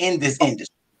and in this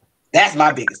industry. That's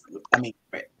my biggest,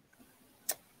 regret.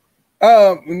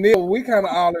 Neil, we kind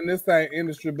of all in this same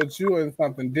industry, but you in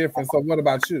something different. So what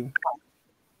about you?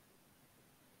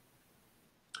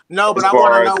 No, but I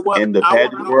want to know what in the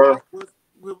pageant world.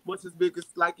 What's his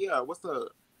biggest, like, yeah, what's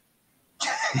up?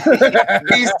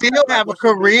 He still have a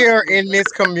career in this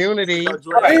community. He have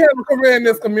a career in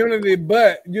this community,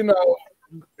 but you know,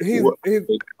 his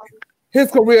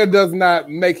career does not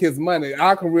make his money.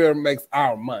 Our career makes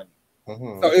our money.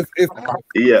 So it's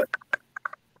yeah.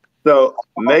 So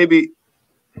maybe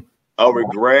a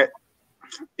regret.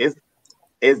 It's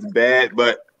bad,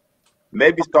 but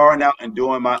maybe starting out and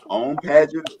doing my own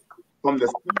pageant from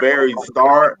the very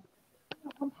start,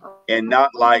 and not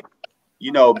like,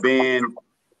 you know, being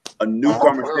a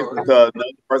newcomer to another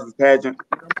person's pageant,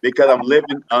 because I'm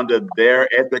living under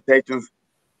their expectations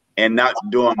and not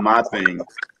doing my thing,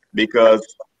 because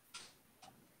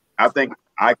I think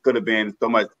I could have been so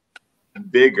much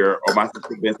bigger, or my sister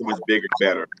could have been so much bigger,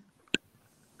 better,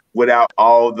 without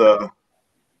all the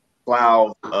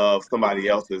clouds of somebody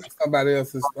else's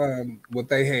what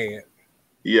they had.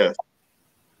 Yes.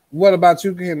 What about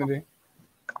you, Kennedy?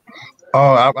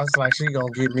 Oh, I was like, she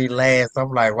gonna get me last.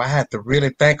 I'm like, well, I have to really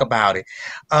think about it.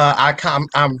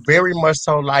 I'm very much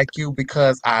so like you,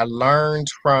 because I learned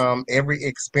from every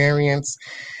experience.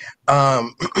 But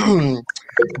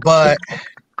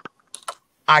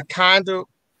I kind of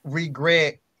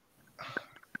regret.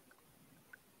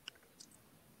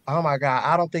 Oh my God,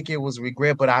 I don't think it was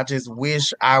regret, but I just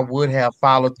wish I would have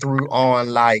followed through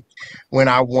on, like, when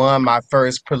I won my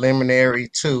first preliminary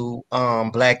to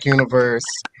Black Universe.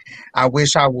 I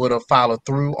wish I would have followed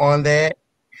through on that.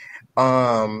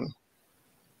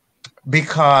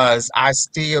 Because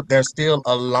there's still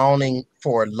a longing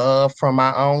for love from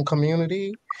my own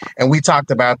community. And we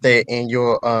talked about that in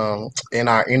in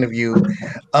our interview.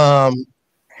 I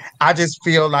just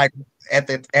feel like at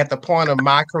the point of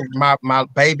my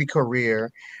baby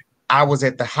career, I was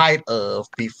at the height of,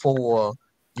 before,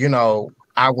 you know,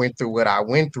 I went through what I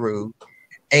went through.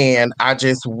 And I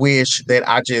just wish that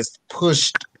I just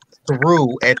pushed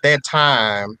through at that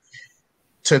time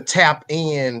to tap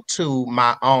into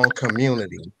my own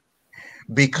community,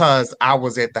 because I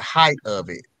was at the height of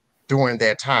it during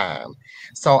that time.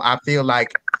 So I feel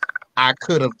like I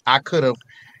could have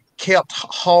kept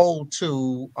hold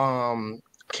to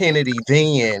Kennedy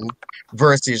then,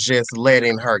 versus just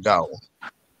letting her go.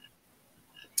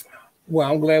 Well,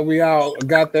 I'm glad we all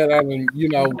got that. I mean, you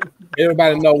know,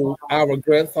 everybody know our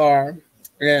regrets are,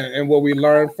 and what we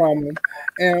learned from them.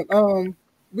 And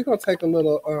we're gonna take a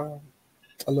little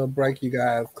break, you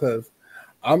guys, because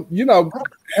you know,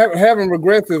 having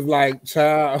regrets is like,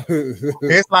 child.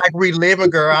 It's like reliving,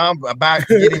 girl. I'm about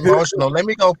to get emotional. Let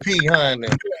me go pee, honey.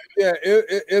 Yeah,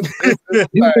 it's you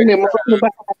like, emotional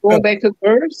about going back to the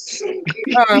verse?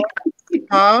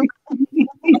 Huh?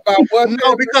 About what?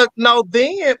 No, because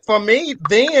then for me,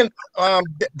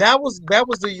 that was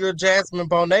the year Jasmine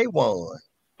Bonet won.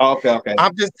 Okay.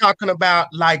 I'm just talking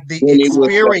about like the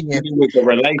experience with the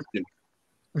relation.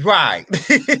 Right.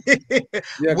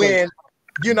 Yeah, when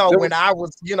when I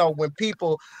was, when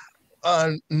people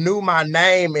knew my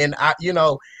name, and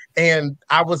and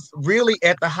I was really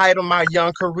at the height of my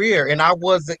young career, and I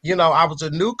wasn't, I was a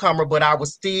newcomer, but I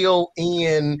was still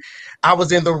in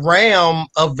the realm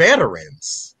of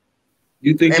veterans.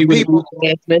 You think you would have beat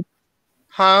Jasmine?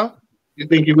 Huh? You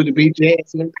think you would have beat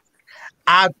Jasmine?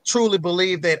 I truly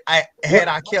believe that I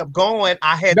kept going,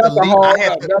 I had to leave.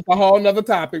 That's a whole nother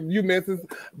topic. You misses.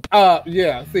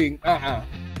 Yeah. See.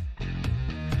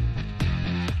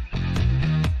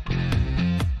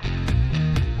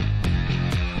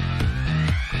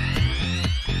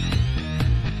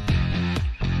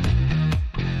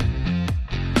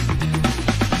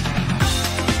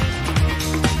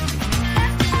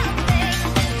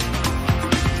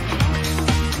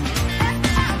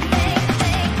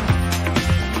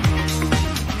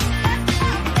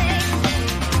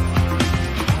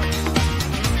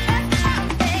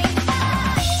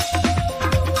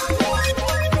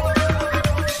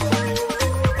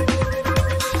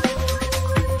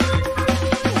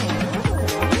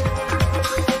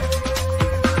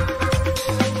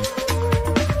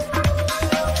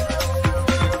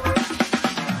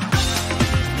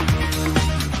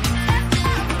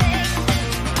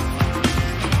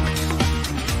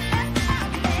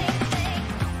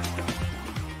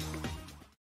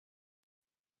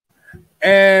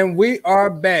 And we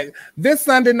are back this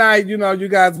Sunday night. You know, you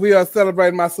guys, we are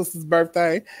celebrating my sister's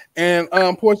birthday. And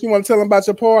Porsche, you want to tell them about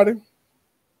your party?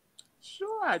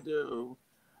 Sure, I do.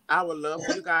 I would love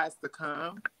for you guys to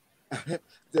come.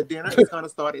 The dinner is going to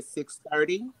start at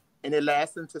 6:30, and it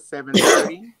lasts until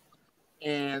 7:30.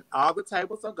 And all the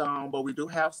tables are gone, but we do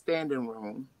have standing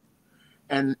room.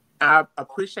 And I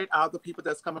appreciate all the people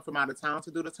that's coming from out of town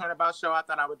to do the Turnabout show. I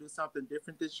thought I would do something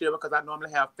different this year because I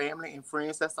normally have family and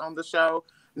friends that's on the show.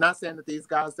 Not saying that these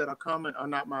guys that are coming are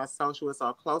not my associates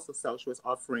or close associates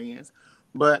or friends,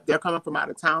 but they're coming from out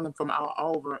of town and from all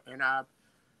over, and I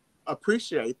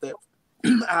appreciate that.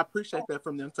 I appreciate that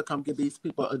from them to come give these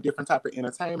people a different type of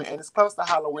entertainment. And it's close to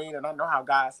Halloween, and I know how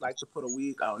guys like to put a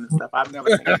wig on and stuff. I've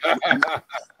never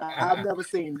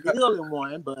seen Neil in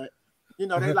one, but you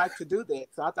know, they like to do that.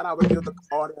 So I thought I would give the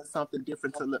audience something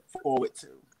different to look forward to.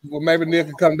 Well, maybe Neil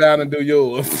can come down and do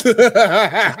yours.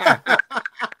 The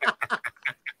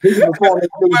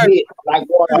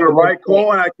right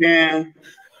corn, I can.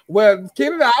 Well,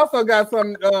 Kennedy, I also got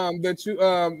something that you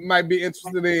might be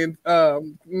interested in,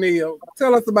 Neil.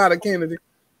 Tell us about it, Kennedy.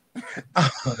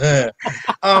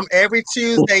 Every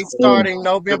Tuesday starting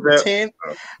November 10th,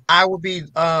 I will be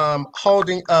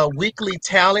holding a weekly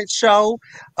talent show.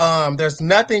 There's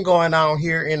nothing going on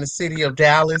here in the city of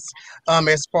Dallas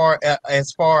as far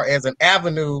as an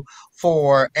avenue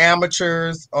for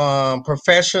amateurs,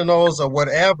 professionals, or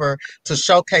whatever to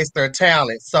showcase their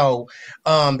talent. So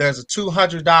there's a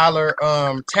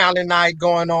 $200 talent night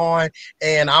going on,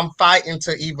 and I'm fighting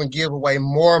to even give away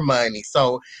more money.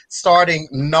 So starting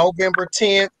November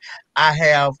 10th, I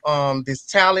have this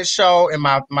talent show, and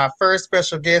my first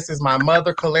special guest is my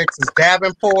mother, Collections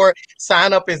Davenport.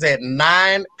 Sign up is at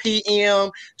 9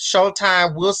 p.m.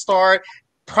 Showtime will start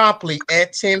promptly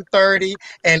at 10:30,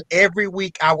 and every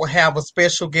week I will have a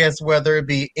special guest, whether it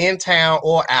be in town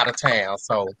or out of town.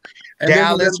 So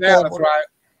Dallas, right?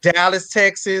 Dallas,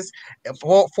 Texas,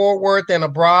 Fort Worth, and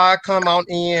abroad, come on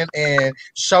in and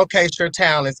showcase your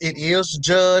talents. It is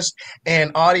judged,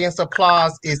 and audience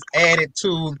applause is added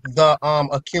to the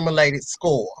accumulated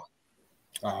score.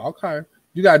 Oh, okay.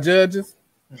 You got judges?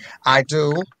 I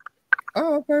do.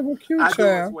 Oh, okay. Well, cute. I do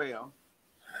as well.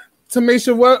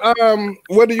 Tamisha,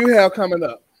 what do you have coming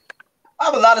up? I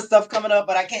have a lot of stuff coming up,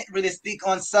 but I can't really speak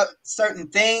on certain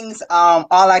things. All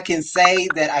I can say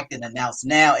that I can announce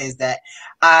now is that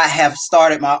I have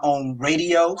started my own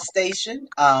radio station,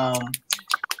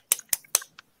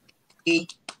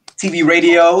 TV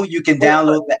radio. You can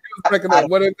download that.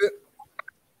 What is it?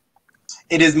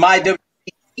 It is my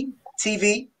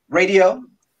TV radio.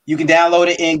 You can download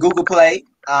it in Google Play.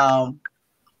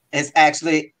 It's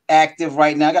actually active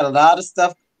right now. I got a lot of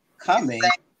stuff coming.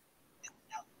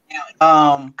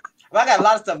 I got a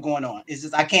lot of stuff going on. It's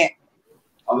just I can't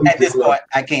at this point.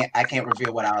 I can't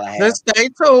reveal what all I have. Let's stay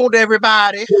tuned,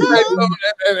 everybody.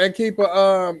 and keep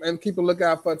a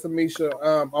lookout for Tamisha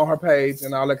on her page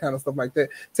and all that kind of stuff like that.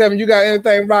 Tevin, you got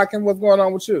anything rocking? What's going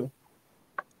on with you?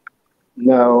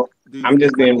 No, I'm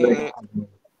just being.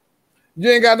 You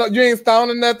ain't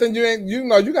stoning nothing. You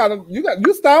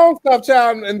stone stuff,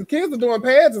 child, and the kids are doing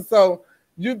pageants, so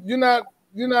you're not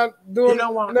doing. You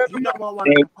don't want one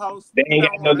to post. They ain't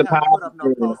got no deposit.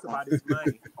 No post about his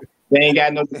money. They ain't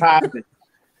got no deposit.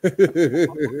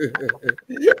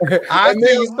 I'll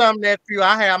tell you something, nephew.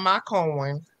 I have my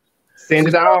coin. Send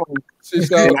it on.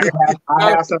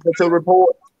 I have something to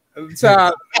report.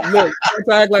 Child, look,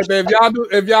 don't act like that.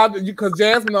 If y'all do, because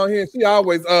Jasmine on here, she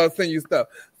always send you stuff.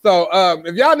 So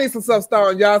if y'all need some stuff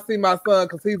starting, y'all see my son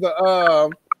because he's a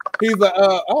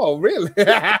oh really?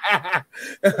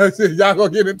 Y'all gonna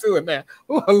get into it now.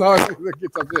 Oh Lord,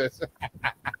 get some fish.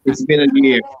 It's been a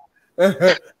year.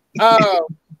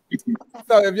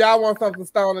 So if y'all want something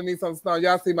stone and need something stone,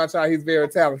 y'all see my child, he's very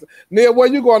talented. Neil, where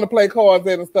you going to play cards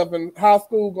at and stuff, and how's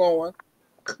school going?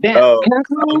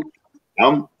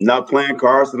 I'm not playing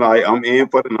cards tonight. I'm in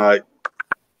for tonight.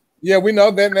 Yeah, we know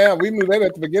that now. We knew that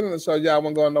at the beginning of the show. Y'all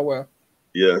wasn't going nowhere.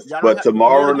 Yes, but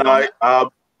tomorrow night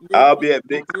I'll be at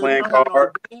Big playing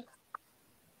cards.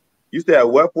 You said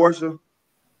what, Portia?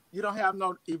 You don't have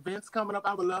no events coming up.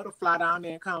 I would love to fly down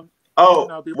there and come.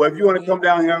 Oh, well, if you want to come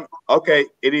down here, okay.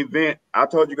 An event I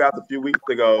told you guys a few weeks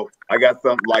ago. I got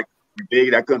something like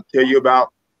big that I couldn't tell you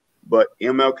about, but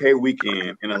MLK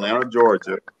weekend in Atlanta,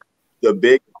 Georgia, the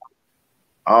big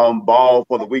ball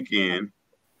for the weekend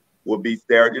will be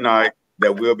Saturday night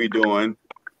that we'll be doing.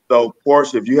 So,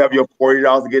 Portia, if you have your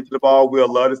 $40 to get to the ball,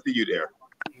 we'll love to see you there.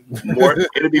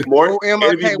 It'll be more.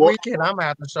 MLK weekend, I'm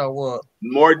out to show up.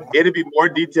 It'll be more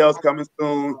details coming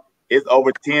soon. It's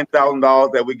over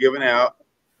 $10,000 that we're giving out,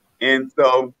 and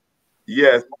so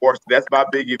yes, Portia, that's my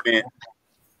big event.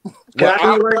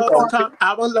 I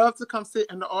would love to come sit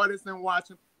in the audience and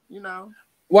watch it. You know.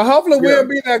 Well, hopefully we'll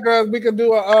be there, girls. We can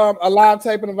do a live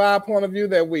tape and a live point of view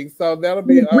that week. So that'll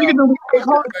be we can do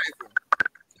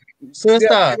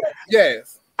sister.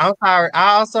 Yes. I'm sorry.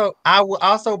 I will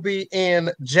also be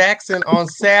in Jackson on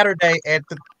Saturday at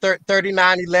the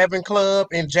 3911 Club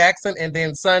in Jackson, and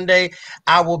then Sunday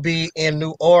I will be in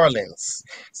New Orleans.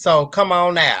 So come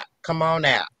on out. Come on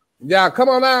out. Yeah, come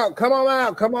on out. Come on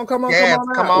out. Come on, come on, yes,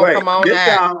 come on. Wait, come on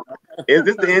out. Is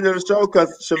this the end of the show?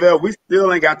 Because Chevelle, we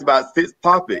still ain't got to about 6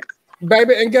 topics.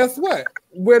 Baby, and guess what?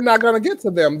 We're not going to get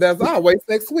to them. There's always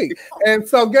next week. And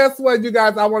so guess what, you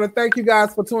guys? I want to thank you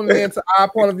guys for tuning in to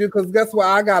Our Point of View, because guess what?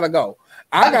 I got to go.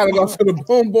 I got to go to the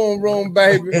boom boom room,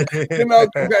 baby. You know,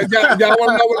 y'all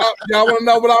want to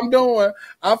know what I'm doing?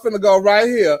 I'm finna go right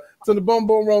here to the boom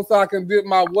boom room so I can do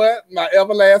my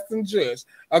everlasting judge.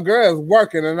 A girl is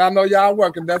working, and I know y'all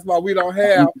working. That's why we don't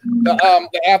have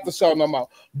the after show no more.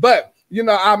 But, you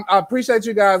know, I appreciate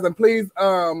you guys, and please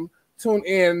tune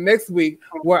in next week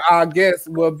where our guest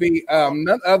will be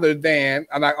none other than,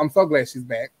 and I'm so glad she's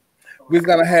back. We're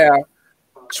gonna have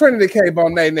Trinity K.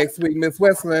 Bonet next week, Miss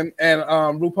Westland, and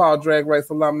RuPaul Drag Race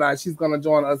alumni. She's gonna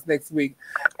join us next week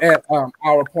at Our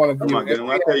Point of View. Oh my goodness,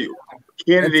 I tell you,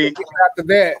 Kennedy. After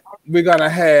that, we're gonna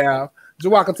have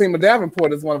Jawakatima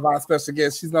Davenport is one of our special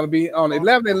guests. She's gonna be on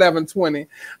 11/11/20.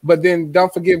 But then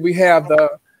don't forget we have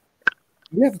to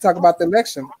talk about the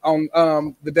election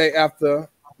on the day after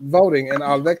voting and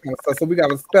all that kind of stuff. So we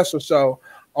got a special show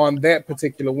on that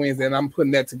particular Wednesday, and I'm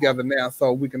putting that together now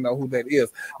so we can know who that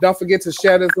is. Don't forget to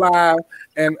share this live,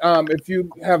 and if you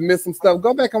have missed some stuff,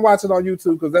 go back and watch it on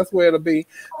YouTube, because that's where it'll be.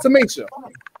 Tamisha,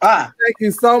 thank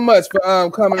you so much for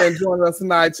coming and joining us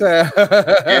tonight, child.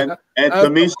 and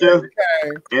Tamisha,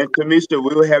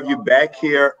 we will have you back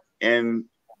here in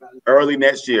early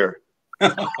next year.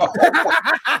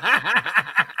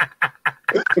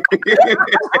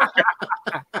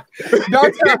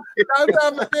 Don't forget.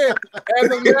 As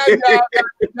of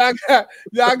now,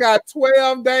 y'all got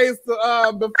 12 days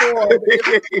to before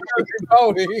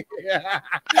voting.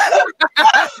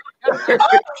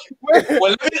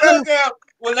 Well,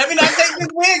 let me not take this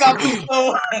wig off.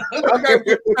 Okay,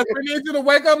 we need you to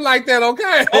wake up like that,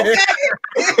 okay?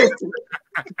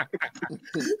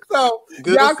 So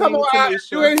y'all come on out.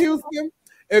 You in Houston?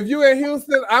 If you in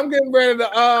Houston, I'm getting ready to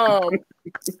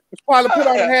probably put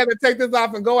on a hat and take this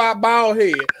off and go out bald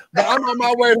head. But I'm on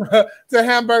my way to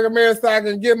Hamburger Mary so I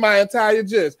can get my entire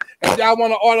judge. If y'all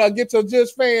want to order a Get Your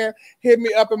Judge fan, hit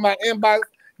me up in my inbox.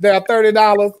 They're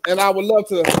 $30, and I would love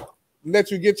to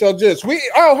let you get your judge.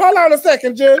 Hold on a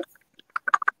second, Judge.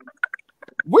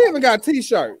 We even got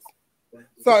T-shirts.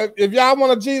 So if y'all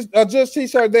want a judge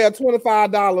T-shirt, they're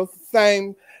 $25.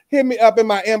 Same. Hit me up in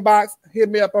my inbox. Hit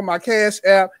me up on my Cash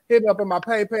App. Hit me up on my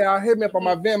PayPal. Hit me up on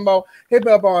my Venmo. Hit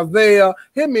me up on Zelle.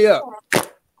 Hit me up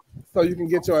so you can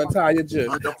get your entire judge.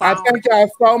 I thank y'all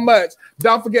so much.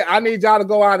 Don't forget, I need y'all to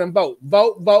go out and vote.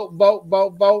 Vote, vote, vote,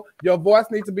 vote, vote. Your voice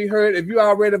needs to be heard. If you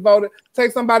already voted,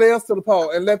 take somebody else to the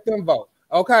poll and let them vote.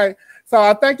 Okay? So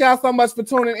I thank y'all so much for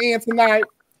tuning in tonight.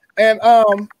 And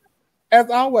as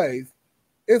always,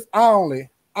 it's only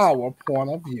our point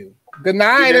of view. Good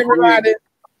night, everybody.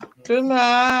 Good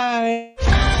night.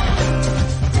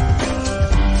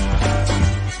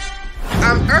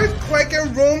 I'm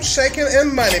earthquaking, room shaking,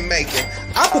 and money making.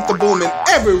 I put the boom in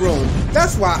every room.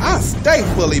 That's why I stay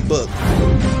fully booked.